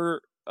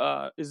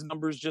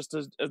numbers, just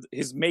as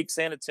his makes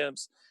and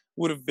attempts,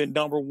 would have been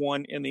number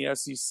one in the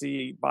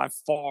SEC by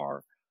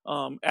far,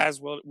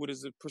 as well would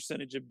his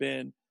percentage have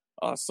been.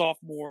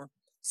 Sophomore,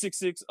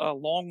 6'6",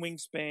 long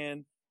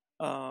wingspan,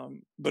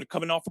 but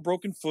coming off a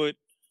broken foot.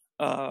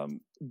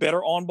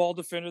 Better on-ball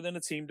defender than a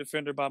team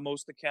defender by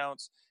most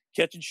accounts.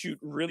 Catch and shoot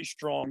really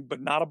strong,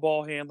 but not a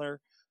ball handler.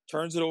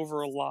 Turns it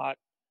over a lot.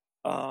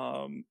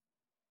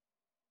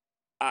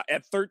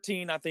 At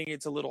 13, I think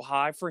it's a little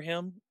high for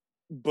him,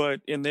 but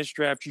in this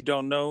draft, you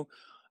don't know.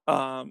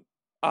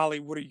 Ali,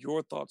 what are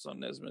your thoughts on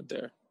Nesmith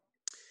there?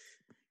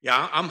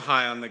 Yeah, I'm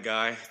high on the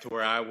guy to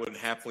where I would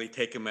happily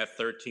take him at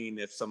 13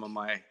 if some of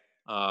my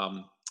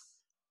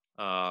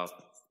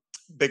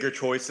bigger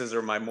choices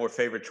or my more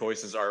favorite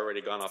choices are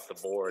already gone off the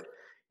board.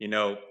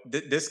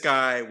 This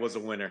guy was a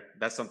winner.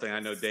 That's something I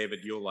know, David,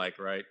 you'll like,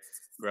 right?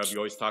 Grub, you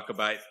always talk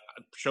about,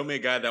 show me a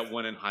guy that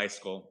won in high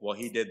school. Well,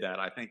 he did that.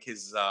 I think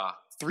his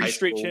three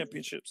straight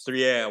championships.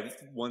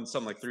 Won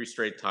something like 3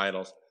 straight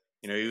titles.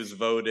 He was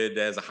voted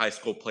as a high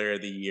school player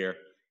of the year.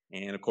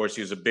 And, of course,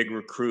 he was a big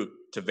recruit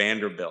to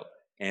Vanderbilt.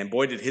 And,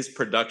 boy, did his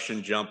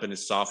production jump in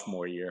his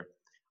sophomore year.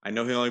 I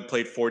know he only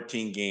played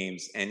 14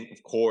 games. And,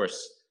 of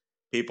course,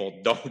 people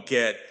don't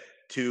get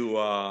too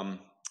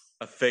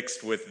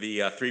affixed with the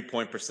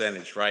 3-point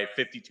percentage, right?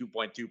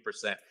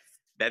 52.2%.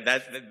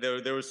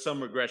 There was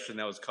some regression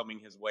that was coming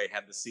his way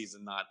had the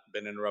season not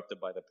been interrupted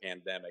by the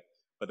pandemic.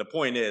 But the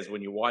point is,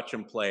 when you watch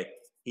him play,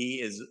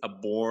 he is a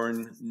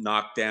born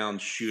knockdown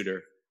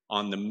shooter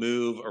on the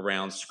move,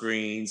 around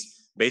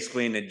screens,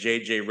 basically in a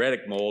JJ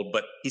Redick mold,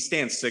 but he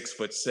stands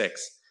 6'6".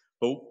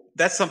 But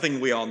that's something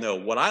we all know.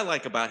 What I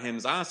like about him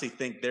is I honestly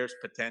think there's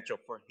potential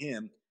for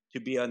him to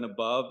be an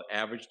above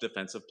average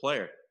defensive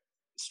player.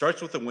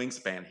 Starts with a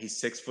wingspan.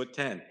 He's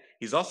 6'10".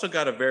 He's also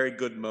got a very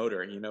good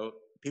motor.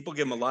 People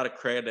give him a lot of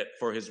credit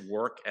for his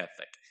work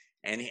ethic,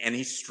 and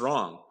he's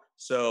strong.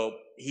 So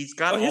he's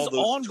got all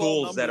those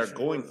tools that are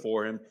going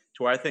for him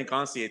to where I think,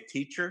 honestly, a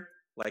teacher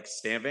like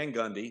Stan Van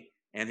Gundy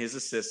and his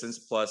assistants,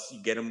 plus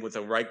you get him with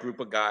a right group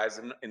of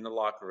guys in the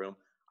locker room,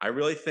 I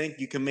really think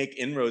you can make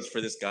inroads for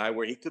this guy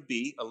where he could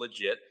be a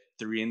legit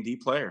 3-and-D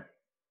player.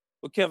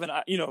 Well, Kevin,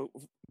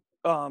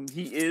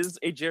 he is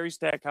a Jerry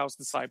Stackhouse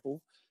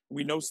disciple.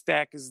 We know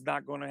Stack is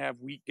not going to have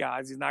weak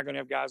guys. He's not going to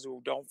have guys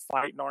who don't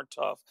fight and aren't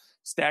tough.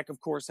 Stack,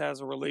 of course,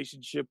 has a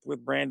relationship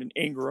with Brandon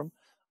Ingram.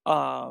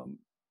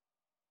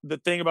 The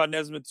thing about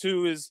Nesmith,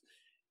 too, is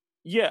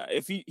yeah,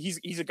 if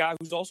he's a guy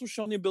who's also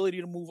shown the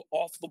ability to move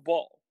off the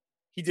ball.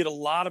 He did a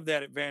lot of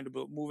that at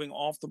Vanderbilt, moving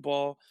off the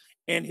ball,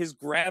 and his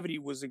gravity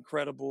was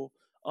incredible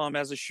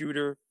as a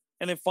shooter.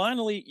 And then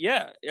finally,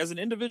 yeah, as an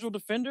individual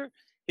defender,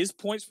 his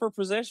points per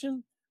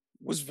possession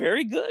was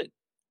very good.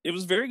 It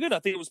was very good. I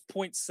think it was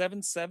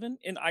 0.77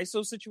 in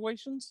ISO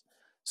situations.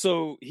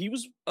 So he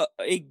was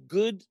a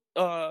good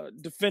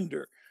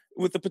defender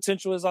with the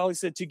potential, as Ollie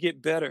said, to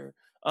get better.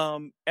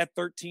 At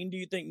 13, do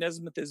you think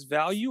Nesmith is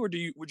value, or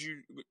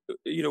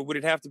would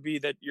it have to be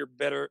that you're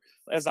better,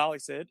 as Ollie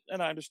said,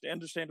 and I understand,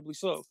 understandably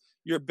so,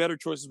 your better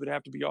choices would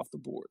have to be off the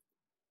board?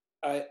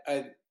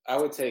 I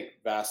would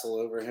take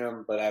Vassell over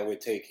him, but I would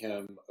take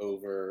him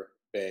over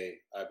Bay,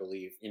 I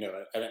believe.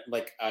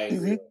 I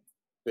agree with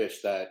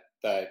Fish that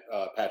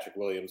Patrick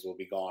Williams will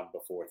be gone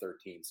before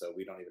 13, so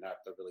we don't even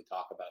have to really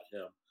talk about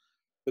him.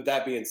 But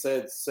that being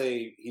said,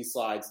 say he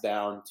slides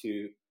down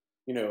to,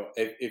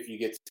 if you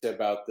get to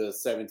about the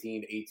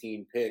 17,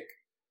 18 pick,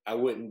 I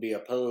wouldn't be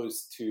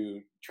opposed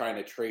to trying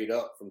to trade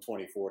up from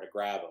 24 to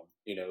grab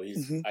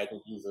him. I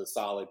think he's a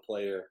solid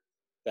player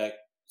that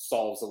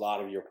solves a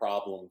lot of your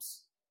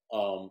problems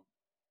on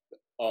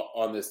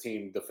this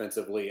team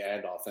defensively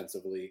and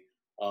offensively,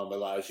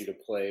 allows you to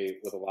play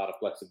with a lot of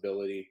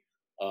flexibility.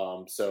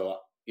 So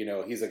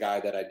he's a guy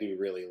that I do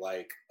really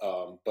like.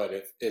 But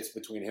if it's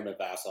between him and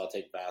Vassell, I'll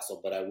take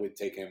Vassell, but I would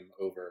take him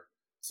over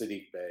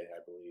Sadiq Bey, I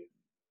believe.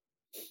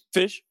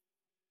 Fish?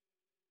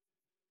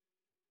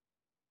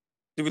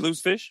 Did we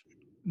lose Fish?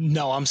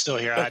 No, I'm still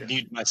here. Okay. I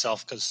muted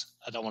myself because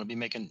I don't want to be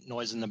making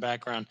noise in the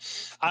background.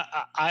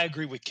 I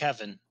agree with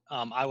Kevin.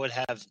 I would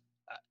have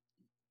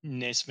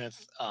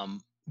Naismith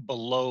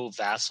below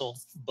Vassell,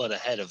 but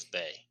ahead of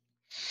Bey.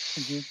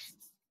 Mm-hmm.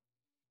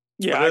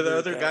 Yeah, what are the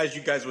other guys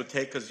you guys would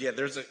take? Because,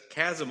 there's a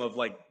chasm of,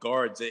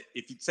 guards.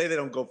 If you say they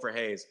don't go for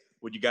Hayes,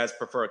 would you guys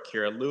prefer a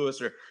Kira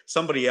Lewis or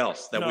somebody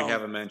else that we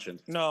haven't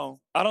mentioned? No,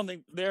 I don't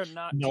think they're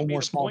not. No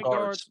more small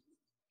guards.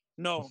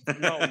 No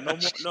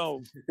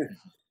more.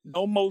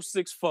 No more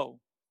 6'4".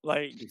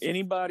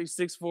 Anybody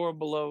 6'4" or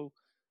below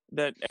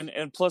that,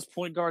 and plus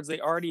point guards, they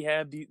already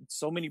have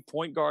so many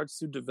point guards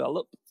to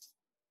develop.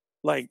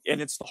 And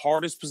it's the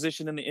hardest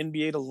position in the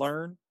NBA to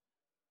learn.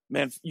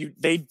 Man,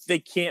 they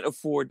can't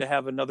afford to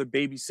have another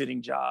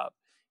babysitting job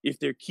if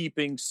they're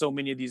keeping so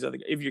many of these other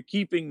guys. If you're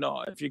keeping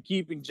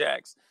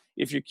Jax,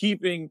 if you're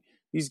keeping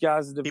these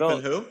guys to develop.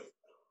 Keeping who?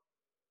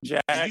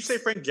 Jax. Did you say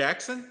Frank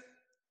Jackson?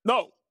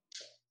 No.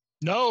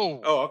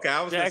 Oh, okay.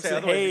 I was going to say,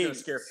 otherwise you're going to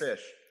scare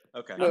Fish.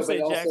 Okay. I'm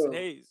saying Jackson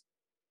Hayes.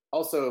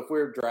 Also, if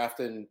we're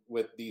drafting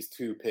with these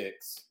two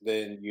picks,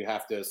 then you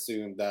have to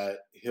assume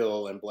that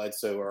Hill and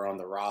Bledsoe are on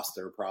the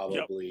roster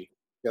probably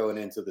going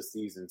into the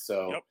season.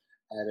 So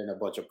add in a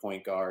bunch of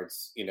point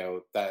guards,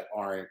 that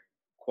aren't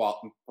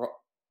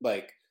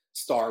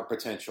star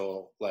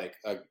potential, like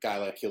a guy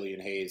like Killian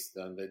Hayes,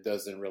 then that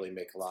doesn't really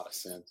make a lot of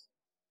sense.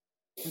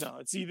 No,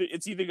 it's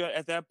either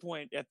at that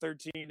point at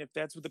 13, if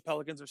that's what the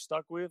Pelicans are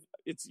stuck with,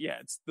 it's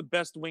the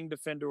best wing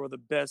defender or the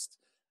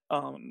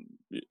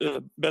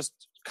best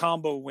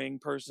combo wing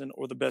person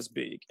or the best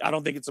big. I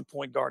don't think it's a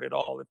point guard at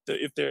all.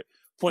 If their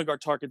point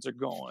guard targets are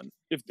gone,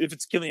 if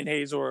it's Killian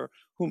Hayes or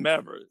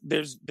whomever,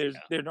 they're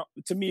not.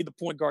 To me, the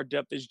point guard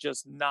depth is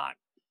just not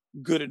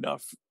good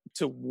enough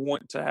to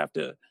want to have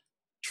to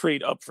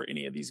trade up for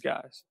any of these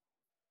guys.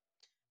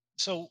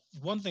 So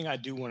one thing I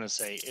do want to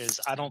say is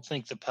I don't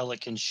think the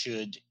Pelicans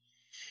should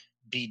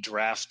be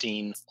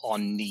drafting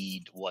on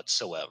need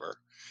whatsoever.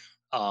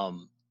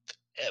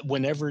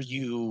 Whenever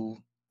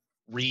you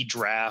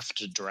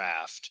redraft a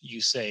draft,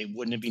 you say,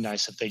 wouldn't it be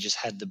nice if they just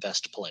had the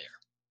best player,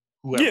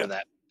 whoever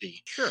that would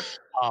be? Sure.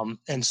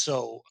 And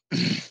so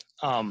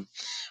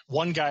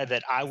one guy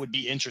that I would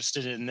be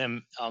interested in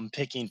them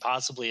picking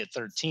possibly at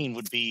 13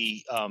 would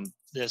be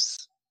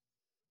this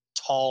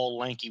tall,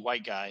 lanky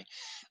white guy,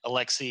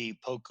 Alexei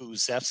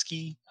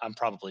Pokusevsky. I'm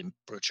probably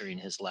butchering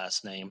his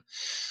last name.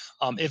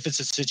 If it's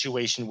a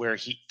situation where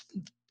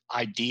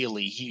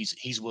ideally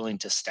he's willing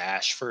to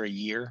stash for a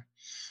year,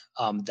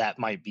 that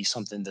might be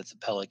something that the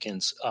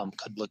Pelicans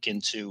could look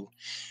into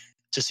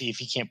to see if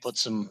he can't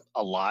put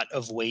a lot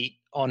of weight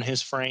on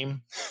his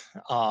frame.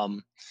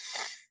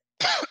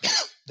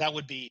 That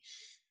would be,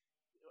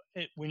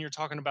 when you're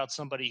talking about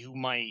somebody who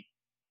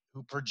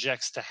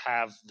projects to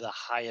have the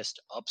highest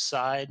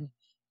upside,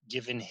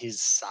 given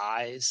his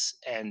size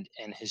and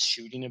his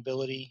shooting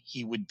ability,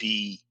 he would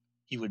be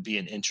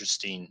an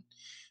interesting.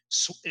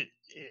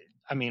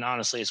 I mean,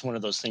 honestly, it's one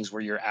of those things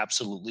where you're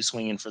absolutely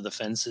swinging for the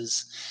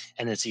fences,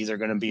 and it's either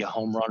going to be a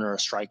home run or a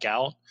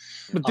strikeout.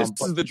 But this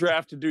is the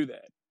draft to do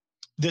that.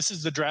 This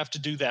is the draft to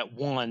do that,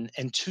 one.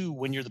 And two,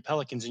 when you're the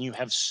Pelicans and you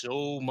have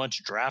so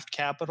much draft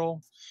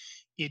capital,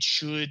 it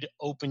should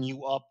open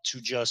you up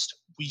to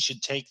we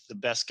should take the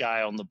best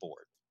guy on the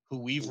board, who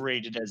we've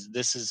rated as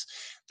this is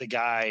the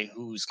guy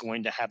who's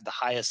going to have the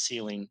highest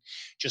ceiling,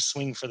 just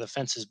swing for the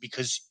fences,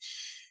 because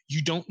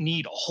you don't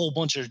need a whole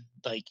bunch of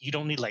you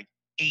don't need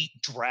 8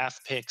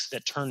 draft picks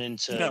that turn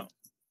into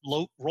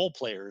role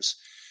players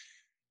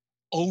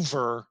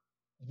over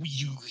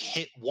you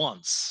hit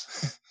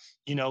once.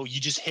 You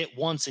just hit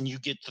once and you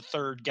get the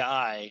third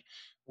guy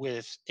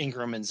with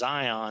Ingram and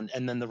Zion,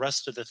 and then the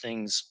rest of the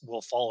things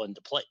will fall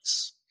into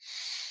place.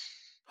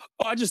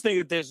 I just think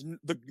that there's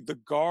the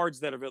guards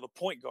that are available, the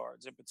point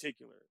guards in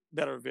particular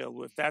that are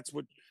available. If that's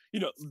what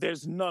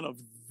there's none of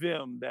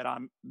them that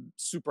I'm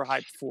super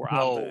hyped for.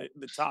 No, out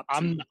the top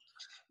two.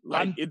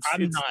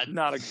 It's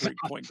not a great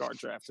point guard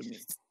draft to me.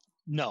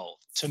 No,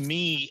 to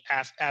me,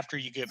 after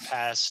you get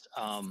past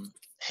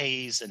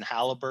Hayes and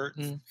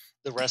Halliburton,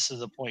 the rest of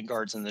the point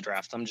guards in the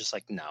draft, I'm just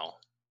like, no.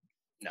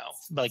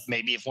 Like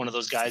maybe if one of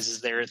those guys is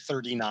there at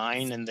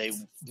 39 and they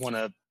want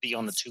to be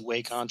on the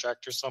two-way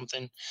contract or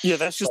something. Yeah,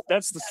 that's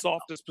the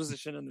softest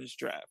position in this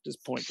draft is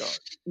point guard.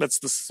 That's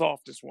the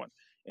softest one,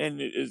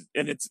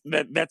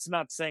 that's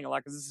not saying a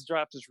lot because this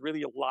draft is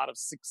really a lot of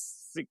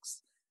 6'6"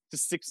 to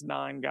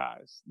 6'9"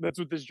 guys. That's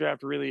what this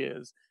draft really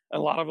is. A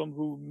lot of them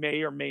who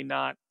may or may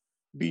not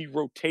be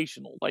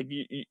rotational. Like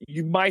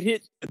you might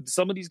hit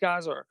some of these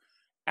guys are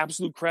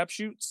absolute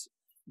crapshoots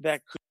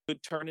that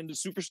could turn into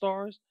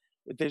superstars.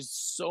 But there's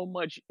so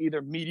much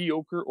either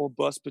mediocre or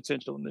bust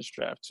potential in this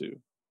draft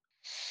too.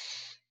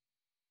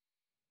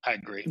 I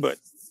agree. But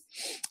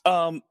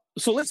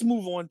so let's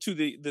move on to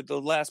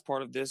the last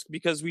part of this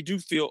because we do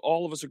feel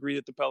all of us agree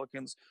that the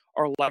Pelicans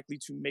are likely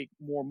to make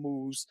more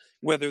moves,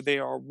 whether they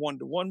are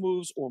one-to-one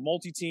moves or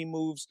multi-team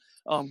moves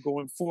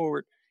going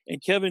forward.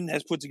 And Kevin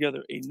has put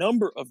together a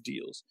number of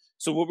deals.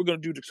 So what we're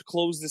going to do to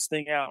close this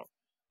thing out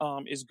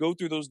is go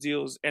through those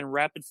deals and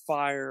rapid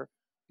fire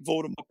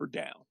vote them up or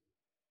down.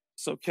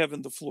 So,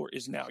 Kevin, the floor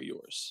is now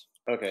yours.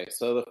 Okay,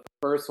 so the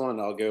first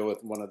one, I'll go with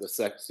one of the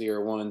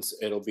sexier ones.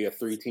 It'll be a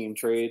 3-team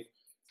trade,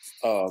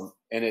 and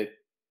it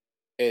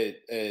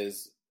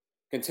is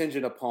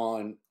contingent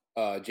upon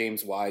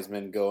James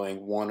Wiseman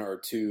going 1 or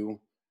 2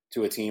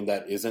 to a team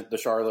that isn't the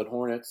Charlotte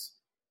Hornets,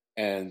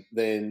 and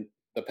then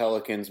the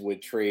Pelicans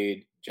would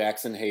trade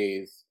Jackson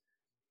Hayes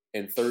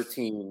and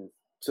 13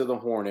 to the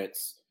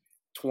Hornets,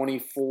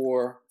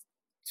 24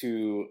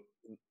 to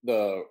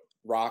the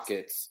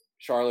Rockets.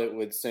 Charlotte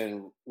would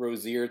send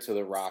Rozier to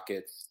the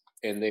Rockets,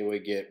 and they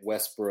would get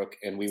Westbrook,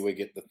 and we would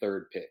get the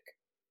 3rd pick.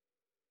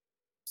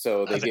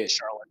 So they get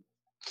Charlotte.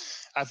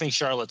 I think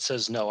Charlotte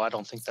says no. I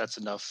don't think that's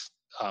enough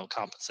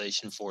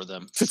compensation for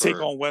them to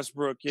take on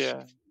Westbrook.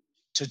 Yeah,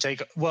 to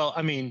take. Well,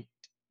 I mean,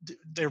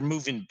 they're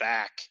moving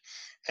back,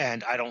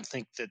 and I don't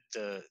think that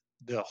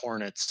the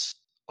Hornets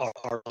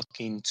are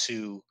looking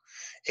to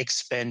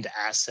expend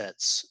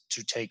assets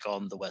to take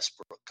on the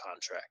Westbrook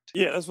contract.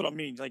 Yeah, that's what I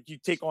mean. Like you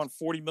take on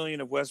 $40 million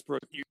of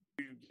Westbrook, you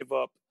give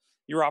up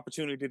your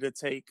opportunity to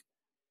take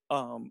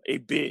a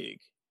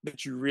big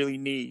that you really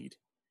need.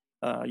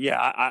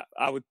 I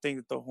would think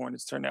that the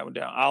Hornets turn that one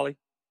down. Ollie?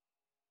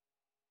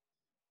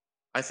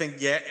 I think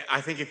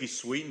if you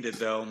sweetened it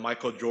though,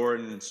 Michael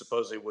Jordan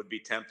supposedly would be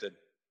tempted.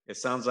 It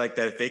sounds like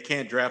that if they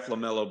can't draft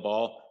LaMelo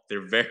Ball,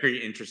 they're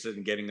very interested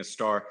in getting a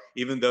star,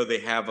 even though they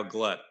have a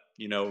glut,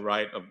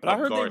 right? But I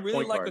heard they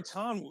really like a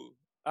Conwu.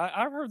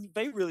 I heard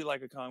they really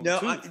like a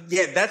Conwu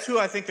too. That's who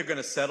I think they're going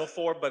to settle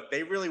for, but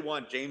they really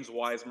want James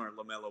Wiseman or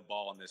LaMelo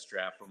Ball in this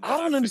draft. I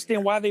don't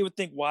understand why they would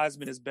think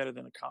Wiseman is better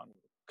than a Conwu.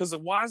 Because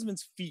of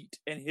Wiseman's feet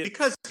and his...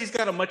 Because he's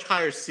got a much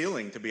higher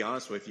ceiling, to be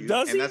honest with you.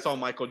 Does he? And that's all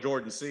Michael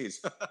Jordan sees.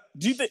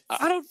 Do you think...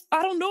 I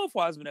don't know if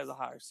Wiseman has a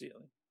higher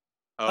ceiling.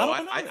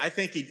 I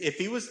think if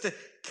he was to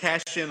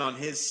cash in on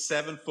his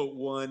 7'1",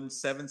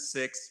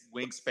 7'6"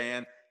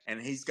 wingspan,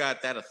 and he's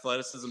got that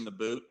athleticism to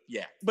boot,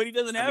 yeah. But he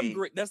doesn't have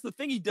great. That's the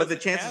thing. He doesn't. But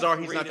the chances are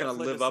he's not going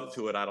to live up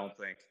to it. I don't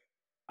think.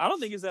 I don't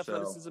think his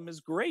athleticism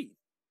is great.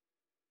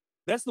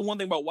 That's the one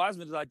thing about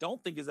Wiseman is I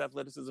don't think his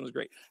athleticism is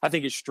great. I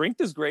think his strength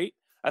is great.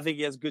 I think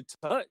he has good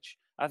touch.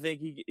 I think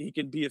he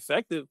can be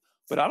effective,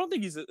 but I don't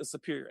think he's a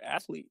superior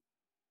athlete.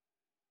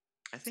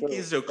 I think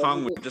he's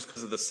Okongwu just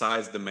because of the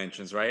size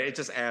dimensions, right? It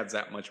just adds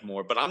that much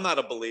more. But I'm not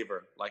a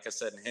believer, like I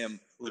said, in him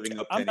living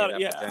up to any of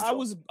that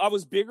potential. I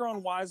was bigger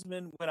on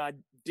Wiseman when I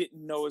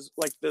didn't know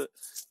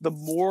the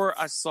more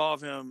I saw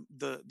of him,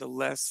 the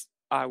less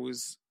I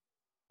was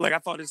like.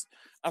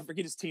 I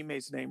forget his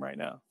teammate's name right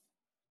now.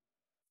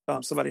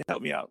 Somebody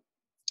help me out.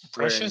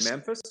 Precious?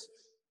 Memphis?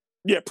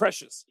 Yeah,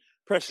 Precious.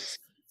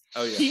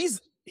 Oh yeah.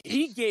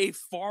 He gave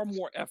far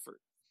more effort.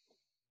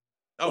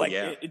 Oh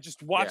yeah.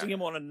 Just watching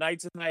him on a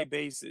night-to-night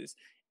basis,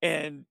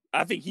 and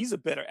I think he's a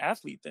better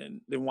athlete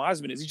than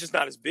Wiseman is. He's just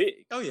not as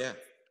big. Oh yeah.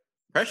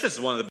 Precious is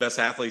one of the best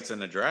athletes in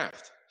the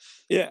draft.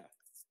 Yeah.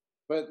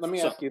 But let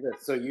me ask you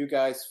this: so you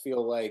guys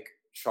feel like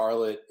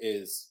Charlotte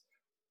is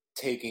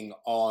taking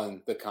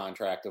on the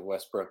contract of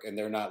Westbrook, and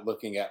they're not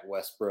looking at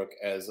Westbrook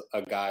as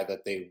a guy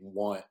that they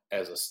want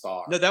as a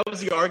star? No, that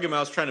was the argument I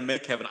was trying to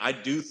make, Kevin. I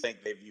do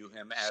think they view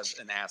him as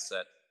an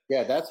asset.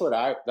 Yeah, that's what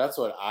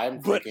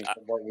I'm thinking.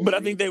 But I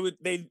think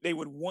they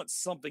would want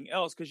something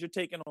else because you're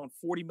taking on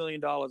 $40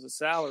 million of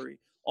salary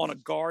on a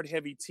guard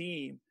heavy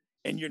team,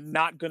 and you're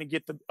not going to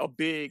get a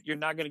big. You're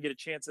not going to get a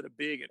chance at a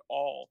big at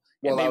all.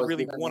 And they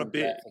really want a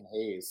big. Jackson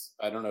Hayes.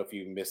 I don't know if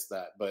you missed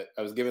that, but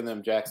I was giving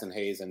them Jackson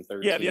Hayes and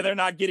 13. Yeah, they're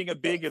not getting a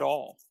big at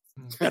all.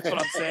 That's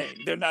what I'm saying.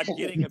 They're not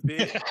getting a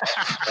bid.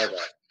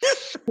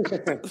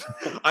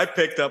 I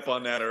picked up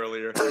on that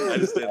earlier. I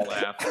just didn't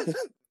laugh.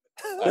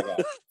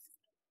 Okay.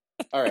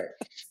 All right.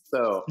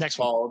 So Next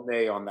one. all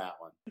day on that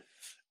one.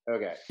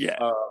 Okay. Yeah.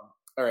 All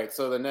right.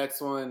 So the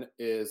next one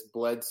is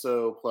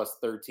Bledsoe plus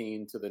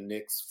 13 to the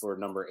Knicks for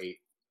number 8.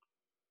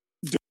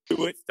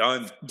 Do it.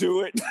 Done.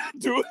 Do it.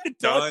 Do it.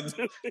 Done.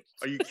 Do it.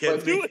 Are you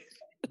kidding me?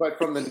 But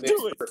from the Do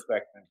Knicks it.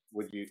 perspective,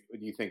 do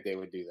you think they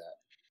would do that?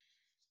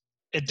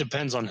 It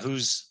depends on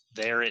who's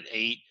there at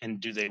 8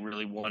 and do they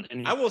really want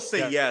any. I will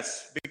say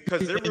yes,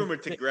 because they're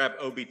rumored to grab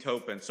Obi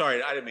Toppin.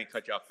 Sorry, I didn't mean to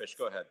cut you off, Fish.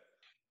 Go ahead.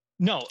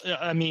 No,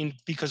 I mean,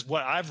 because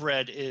what I've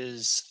read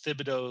is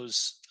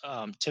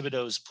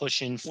Thibodeau's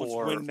pushing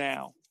for Win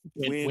now.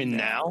 win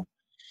now.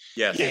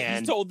 Yes. Yeah,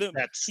 And he told them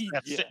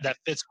that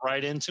fits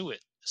right into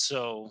it.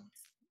 So,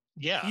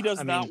 yeah. He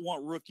does not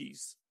want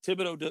rookies.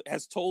 Thibodeau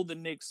has told the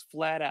Knicks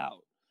flat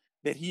out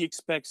that he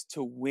expects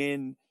to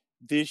win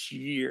this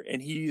year,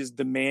 and he is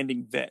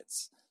demanding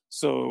vets.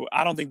 So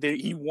I don't think that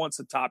he wants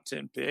a top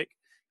 10 pick.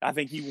 I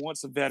think he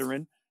wants a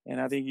veteran, and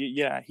I think,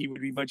 he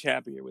would be much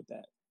happier with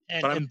that.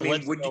 But I mean,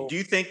 do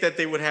you think that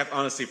they would have,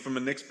 honestly, from a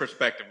Knicks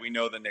perspective, we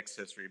know the Knicks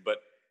history, but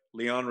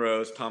Leon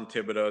Rose, Tom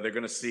Thibodeau, they're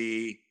going to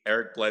see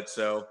Eric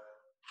Bledsoe,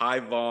 high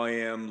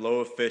volume,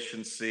 low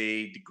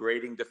efficiency,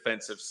 degrading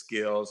defensive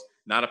skills,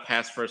 not a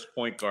pass-first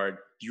point guard.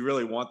 Do you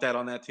really want that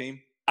on that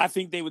team? I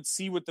think they would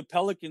see what the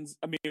Pelicans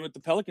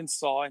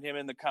saw in him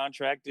in the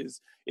contract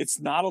is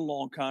it's not a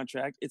long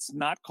contract. It's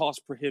not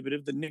cost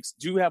prohibitive. The Knicks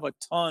do have a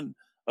ton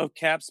of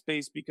cap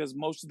space because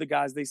most of the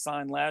guys they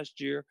signed last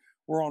year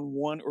were on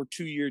 1 or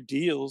 2 year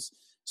deals.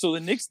 So the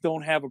Knicks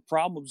don't have a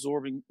problem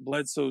absorbing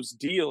Bledsoe's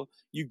deal.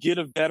 You get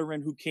a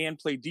veteran who can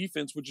play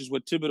defense, which is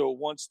what Thibodeau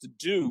wants to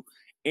do.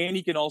 And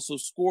he can also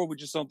score,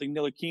 which is something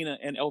Ntilikina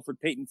and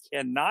Elfrid Payton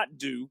cannot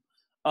do.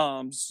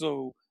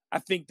 So I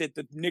think that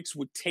the Knicks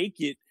would take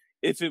it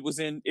if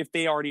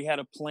they already had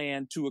a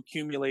plan to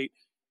accumulate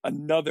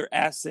another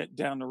asset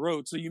down the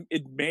road. So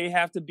it may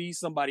have to be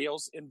somebody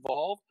else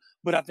involved,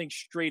 but I think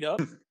straight up,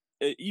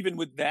 even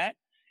with that,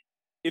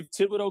 if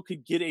Thibodeau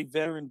could get a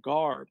veteran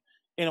guard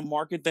in a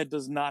market that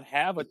does not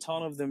have a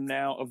ton of them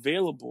now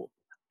available,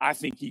 I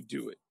think he'd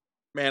do it.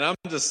 Man, I'm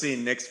just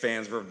seeing Knicks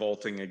fans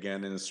revolting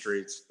again in the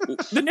streets.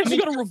 The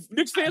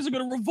Knicks fans are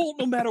going to revolt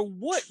no matter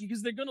what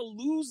because they're going to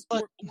lose.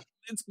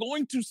 It's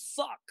going to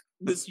suck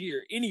this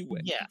year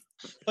anyway. Yeah.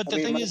 But the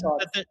thing is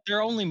that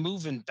they're only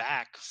moving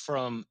back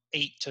from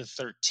 8 to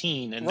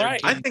 13. And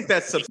right. I think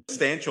that's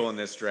substantial in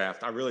this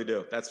draft. I really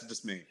do. That's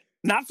just me.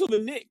 Not for the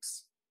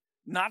Knicks.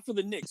 Not for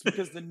the Knicks,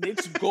 because the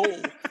Knicks' goal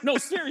 – no,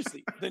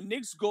 seriously. The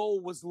Knicks' goal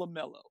was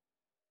LaMelo.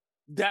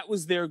 That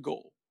was their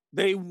goal.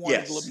 They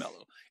wanted LaMelo.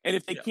 And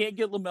if they can't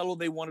get LaMelo,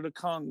 they wanted a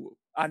Kongwu.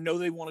 I know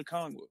they want a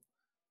Kongwu.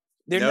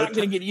 They're not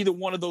going to get either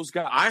one of those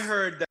guys. I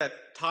heard that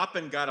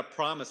Toppin got a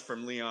promise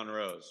from Leon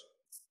Rose.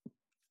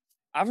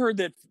 I've heard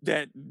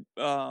that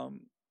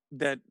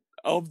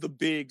of the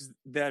bigs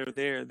that are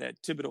there,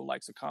 that Thibodeau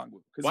likes a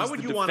Kongwu. Why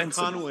would you want a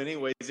Kongwu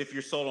anyways if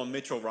you're sold on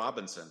Mitchell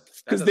Robinson?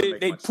 Because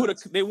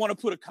they want to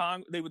put a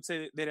Kongwu. They would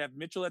say they'd have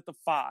Mitchell at the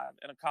 5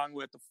 and a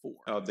Kongwu at the 4.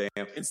 Oh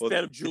damn!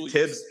 Instead of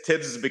Julius.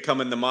 Tibbs is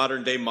becoming the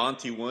modern day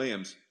Monty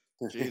Williams.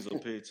 Jeez,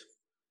 Pete.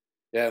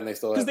 Yeah, and they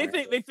still have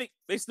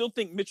they still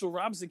think Mitchell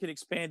Robinson can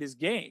expand his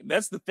game.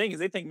 That's the thing, is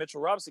they think Mitchell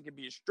Robinson can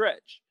be a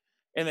stretch,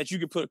 and that you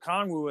could put a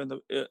Kongwu in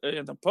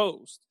the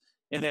post,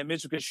 and that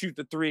Mitchell can shoot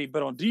the 3.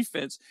 But on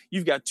defense,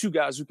 you've got 2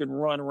 guys who can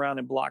run around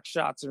and block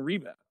shots and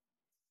rebound.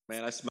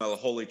 Man, I smell a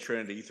holy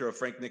trinity. You throw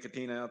Frank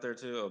Nicotina out there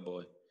too? Oh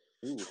boy.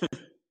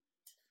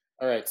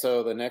 All right,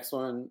 so the next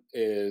one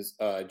is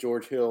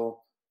George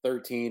Hill,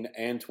 13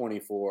 and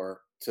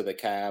 24 to the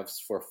Cavs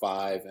for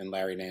 5, and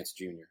Larry Nance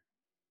Jr.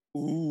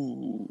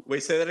 Ooh.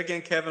 Wait, say that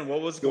again, Kevin.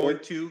 What was going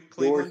to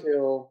Cleveland? George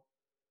Hill,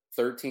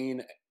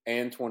 13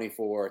 and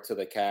 24 to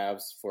the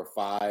Cavs for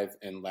 5,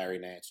 and Larry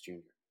Nance Jr.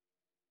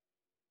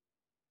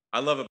 I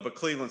love it, but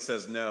Cleveland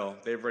says no.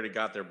 They've already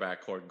got their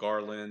backcourt,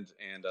 Garland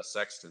and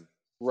Sexton.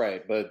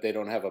 Right, but they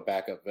don't have a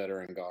backup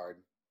veteran guard.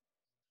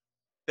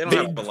 They don't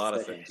have a lot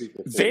of things.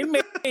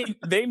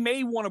 They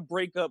may want to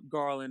break up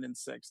Garland and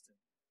Sexton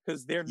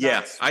because they're not.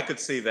 Yeah, smart. I could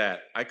see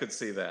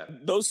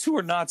that. Those 2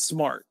 are not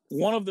smart.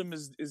 One of them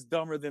is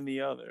dumber than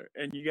the other,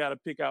 and you got to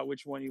pick out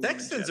which one you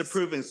want. Sexton's a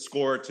proven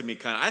scorer to me,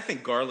 kind of. I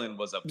think Garland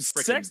was a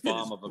freaking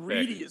bomb of a pick.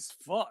 Greedy as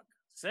fuck.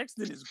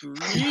 Sexton is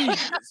greedy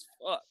as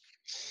fuck.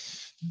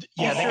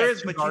 Yeah, sure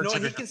is, but you know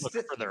he can look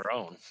for their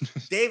own.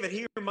 David,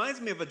 he reminds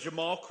me of a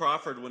Jamal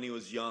Crawford when he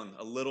was young,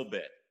 a little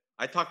bit.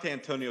 I talked to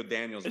Antonio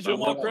Daniels about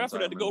Jamal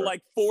Crawford had to go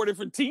like 4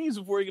 different teams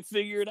before he could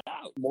figure it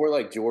out. More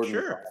like Jordan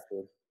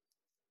Crawford.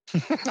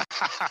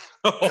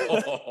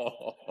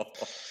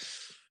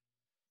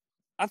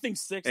 I think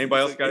Sexton.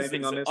 Anybody else got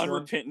anything on this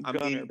unrepentant one?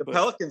 gunner, I mean, the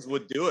Pelicans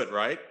would do it,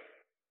 right?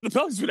 The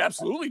Pelicans would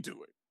absolutely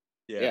do it.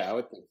 Yeah, I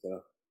would think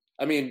so.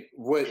 I mean,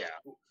 what Fish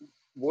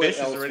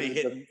else is already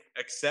hitting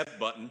accept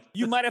button.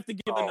 You might have to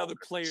give another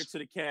player to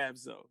the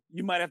Cavs, though.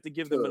 You might have to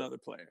give them another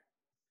player.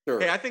 Sure.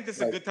 Hey, I think this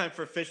is a good time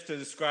for Fish to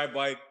describe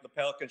why the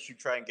Pelicans should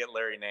try and get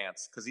Larry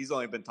Nance, because he's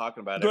only been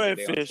talking about it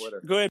every day on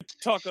Twitter. Go ahead,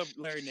 talk up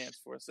Larry Nance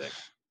for a sec.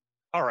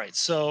 All right,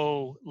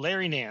 so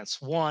Larry Nance,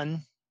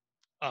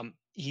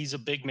 he's a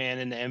big man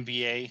in the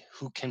NBA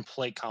who can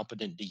play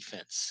competent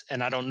defense.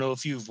 And I don't know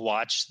if you've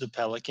watched the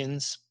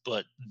Pelicans,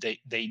 but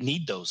they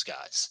need those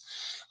guys.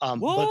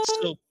 What?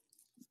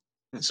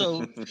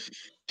 So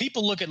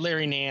people look at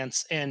Larry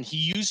Nance, and he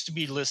used to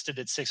be listed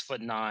at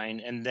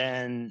 6'9", and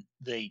then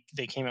they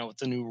came out with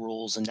the new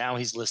rules, and now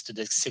he's listed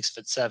at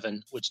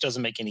 6'7", which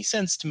doesn't make any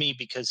sense to me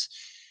because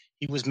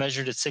he was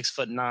measured at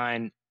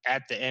 6'9"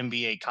 at the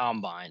NBA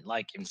Combine,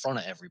 like in front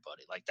of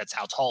everybody. Like that's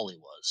how tall he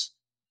was.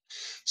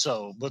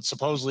 So, but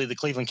supposedly the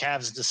Cleveland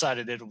Cavs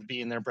decided it would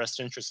be in their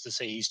best interest to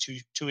say he's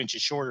two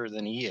inches shorter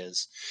than he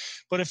is.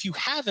 But if you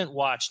haven't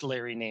watched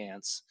Larry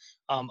Nance,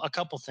 a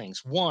couple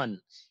things. One,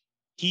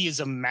 he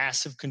is a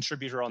massive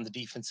contributor on the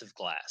defensive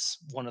glass.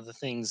 One of the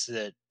things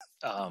that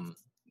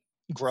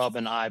Grubb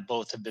and I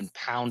both have been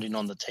pounding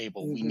on the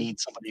table. Mm-hmm. We need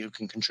somebody who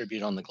can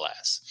contribute on the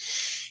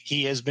glass.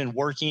 He has been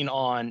working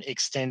on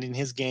extending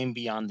his game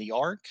beyond the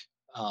arc.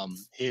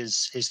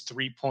 His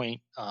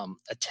 3-point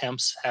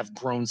attempts have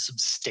grown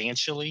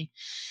substantially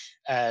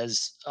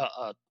as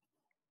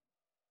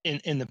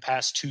in the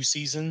past 2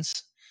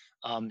 seasons.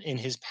 In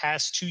his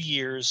past 2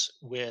 years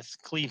with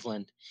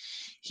Cleveland,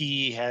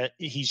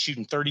 he's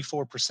shooting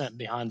 34%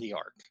 behind the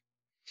arc.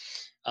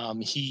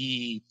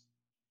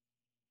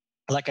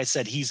 Like I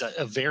said, he's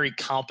a very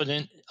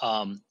competent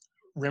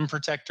rim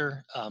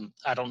protector.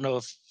 I don't know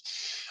if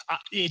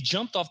it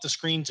jumped off the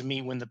screen to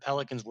me when the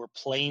Pelicans were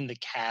playing the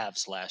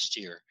Cavs last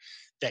year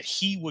that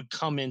he would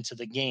come into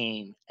the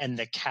game and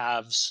the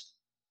Cavs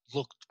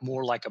looked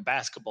more like a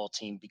basketball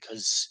team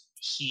because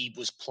he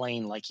was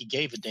playing like he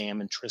gave a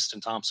damn, and Tristan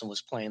Thompson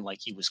was playing like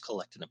he was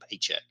collecting a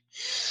paycheck.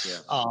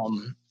 Yeah.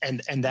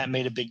 And that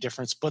made a big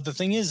difference. But the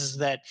thing is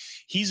that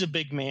he's a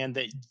big man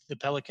that the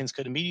Pelicans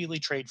could immediately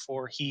trade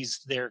for. He's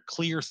their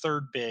clear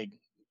third big,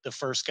 the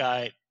first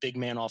guy, big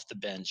man off the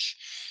bench.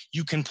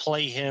 You can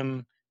play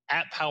him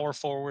at power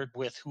forward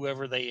with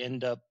whoever they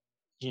end up,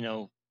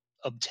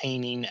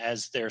 obtaining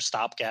as their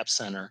stopgap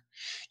center.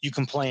 You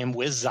can play him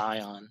with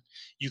Zion.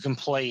 You can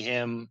play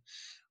him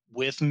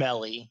with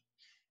Melly.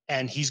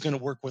 And he's going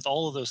to work with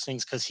all of those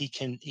things because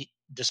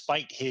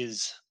despite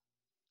his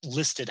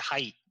listed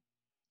height,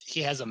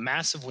 he has a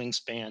massive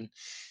wingspan.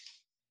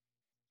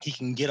 He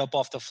can get up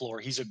off the floor.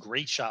 He's a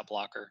great shot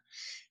blocker.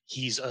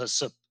 He's an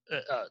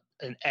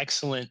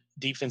excellent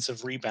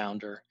defensive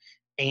rebounder,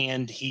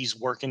 and he's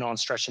working on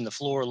stretching the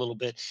floor a little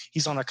bit.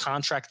 He's on a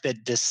contract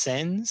that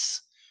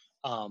descends.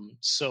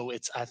 So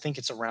I think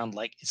it's around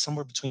it's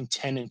somewhere between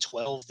 10 and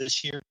 12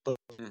 this year, but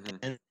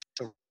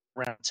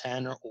around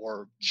 10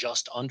 or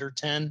just under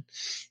 10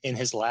 in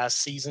his last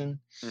season.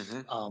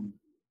 Mm-hmm.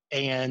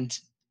 And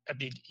I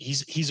mean,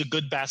 he's a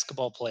good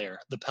basketball player.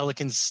 The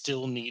Pelicans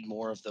still need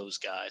more of those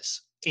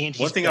guys. And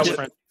he's one thing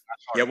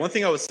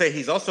I would say,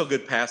 he's also a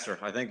good passer.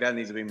 I think that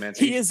needs to be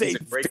mentioned. He's a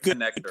great good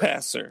connector.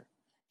 Passer.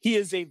 He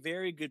is a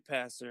very good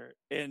passer.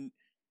 And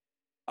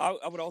I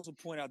would also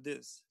point out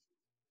this.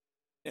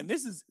 And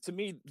this is, to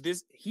me,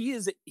 he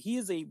is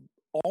a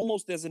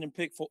almost as an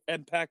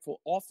impactful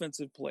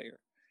offensive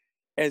player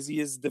as he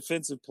is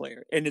defensive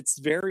player. And it's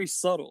very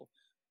subtle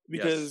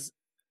because,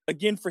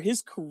 again, for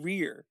his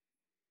career,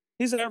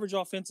 his average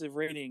offensive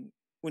rating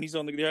when he's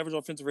on the average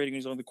offensive rating when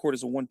he's on the court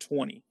is a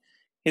 120.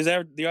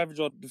 The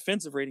average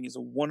defensive rating is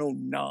a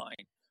 109.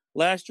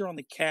 Last year on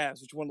the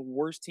Cavs, which is one of the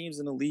worst teams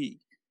in the league,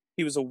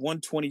 he was a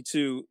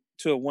 122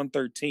 to a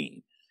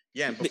 113.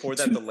 Yeah, and before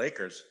that, the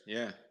Lakers.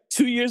 Yeah.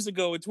 2 years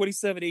ago in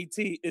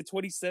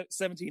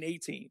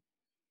 2017-18,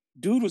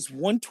 dude was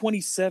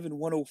 127,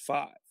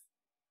 105.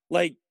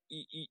 Like,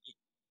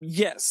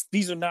 yes,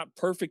 these are not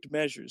perfect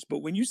measures, but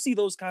when you see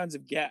those kinds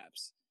of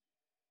gaps,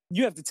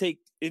 you have to take,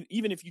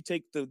 even if you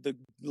take the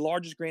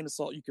largest grain of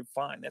salt you can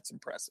find, that's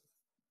impressive.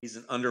 He's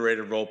an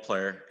underrated role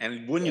player.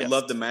 And wouldn't you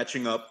love to match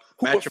him up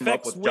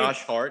with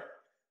Josh Hart?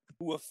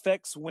 Who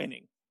affects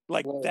winning.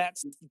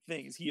 That's the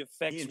thing, is he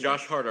affects He and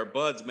Josh Hart are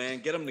buds, man.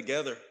 Get them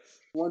together.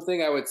 One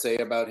thing I would say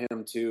about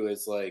him, too,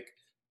 is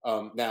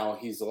now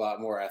he's a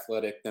lot more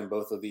athletic than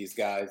both of these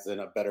guys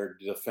and a better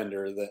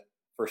defender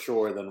for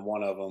sure than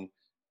one of them.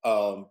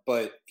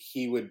 But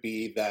he could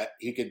be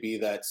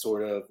that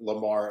sort of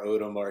Lamar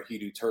Odom or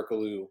Hedo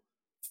Turkoglu,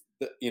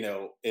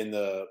 in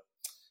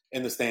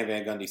the Stan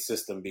Van Gundy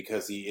system,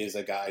 because he is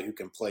a guy who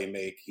can play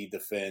make, he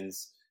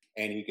defends,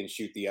 and he can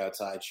shoot the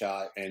outside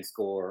shot and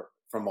score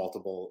from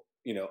multiple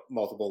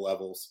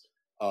levels.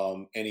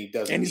 And he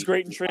does. And he's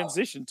great in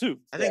transition too.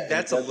 I think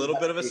that's a little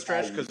bit of a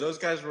stretch because those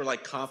guys were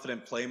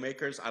confident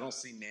playmakers. I don't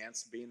see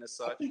Nance being as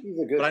such.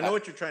 But I know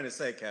what you're trying to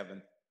say,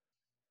 Kevin.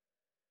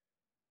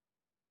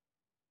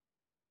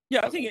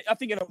 Yeah, I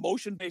think in a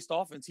motion-based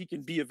offense, he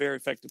can be a very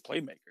effective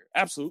playmaker.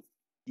 Absolutely.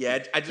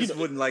 Yeah, I just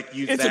wouldn't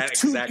use that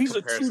exact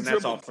comparison.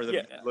 That's all for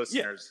the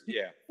listeners.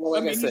 Yeah. Well,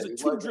 like I said,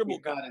 he's a two-dribble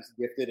guy. He's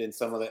gifted in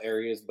some of the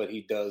areas, but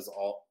he does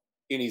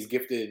he's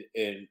gifted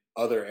in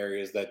other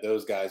areas that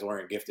those guys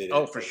weren't gifted in.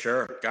 Oh, for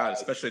sure. God,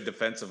 especially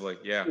defensively.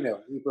 Yeah.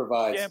 He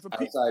provides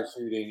outside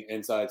shooting,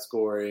 inside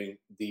scoring,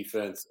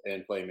 defense,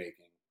 and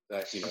playmaking.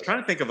 I'm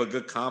trying to think of a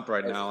good comp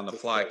right now on the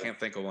fly. I can't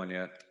think of one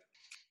yet.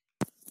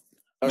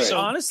 I mean,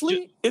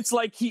 honestly, it's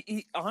like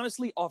he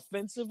honestly,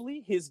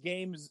 offensively, his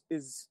game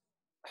is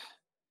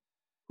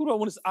who do I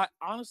want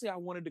to say? I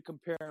wanted to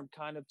compare him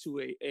kind of to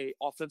a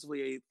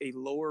offensively a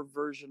lower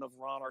version of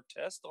Ron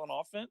Artest on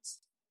offense,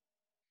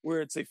 where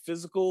it's a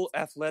physical,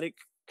 athletic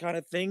kind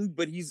of thing,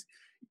 but he's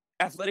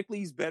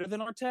better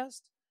than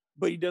Artest,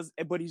 but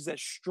he's that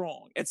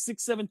strong. At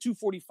 6'7",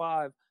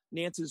 245,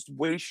 Nance is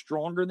way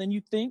stronger than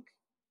you think.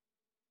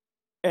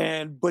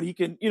 But he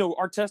can,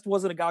 Artest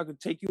wasn't a guy who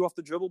could take you off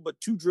the dribble, but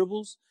 2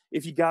 dribbles,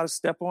 if he got a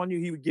step on you,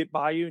 he would get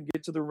by you and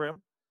get to the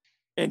rim.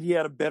 And he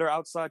had a better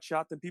outside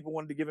shot than people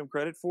wanted to give him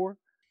credit for.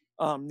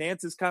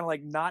 Nance is kind of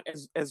like not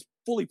as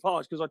fully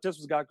polished, because Artest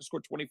was a guy who could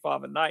score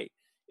 25 a night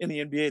in the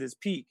NBA at his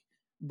peak.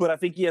 But I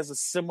think he has a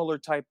similar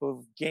type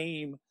of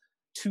game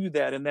to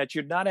that, in that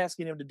you're not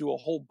asking him to do a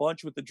whole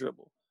bunch with the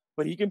dribble,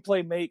 but he can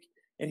play make,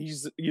 and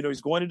he's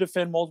going to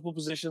defend multiple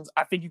positions.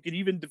 I think you could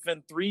even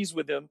defend threes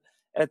with him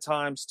at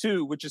times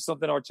too, which is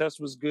something Artest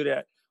was good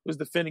at, was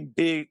defending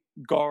big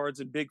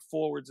guards and big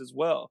forwards as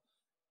well.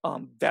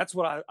 That's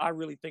what I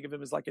really think of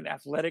him as, like an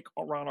athletic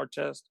Ron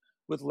Artest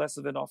with less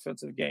of an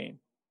offensive game.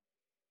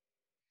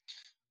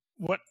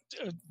 What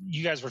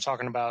you guys were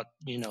talking about,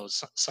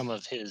 some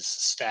of his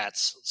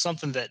stats,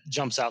 something that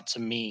jumps out to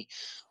me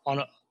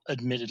on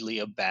admittedly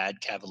a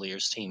bad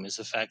Cavaliers team is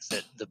the fact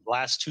that the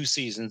last 2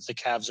 seasons, the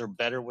Cavs are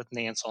better with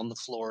Nance on the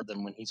floor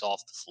than when he's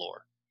off the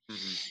floor.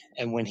 Mm-hmm.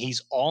 And when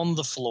he's on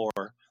the floor,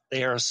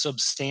 they are a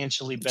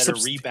substantially better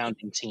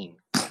rebounding team.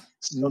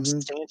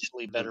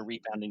 Substantially better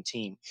rebounding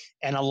team.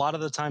 And a lot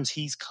of the times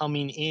he's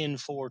coming in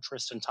for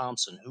Tristan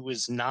Thompson, who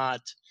is not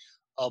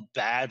a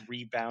bad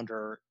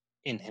rebounder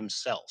in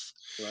himself.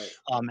 Right.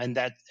 And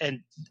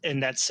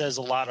that says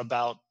a lot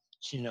about,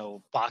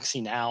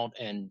 boxing out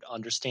and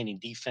understanding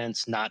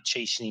defense, not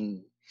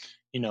chasing,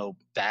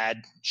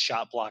 bad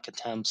shot block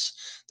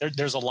attempts.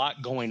 There's a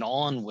lot going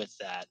on with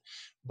that.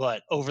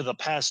 But over the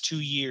past 2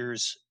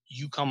 years,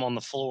 you come on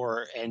the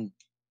floor and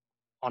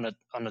on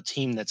a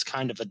team that's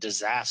kind of a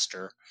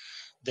disaster,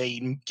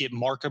 they get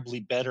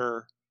markedly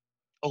better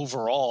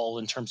overall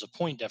in terms of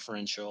point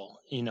differential,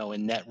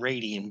 and net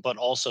rating, but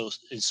also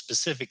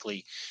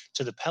specifically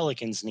to the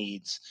Pelicans'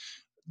 needs,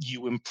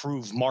 you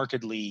improve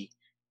markedly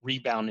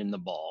rebounding the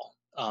ball.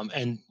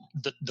 And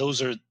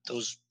those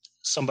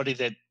somebody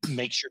that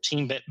makes your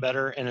team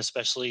better, and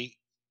especially,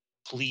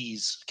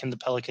 please, can the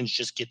Pelicans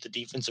just get the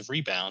defensive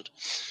rebound?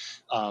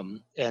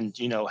 And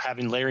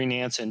having Larry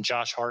Nance and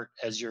Josh Hart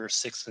as your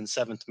 6th and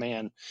 7th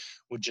man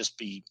would just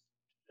be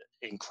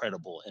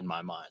incredible in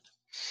my mind.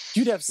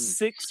 You'd have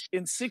 6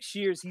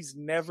 years. He's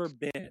never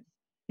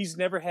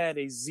had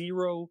a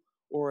 0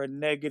 or a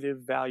negative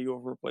value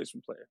of a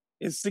replacement player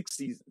in 6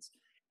 seasons.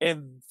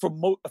 And for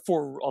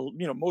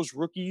most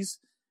rookies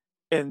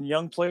and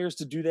young players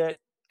to do that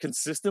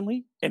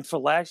consistently, and for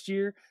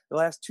the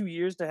last 2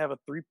 years to have a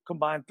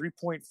combined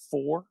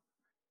 3.4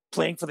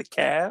 playing for the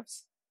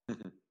Cavs,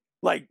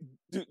 like,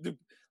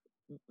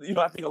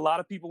 I think a lot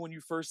of people, when you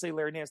first say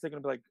Larry Nance, they're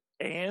going to be like,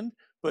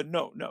 but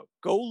no,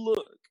 go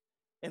look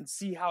and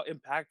see how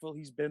impactful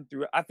he's been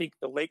through it. I think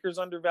the Lakers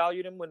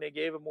undervalued him when they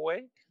gave him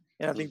away,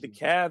 and I think the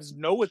Cavs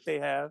know what they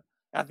have.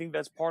 I think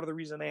that's part of the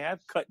reason they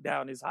have cut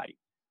down his height,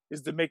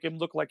 is to make him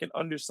look like an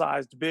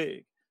undersized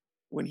big,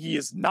 when he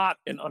is not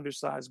an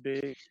undersized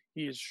big.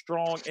 He is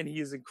strong, and he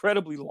is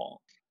incredibly long.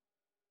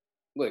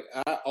 Look,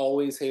 I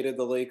always hated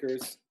the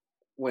Lakers.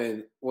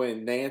 When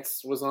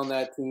Nance was on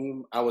that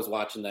team, I was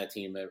watching that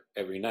team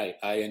every night.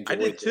 I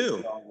did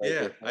too.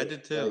 Yeah, I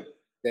did too.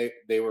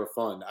 They were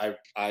fun.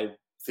 I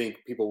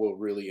think people will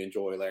really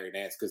enjoy Larry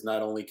Nance, because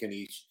not only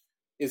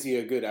is he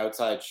a good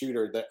outside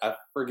shooter, that I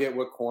forget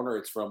what corner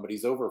it's from, but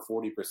he's over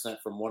 40%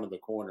 from one of the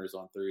corners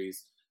on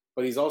threes.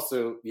 But he's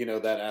also,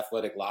 that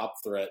athletic lob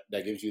threat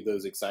that gives you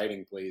those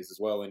exciting plays as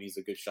well, and he's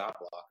a good shot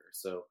blocker.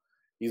 So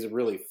he's a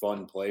really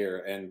fun player.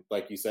 And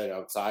like you said,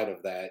 outside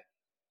of that,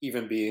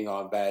 even being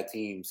on bad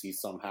teams, he's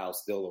somehow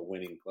still a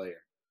winning player.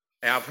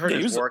 Yeah, I've heard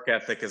his work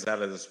ethic is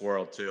out of this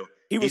world too.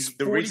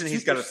 The reason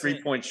he's got a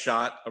 3-point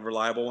shot, a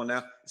reliable one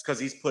now, is because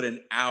he's put in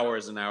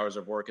hours and hours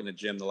of work in the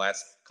gym the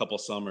last couple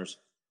summers.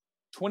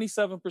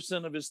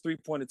 27% of his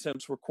 3-point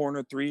attempts were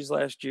corner threes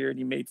last year, and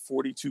he made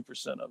 42%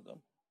 of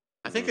them.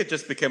 I think it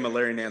just became a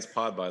Larry Nance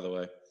pod, by the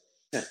way.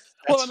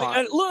 I'm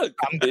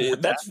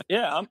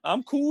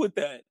cool with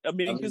that. I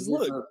mean, because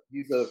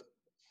he's a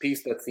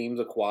piece that seems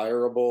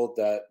acquirable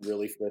that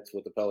really fits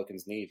what the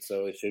Pelicans need.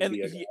 So it should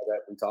be a guy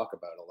that we talk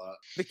about a lot.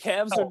 The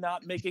Cavs are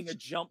not making a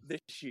jump this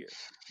year.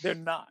 They're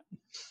not.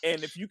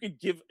 And if you could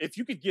give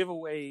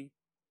away,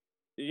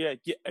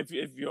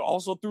 if you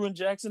also threw in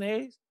Jackson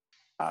Hayes,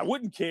 I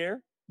wouldn't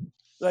care.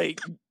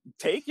 Like,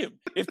 take him.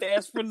 If they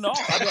ask for no,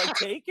 I'd be like,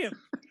 take him.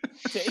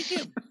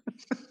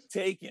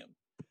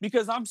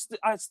 Because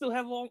I still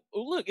have long.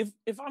 Look,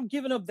 if I'm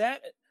giving up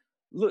that,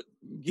 look,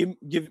 give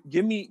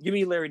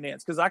me Larry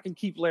Nance, because I can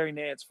keep Larry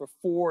Nance for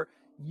 4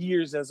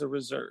 years as a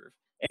reserve,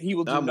 and he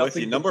will do I'm with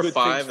you. nothing but Number good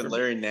 5 things and for me.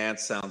 Larry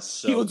Nance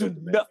sounds He will so do good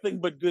to me. nothing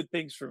but good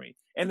things for me,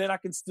 and then I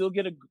can still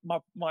get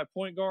my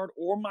point guard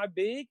or my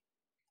big.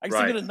 I can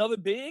still get another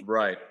big.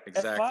 Right,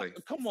 exactly.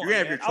 Come on, you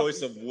have man. your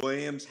choice of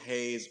Williams,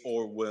 Hayes,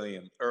 or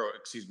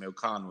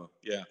Okonwu.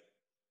 Yeah.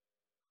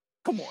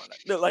 Come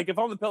on. Like, if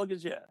I'm the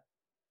Pelicans, yeah.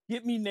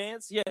 Get me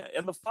Nance, yeah.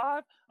 And the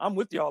 5, I'm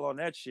with y'all on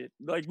that shit.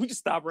 Like, we can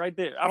stop right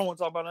there. I don't want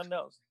to talk about nothing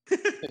else.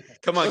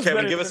 Come on, What's Kevin,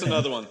 better give us than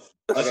another one.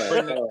 Let's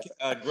bring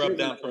Grub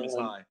down from his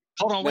high.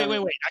 Hold on, wait.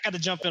 I got to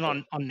jump in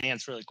on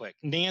Nance really quick.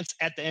 Nance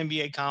at the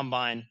NBA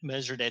Combine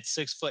measured at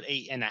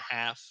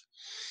 6'8.5",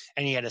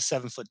 and he had a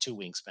 7'2"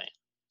 wingspan.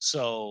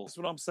 So that's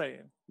what I'm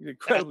saying. You're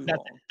incredibly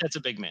long. That's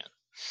a big man.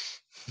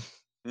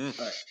 All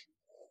right.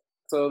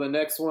 So the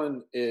next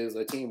one is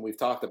a team we've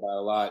talked about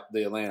a lot,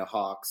 the Atlanta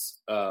Hawks.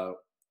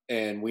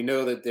 And we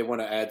know that they want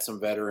to add some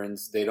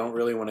veterans. They don't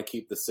really want to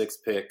keep the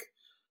 6th pick.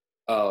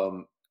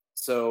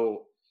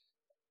 So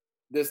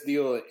this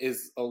deal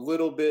is a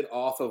little bit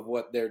off of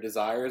what their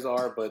desires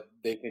are, but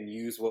they can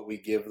use what we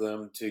give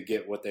them to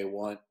get what they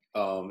want.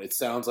 It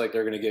sounds like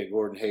they're going to get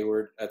Gordon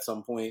Hayward at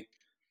some point.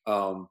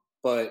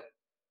 But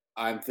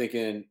I'm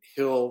thinking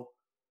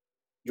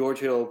George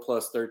Hill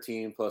plus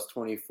 13 plus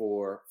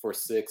 24 for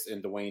 6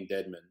 and Dwayne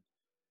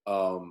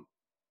Dedmon.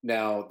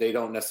 Now, they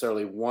don't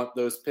necessarily want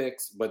those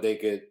picks, but they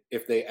could,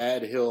 if they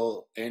add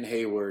Hill and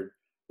Hayward,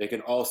 they can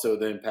also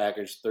then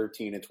package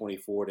 13 and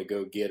 24 to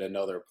go get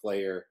another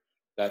player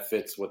that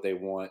fits what they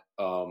want.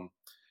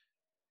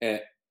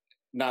 And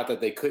not that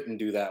they couldn't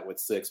do that with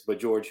 6, but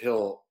George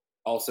Hill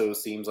also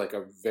seems like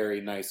a very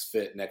nice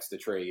fit next to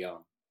Trae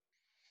Young.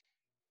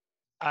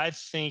 I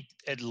think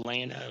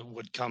Atlanta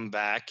would come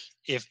back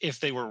if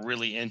they were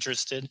really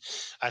interested.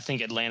 I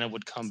think Atlanta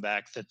would come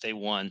back that they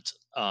want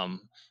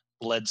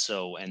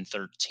Bledsoe and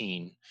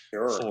 13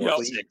 for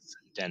 6 and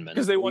Denman.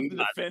 Because they want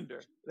the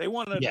defender. They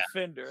want a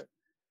defender,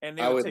 and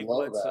they would take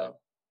love Bledsoe.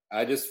 That.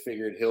 I just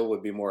figured Hill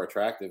would be more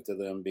attractive to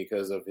them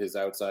because of his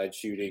outside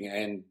shooting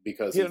and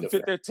because he doesn't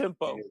fit their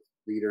tempo.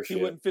 Leadership.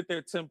 He wouldn't fit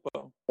their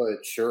tempo.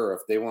 But sure, if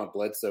they want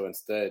Bledsoe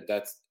instead,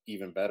 that's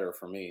even better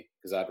for me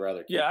because I'd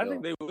rather keep I Hill.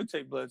 think they would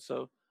take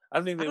Bledsoe.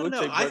 I think they would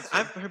take Bledsoe.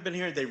 Bledsoe. I've been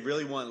hearing they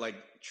really want like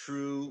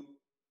true,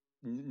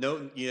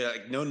 no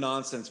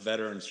nonsense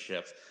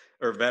veteranship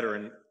or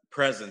veteran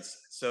presence.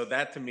 So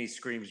that to me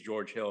screams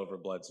George Hill over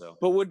Bledsoe.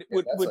 But would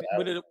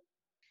it?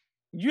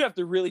 You have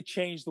to really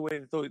change the way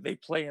that they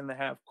play in the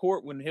half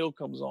court when Hill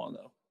comes on,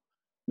 though.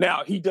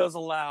 Now he does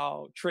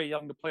allow Trae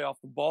Young to play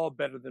off the ball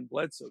better than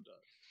Bledsoe does.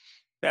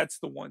 That's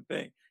the one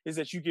thing, is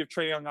that you give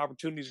Trae Young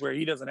opportunities where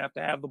he doesn't have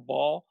to have the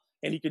ball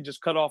and he can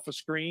just cut off the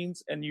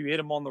screens and you hit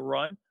him on the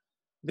run.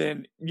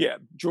 Then,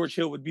 George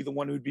Hill would be the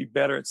one who'd be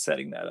better at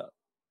setting that up.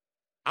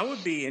 I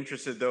would be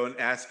interested, though, in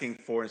asking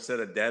for, instead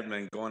of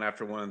Dedmon, going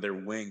after one of their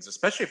wings,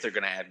 especially if they're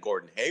going to add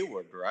Gordon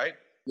Hayward, right?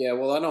 Yeah,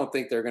 well, I don't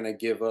think they're going to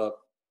give up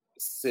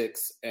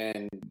 6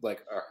 and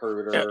like a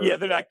Herder. Yeah,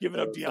 they're not giving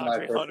up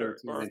DeAndre Hunter.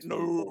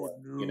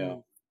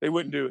 No, they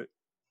wouldn't do it.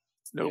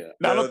 Nope. Yeah.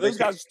 Now, those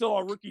guys are still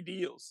on rookie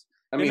deals.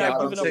 I mean, I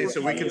would say so.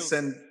 We can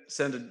send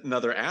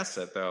another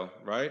asset, though,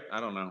 right?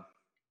 I don't know.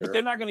 But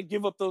they're not going to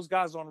give up those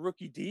guys on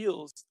rookie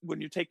deals when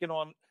you're taking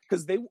on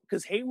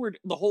because Hayward.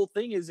 The whole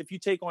thing is, if you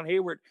take on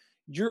Hayward,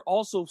 you're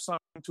also signed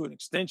to an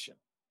extension.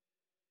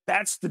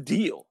 That's the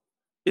deal.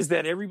 Is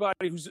that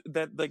everybody who's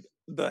like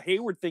the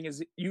Hayward thing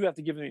is you have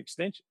to give them an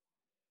extension.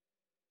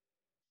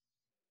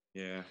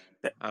 Yeah,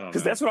 I don't know,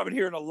 because that's what I've been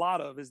hearing a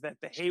lot of, is that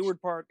the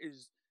Hayward part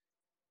is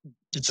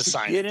it's a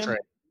sign trade.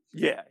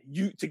 Yeah,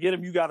 to get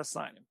him, you got to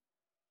sign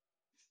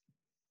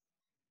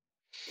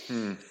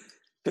him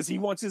because he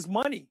wants his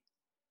money.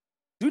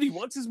 Dude, he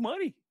wants his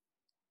money.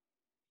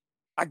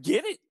 I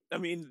get it. I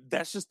mean,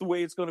 that's just the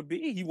way it's going to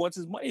be. He wants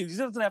his money. He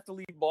doesn't have to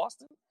leave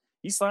Boston.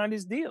 He signed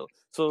his deal.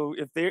 So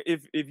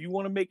if you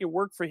want to make it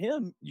work for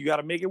him, you got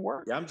to make it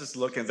work. Yeah, I'm just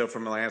looking, though,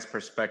 from Atlanta's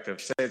perspective.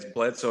 Say it's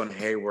Bledsoe and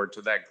Hayward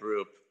to that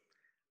group.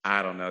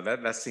 I don't know.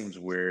 That seems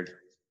weird.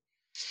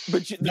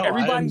 But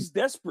everybody's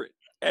desperate.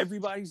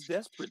 Everybody's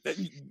desperate. That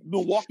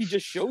Milwaukee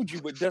just showed you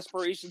what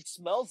desperation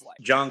smells like.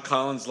 John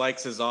Collins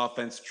likes his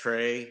offense.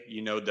 Trae,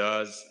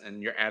 does.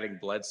 And you're adding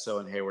Bledsoe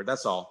and Hayward.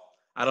 That's all.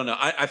 I don't know.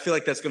 I feel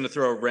like that's going to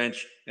throw a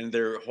wrench in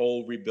their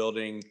whole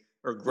rebuilding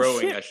or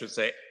growing, I should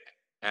say,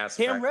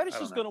 aspect. Cam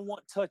Reddish is going to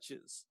want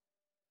touches.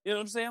 You know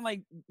what I'm saying?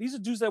 Like, these are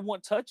dudes that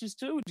want touches,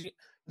 too.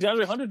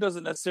 DeAndre Hunter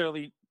doesn't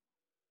necessarily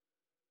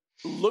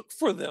look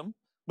for them,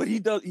 but he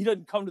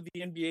doesn't come to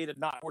the NBA to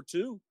not or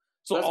two.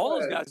 So that's all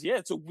those guys,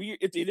 it's a weird.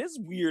 It is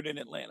weird in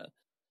Atlanta,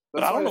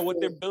 but I don't know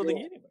what they're building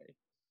anyway.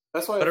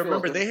 That's why. But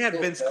remember, they had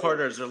Vince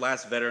Carter as their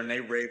last veteran. They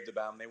raved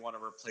about him. They want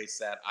to replace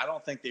that. I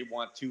don't think they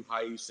want 2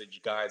 high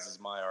usage guys. Is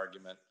my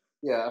argument.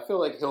 Yeah, I feel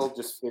like Hill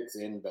just fits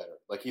in better.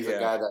 Like he's a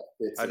guy that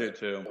fits. I do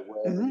too.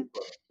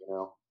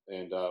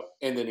 And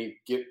then he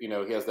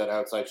has that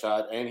outside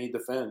shot, and he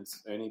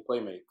defends, and he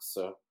playmakes.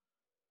 So,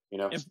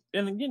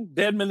 And again,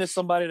 Dedmon is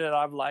somebody that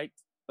I've liked.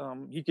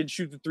 He can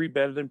shoot the 3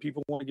 better than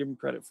people want to give him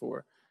credit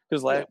for.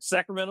 because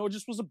Sacramento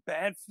just was a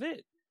bad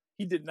fit.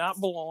 He did not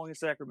belong in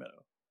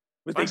Sacramento.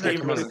 But they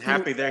he wasn't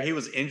happy there. He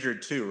was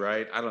injured too,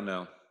 right? I don't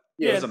know.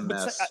 Yeah, it was a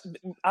mess.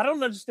 I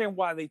don't understand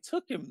why they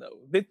took him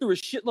though. They threw a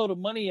shitload of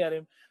money at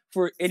him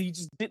and he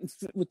just didn't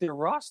fit with their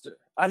roster.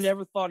 I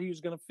never thought he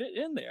was going to fit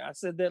in there. I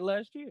said that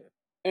last year.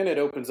 And it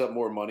opens up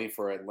more money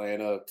for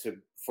Atlanta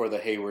for the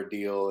Hayward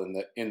deal,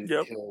 and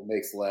Hill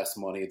makes less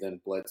money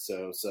than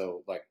Bledsoe.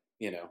 So,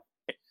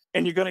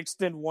 and you're going to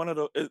extend one of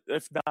the,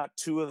 if not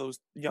two of those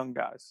young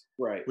guys.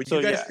 Right. Would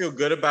you guys feel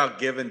good about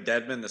giving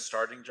Dedmon the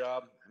starting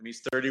job? I mean,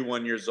 he's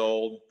 31 years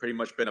old, pretty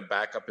much been a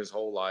backup his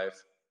whole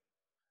life.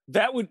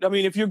 That would, I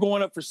mean, if you're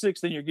going up for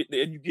 6, then you get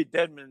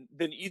Dedmon,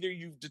 then either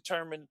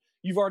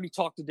you've already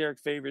talked to Derek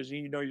Favors and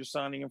you know you're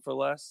signing him for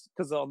less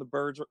because on the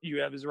Birds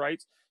you have his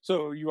rights,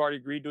 so you already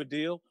agreed to a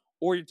deal,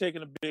 or you're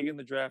taking a big in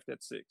the draft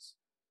at 6.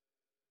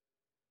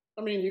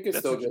 I mean, you could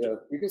still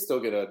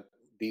get a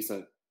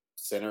decent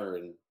center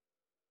in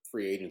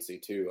free agency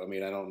too. I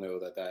mean, I don't know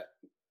that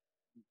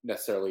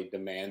necessarily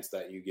demands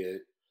that you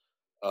get,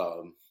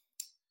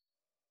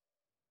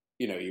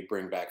 you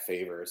bring back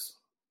Favors.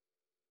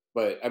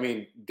 But I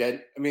mean,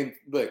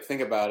 look, think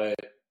about it.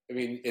 I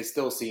mean, it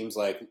still seems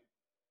like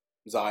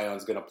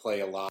Zion's going to play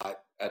a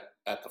lot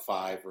at the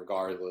 5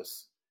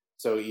 regardless.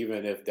 So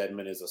even if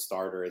Dedmon is a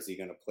starter, is he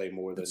going to play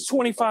more than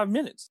 25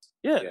 minutes?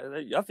 Yeah,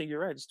 I think you're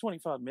right. It's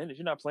 25 minutes.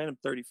 You're not playing him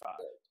 35.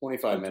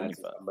 25 minutes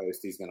is the most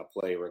he's going to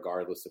play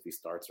regardless if he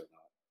starts or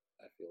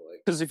not, I feel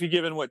like. Because if you're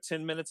giving,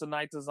 10 minutes a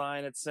night to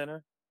Zion at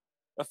center,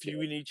 a few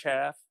in each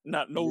half,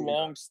 no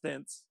long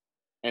stints.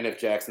 And if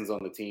Jackson's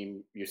on the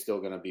team, you're still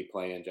going to be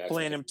playing Jackson.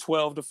 Playing him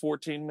 12 to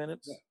 14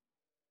 minutes. Yeah.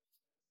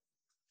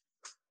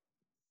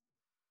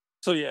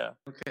 So,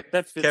 okay.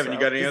 That fits Kevin, out. You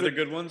got any other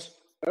good ones?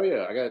 Oh,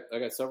 yeah, I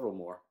got several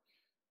more.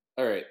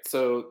 All right,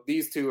 so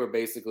these two are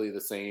basically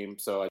the same,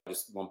 so I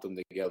just lumped them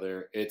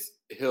together. It's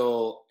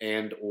Hill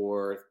and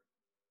or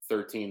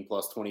 13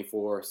 plus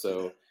 24,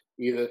 so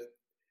either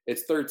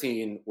it's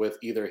 13 with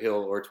either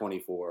Hill or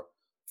 24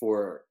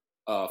 for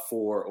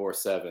 4 or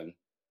 7.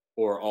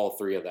 Or all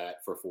 3 of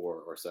that for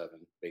 4 or 7,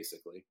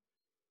 basically,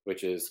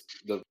 which is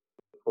the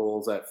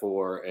Bulls at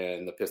 4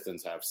 and the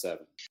Pistons have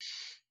 7.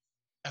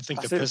 I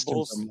think the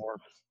Pistons are more.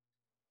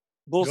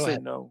 Bulls say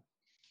no.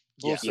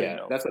 Bulls say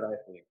no. That's what I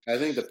think. I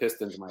think the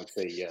Pistons might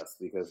say yes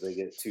because they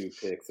get 2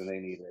 picks and they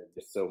need it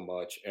just so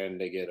much, and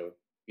they get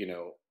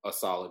a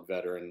solid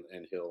veteran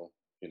in Hill.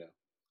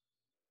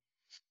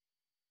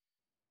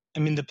 I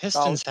mean, the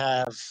Pistons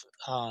have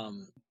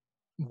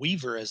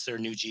Weaver as their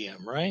new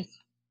GM, right?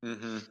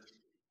 Mm-hmm.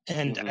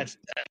 And I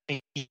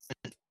think he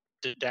hasn't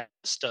did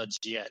studs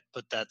yet,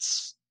 but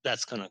that's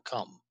going to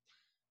come.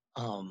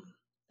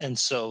 And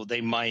so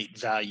they might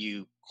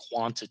value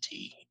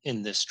quantity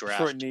in this draft.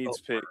 Sure, it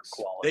needs picks.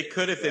 They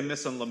could if they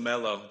miss on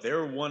LaMelo.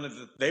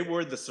 They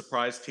were the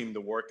surprise team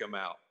to work him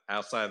out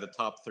outside of the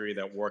top 3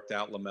 that worked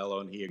out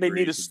LaMelo, and he agreed. They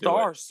need a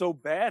star so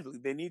badly.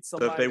 They need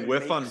somebody. So if they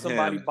whiff on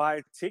somebody him, buy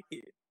a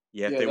ticket.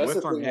 Yeah, if they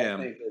whiff on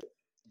him.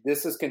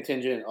 This is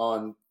contingent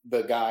on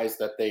the guys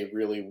that they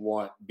really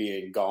want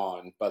being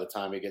gone by the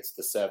time it gets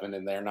to 7,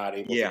 and they're not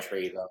able to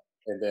trade up.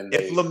 And then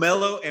if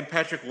LaMelo and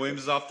Patrick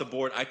Williams is off the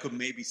board, I could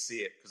maybe see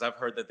it because I've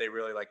heard that they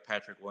really like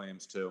Patrick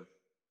Williams too.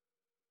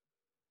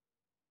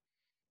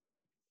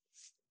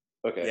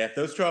 Okay. Yeah, if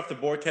those 2 off the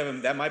board,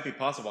 Kevin, that might be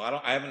possible.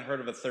 I haven't heard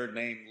of a third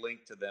name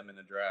linked to them in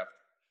the draft.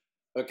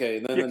 Okay,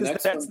 and then the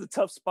next that's the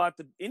tough spot.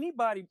 That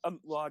anybody, let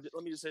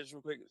me just say this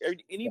real quick.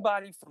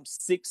 Anybody from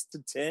 6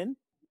 to 10.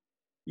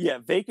 Yeah,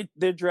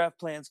 their draft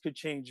plans could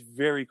change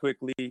very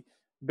quickly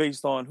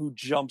based on who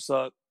jumps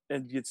up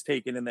and gets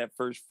taken in that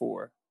first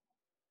 4.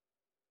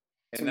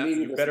 And now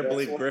you better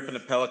believe Griffin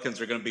and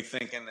Pelicans are going to be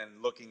thinking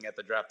and looking at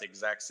the draft the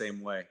exact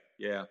same way.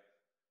 Yeah.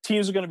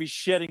 Teams are going to be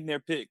shedding their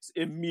picks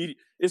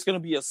immediately. It's going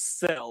to be a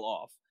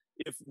sell-off.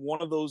 If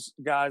one of those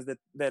guys that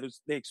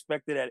they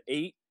expected at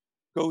 8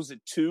 goes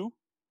at 2,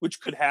 which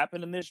could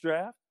happen in this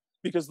draft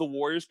because the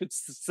Warriors could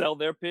sell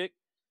their pick,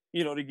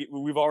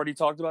 we've already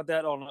talked about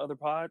that on another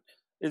pod,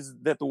 is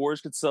that the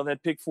Warriors could sell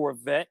that pick for a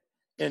vet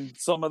and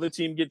some other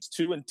team gets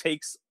 2 and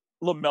takes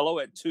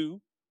LaMelo at 2,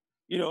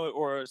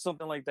 or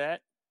something like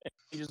that, and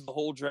changes the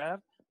whole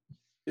draft.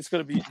 It's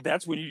going to be,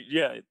 that's when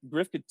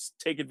Griff could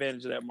take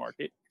advantage of that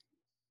market.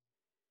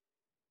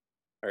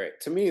 All right.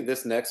 To me,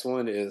 this next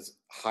one is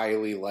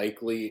highly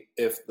likely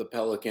if the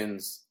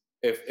Pelicans,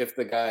 if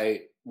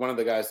one of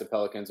the guys the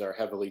Pelicans are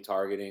heavily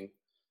targeting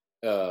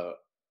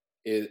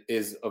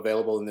is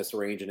available in this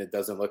range and it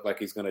doesn't look like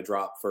he's going to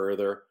drop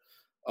further,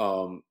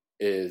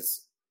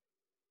 is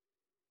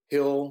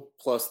Hill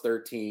plus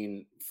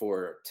 13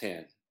 for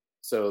 10.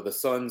 So the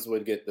Suns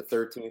would get the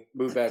 13th,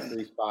 move back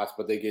 3 spots,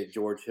 but they get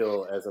George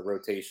Hill as a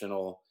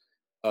rotational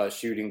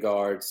shooting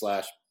guard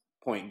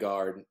 / point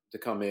guard to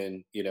come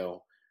in,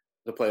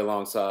 to play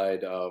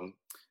alongside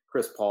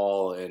Chris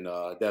Paul and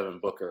Devin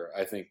Booker.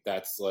 I think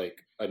that's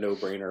like a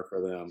no-brainer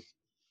for them.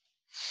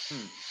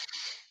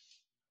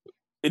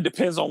 It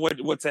depends on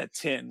what's at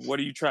 10. What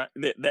are you trying?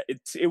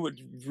 It would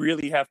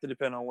really have to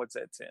depend on what's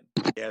at 10.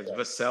 Yeah,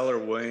 Vassell or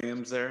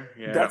Williams there.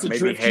 Yeah, that's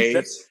maybe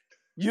Hayes.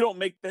 you don't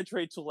make that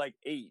trade till like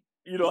 8.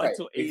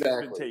 Until 8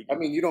 has been taken. I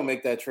mean, you don't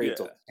make that trade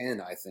till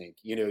 10, I think.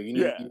 You need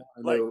you want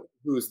to know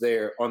who's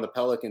there on the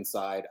Pelican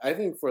side. I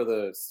think for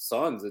the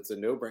Suns, it's a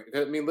no-brainer.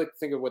 I mean,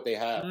 think of what they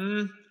have.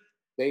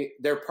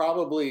 They're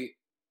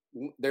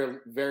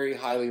very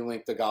highly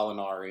linked to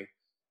Gallinari.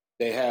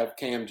 They have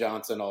Cam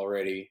Johnson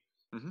already.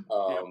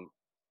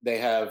 They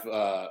have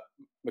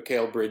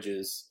Mikal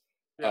Bridges,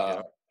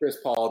 Chris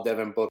Paul,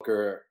 Devin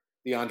Booker,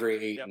 DeAndre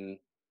Ayton.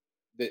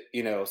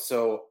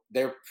 So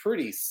they're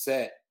pretty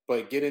set.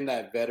 But getting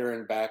that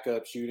veteran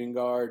backup shooting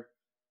guard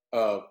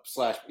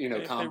slash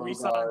combo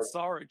guard,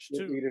 Saric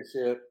too.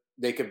 Leadership,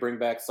 they could bring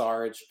back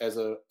Saric as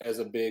a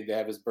big. They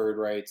have his bird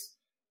rights,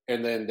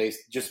 and then they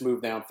just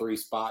move down 3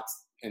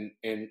 spots in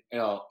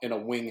a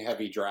wing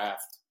heavy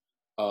draft.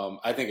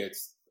 I think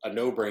it's a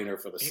no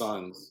brainer for the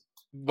Suns.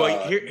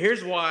 But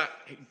here's why,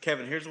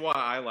 Kevin. Here's why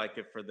I like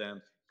it for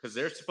them, because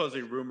they're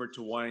supposedly rumored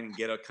to wanting to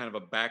get a kind of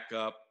a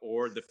backup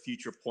or the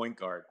future point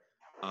guard,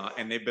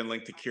 and they've been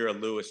linked to Kira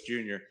Lewis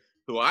Jr.,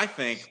 who I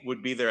think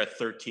would be there at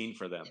 13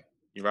 for them.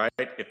 Right?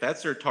 If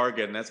that's their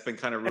target, and that's been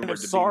kind of rumored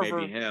to be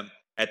maybe him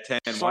at 10,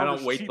 why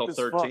not wait till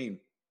 13?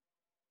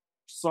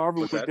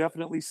 Sarver would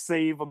definitely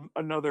save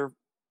another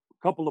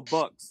couple of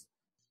bucks.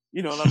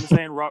 You know what I'm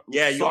saying?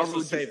 Yeah, you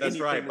also say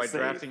that's right. By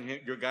drafting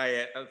your guy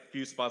at a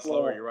few spots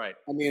lower, you're right.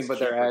 I mean, but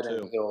they're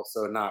adding Hill,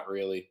 so not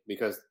really,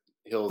 because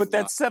Hill's. But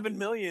that $7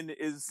 million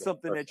is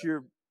something that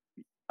you're.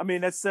 I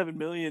mean, that $7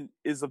 million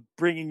is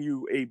bringing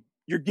you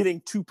you're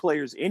getting 2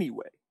 players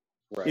anyway.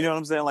 Right. You know what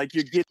I'm saying? Like,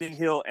 you're getting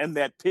Hill and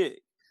that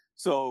pick.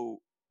 So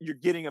you're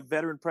getting a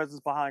veteran presence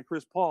behind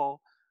Chris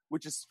Paul,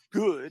 which is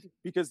good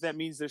because that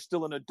means there's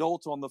still an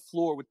adult on the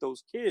floor with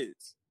those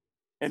kids.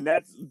 And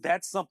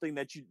that's something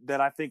that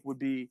I think would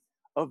be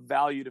of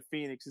value to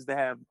Phoenix, is to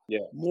have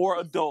more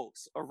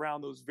adults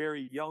around those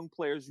very young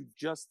players who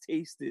just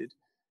tasted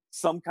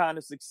some kind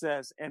of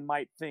success and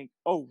might think,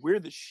 oh, we're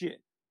the shit.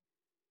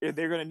 And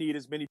they're going to need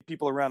as many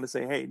people around to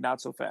say, hey,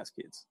 not so fast,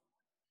 kids.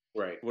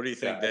 Right. What do you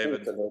think, David? I think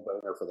it's a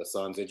no-brainer for the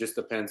Suns. It just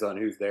depends on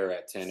who's there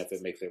at 10 if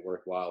it makes it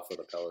worthwhile for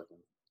the Pelicans.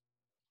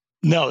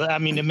 No, I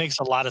mean, it makes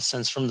a lot of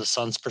sense from the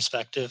Suns'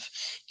 perspective.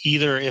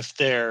 Either if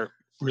they're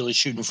really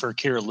shooting for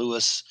Kira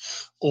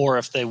Lewis, or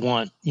if they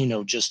want,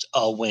 just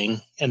a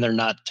wing, and they're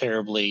not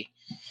terribly,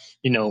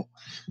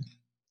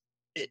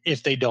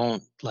 if they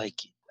don't,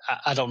 like,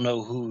 I don't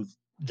know who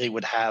they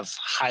would have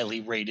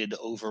highly rated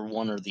over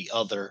one or the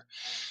other,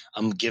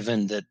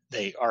 given that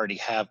they already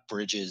have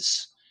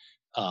Bridges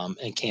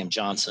and Cam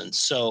Johnson.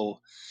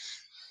 So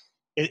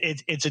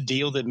it's a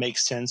deal that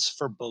makes sense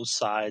for both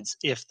sides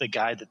if the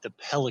guy that the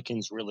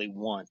Pelicans really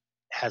want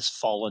has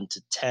fallen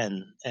to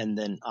 10. And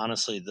then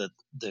honestly, the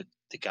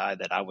guy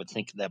that I would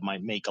think that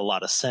might make a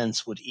lot of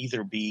sense would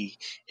either be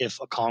if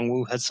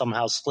Okongwu had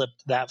somehow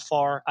slipped that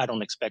far. I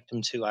don't expect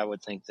him to. I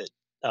would think that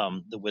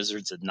the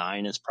Wizards at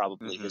 9 is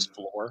probably his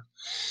floor.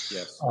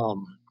 Yes.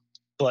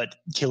 But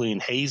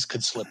Killian Hayes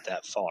could slip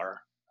that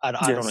far. I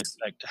don't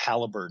expect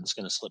Halliburton's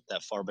going to slip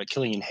that far, but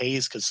Killian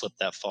Hayes could slip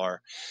that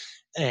far.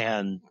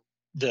 And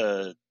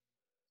the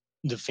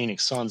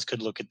Phoenix Suns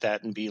could look at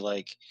that and be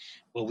like,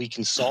 well, we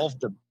can solve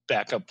the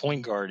backup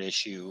point guard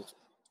issue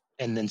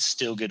and then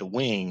still get a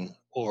wing,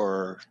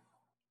 or,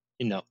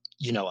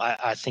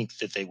 I think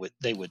that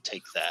they would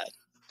take that.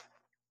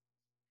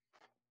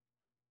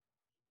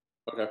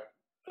 Okay.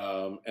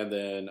 And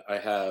then I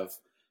have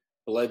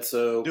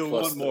Bledsoe. Do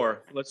one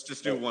more. Let's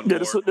just do one more.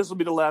 This will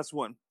be the last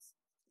one.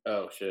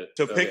 Oh, shit.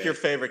 So pick your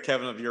favorite,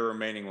 Kevin, of your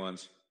remaining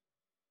ones.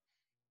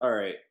 All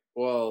right.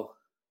 Well,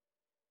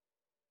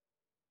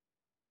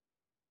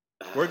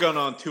 we're going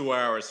on 2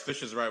 hours.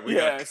 Fish is right. We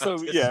got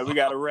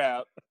to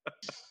wrap.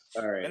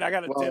 All right. And I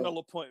got a dental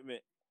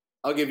appointment.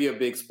 I'll give you a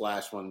big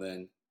splash one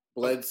then.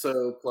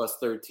 Bledsoe plus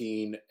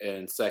 13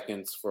 and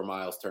seconds for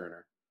Miles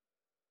Turner.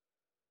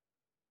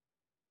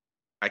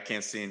 I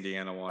can't see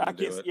Indiana wanting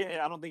to do it.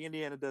 Yeah, I don't think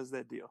Indiana does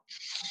that deal.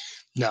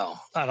 No,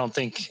 I don't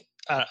think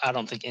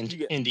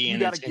Indiana. You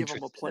got to give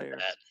them a player.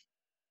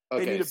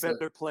 They need a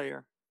better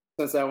player.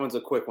 Since that one's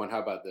a quick one,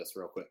 how about this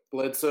real quick?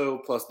 Bledsoe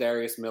plus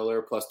Darius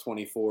Miller plus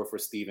 24 for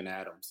Steven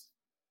Adams.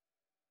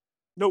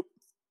 Nope.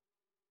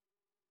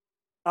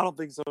 I don't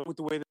think so with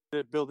the way that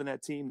they're building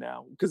that team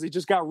now, because they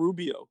just got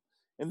Rubio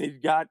and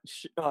they've got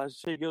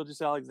Shai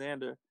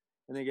Gilgeous-Alexander,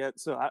 and they got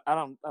I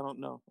don't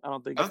know. I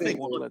don't think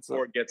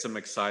Bledsoe gets them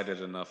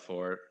excited enough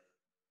for it.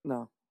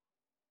 No.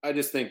 I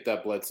just think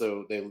that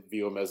Bledsoe, they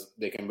view him as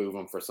they can move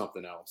him for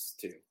something else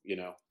too,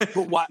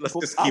 But why? Let's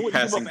just keep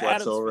passing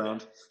Bledsoe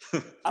around.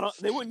 I don't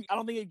think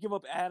they'd give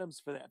up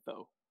Adams for that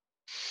though.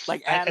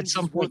 Like at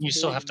some point, you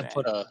still have to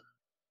put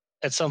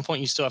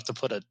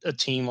a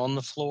team on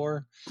the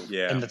floor.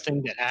 Yeah. And the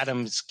thing that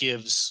Adams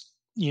gives,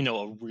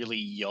 a really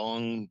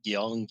young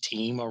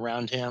team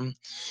around him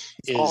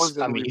is,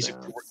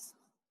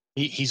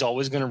 he's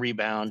always going to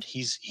rebound.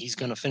 He's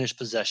going to finish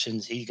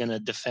possessions. He's going to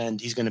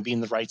defend. He's going to be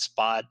in the right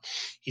spot.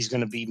 He's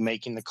going to be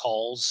making the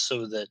calls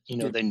so that,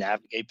 they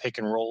navigate pick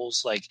and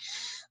rolls. Like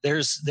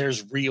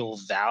there's real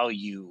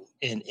value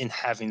in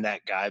having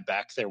that guy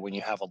back there when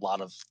you have a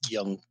lot of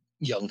young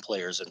young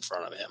players in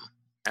front of him.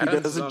 Adams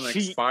is doesn't on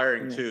cheat.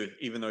 expiring too,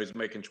 even though he's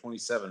making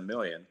 $27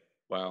 million.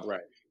 Wow.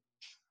 Right.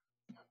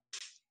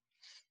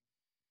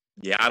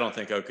 Yeah, I don't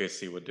think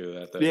OKC would do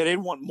that. Though. Yeah, they'd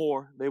want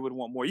more. They would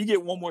want more. You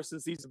get one more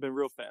since these have been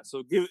real fast.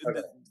 So give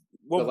Okay.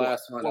 one The more.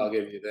 last one I'll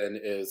give you then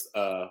is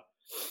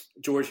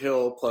George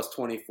Hill plus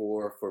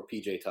 24 for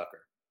PJ Tucker.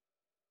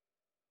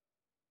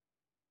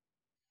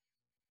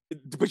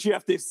 But you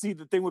have to see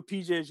the thing with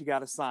PJ is you got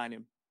to sign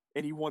him,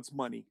 and he wants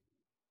money,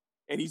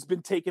 and he's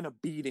been taking a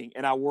beating.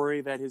 And I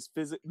worry that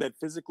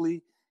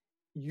physically,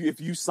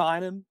 if you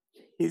sign him,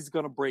 he's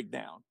gonna break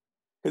down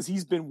because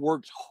he's been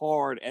worked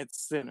hard at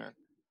center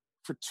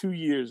for 2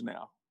 years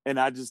now, and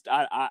I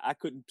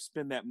couldn't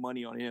spend that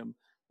money on him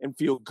and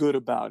feel good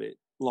about it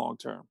long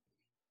term.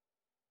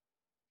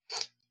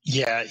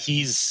 Yeah,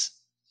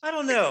 I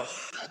don't know.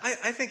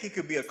 I think he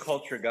could be a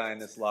culture guy in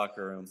this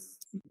locker room.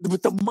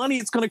 But the money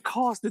it's going to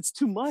cost, it's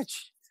too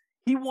much.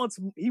 He wants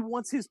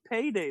his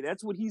payday.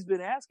 That's what he's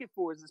been asking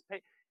for is his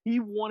pay. He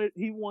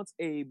wants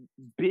a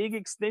big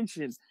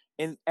extension,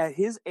 and at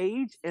his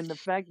age and the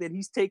fact that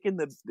he's taken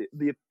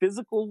the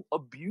physical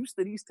abuse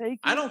that he's taking.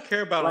 I don't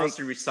care about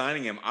honestly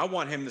resigning him. I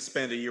want him to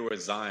spend a year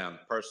with Zion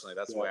personally.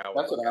 That's why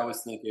That's what I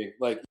was thinking.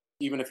 Like,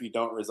 even if you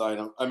don't resign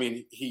him, I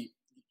mean,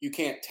 you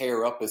can't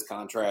tear up his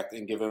contract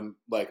and give him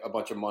like a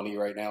bunch of money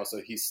right now, so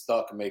he's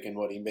stuck making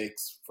what he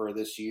makes for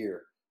this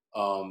year.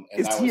 And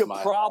is he a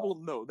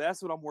problem though?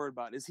 That's what I'm worried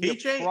about. Is he a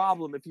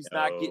problem if he's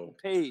not getting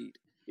paid?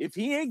 If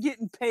he ain't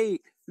getting paid,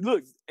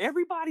 look,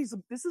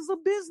 this is a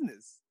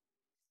business.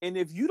 And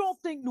if you don't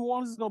think New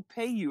Orleans is going to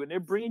pay you, and they're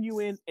bringing you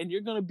in, and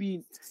you're not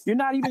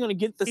even going to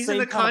get the he's same in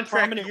the kind of contract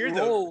prominent year,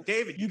 role. Though.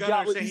 David, you got to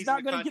understand he's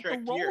not going to get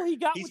the role he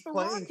got with the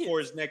Rockets. He's playing for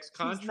his next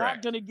contract. He's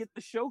not going to get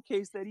the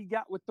showcase that he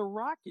got with the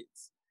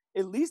Rockets.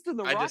 At least in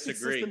the Rockets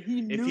system,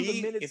 he knew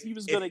the minutes he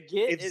was going to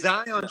get. If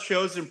Zion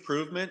shows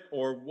improvement,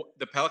 or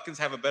the Pelicans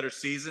have a better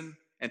season,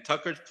 and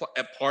Tucker's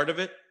a part of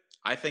it,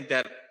 I think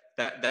that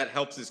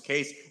helps his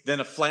case than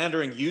a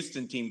floundering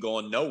Houston team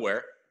going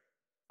nowhere.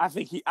 I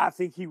think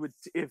he would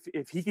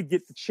if he could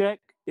get the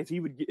check.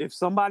 If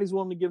somebody's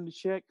willing to give him the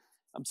check,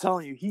 I'm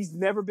telling you, he's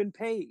never been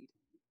paid.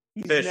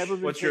 Fish,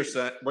 what's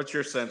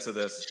your sense of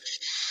this?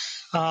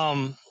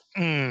 I'm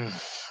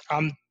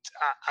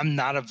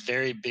not a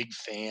very big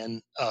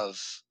fan of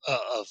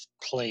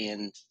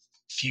playing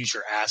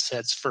future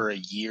assets for a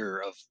year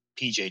of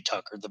PJ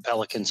Tucker. The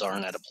Pelicans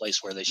aren't at a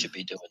place where they should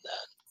be doing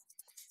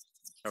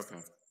that. Okay.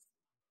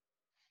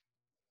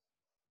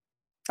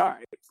 All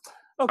right.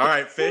 Okay. All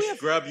right, Fish,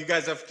 Grub, you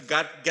guys have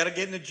got to get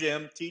in the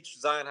gym, teach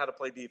Zion how to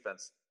play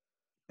defense.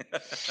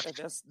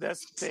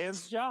 That's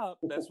Stan's job.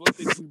 That's what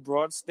we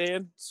brought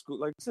Stan. School,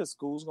 like I said,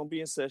 school's gonna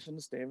be in session.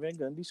 The Stan Van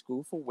Gundy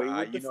School for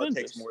wayward defenders. It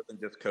takes more than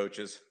just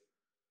coaches.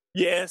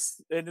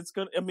 Yes, and it's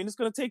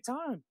gonna take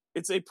time.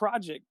 It's a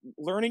project.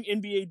 Learning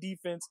NBA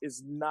defense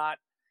is not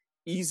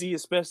easy,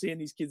 especially and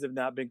these kids have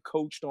not been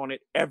coached on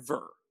it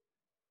ever.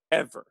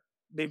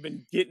 They've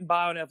been getting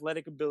by on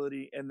athletic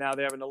ability, and now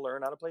they're having to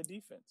learn how to play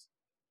defense.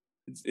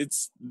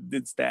 It's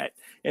that,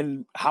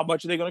 and how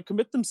much are they going to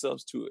commit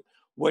themselves to it?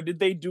 What did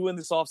they do in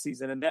this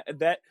offseason? And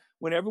that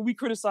whenever we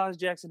criticize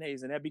Jackson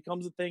Hayes, and that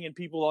becomes a thing, and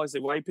people always say,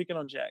 "Why are you picking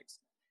on Jax?"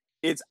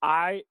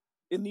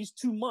 In these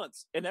 2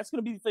 months, and that's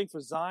going to be the thing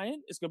for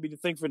Zion. It's going to be the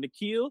thing for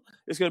Nikhil.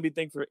 It's going to be the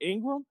thing for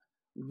Ingram.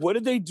 What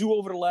did they do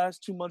over the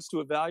last 2 months to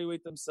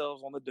evaluate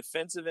themselves on the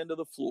defensive end of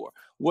the floor?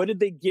 What did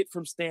they get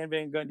from Stan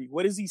Van Gundy?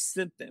 What has he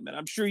sent them? And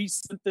I'm sure he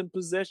sent them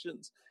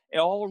possessions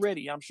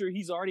already. I'm sure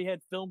he's already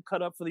had film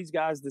cut up for these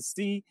guys to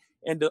see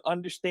and to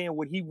understand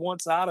what he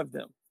wants out of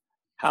them.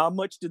 How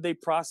much did they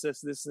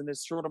process this in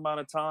this short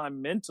amount of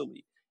time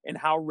mentally? And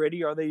how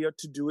ready are they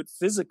to do it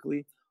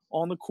physically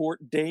on the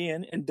court day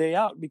in and day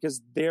out?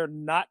 Because they're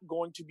not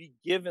going to be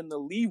given the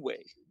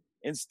leeway.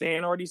 And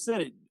Stan already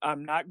said it.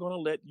 I'm not going to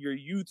let your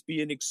youth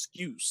be an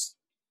excuse.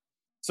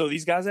 So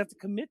these guys have to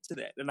commit to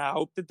that. And I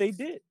hope that they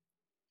did.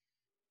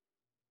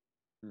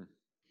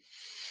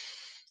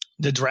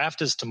 The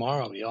draft is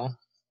tomorrow, y'all.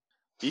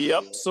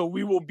 Yep. So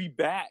we will be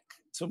back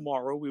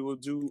tomorrow. We will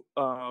do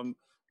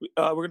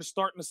we're going to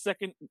start in the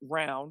second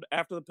round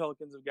after the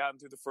Pelicans have gotten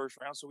through the first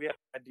round. So we have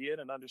an idea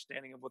and an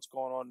understanding of what's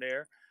going on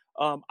there.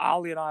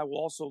 Ali and I will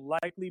also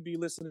likely be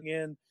listening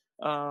in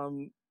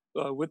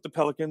with the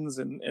Pelicans,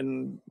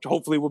 and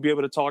hopefully we'll be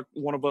able to talk.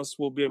 One of us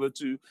will be able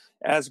to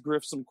ask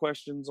Griff some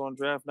questions on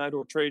draft night,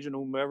 or Trajan,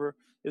 whomever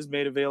is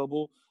made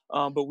available.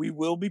 But we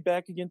will be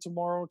back again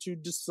tomorrow to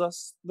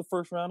discuss the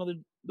first round of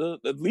the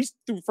at least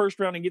through the first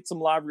round and get some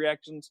live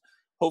reactions,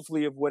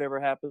 hopefully, of whatever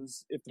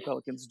happens if the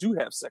Pelicans do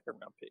have second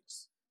round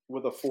picks.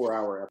 With a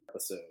 4-hour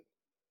episode.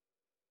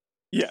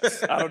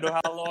 Yes. I don't know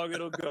how long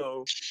it'll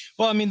go.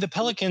 Well, I mean, the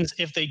Pelicans,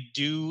 if they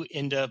do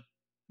end up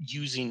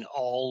using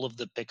all of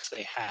the picks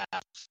they have,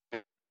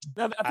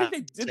 now, I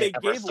think they gave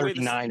away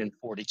 39 and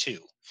 42.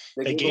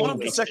 They gave one away of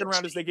the second 60.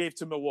 rounders they gave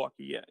to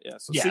Milwaukee. Yeah.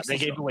 So they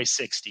gave away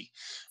 60.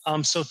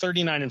 So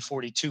 39 and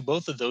 42,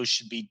 both of those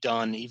should be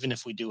done, even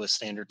if we do a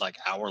standard like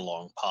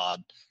hour-long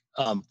pod.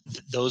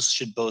 Those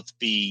should both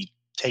be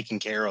taken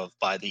care of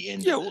by the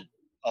end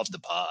of the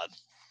pod.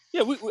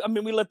 Yeah,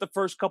 we let the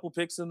first couple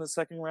picks in the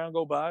second round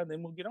go by, and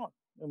then we'll get on,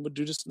 and we'll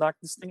just knock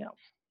this thing out.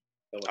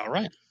 All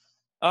right.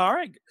 All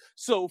right.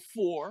 So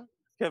for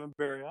Kevin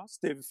Barrios,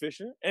 David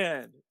Fisher,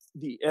 and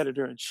the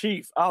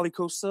editor-in-chief, Ali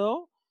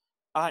Cosell,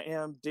 I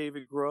am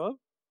David Grubb,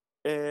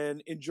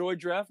 and enjoy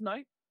draft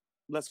night.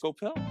 Let's go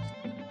Pels.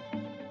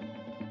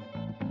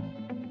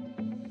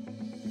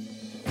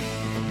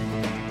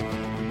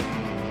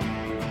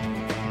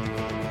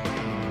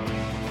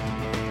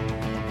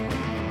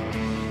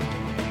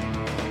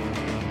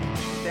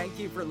 Thank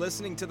you for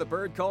listening to the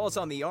Bird Calls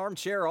on the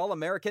Armchair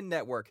All-American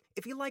Network.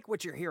 If you like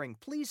what you're hearing,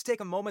 please take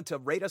a moment to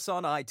rate us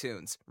on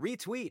iTunes,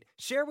 retweet,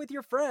 share with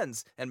your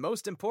friends, and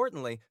most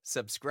importantly,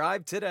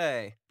 subscribe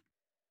today.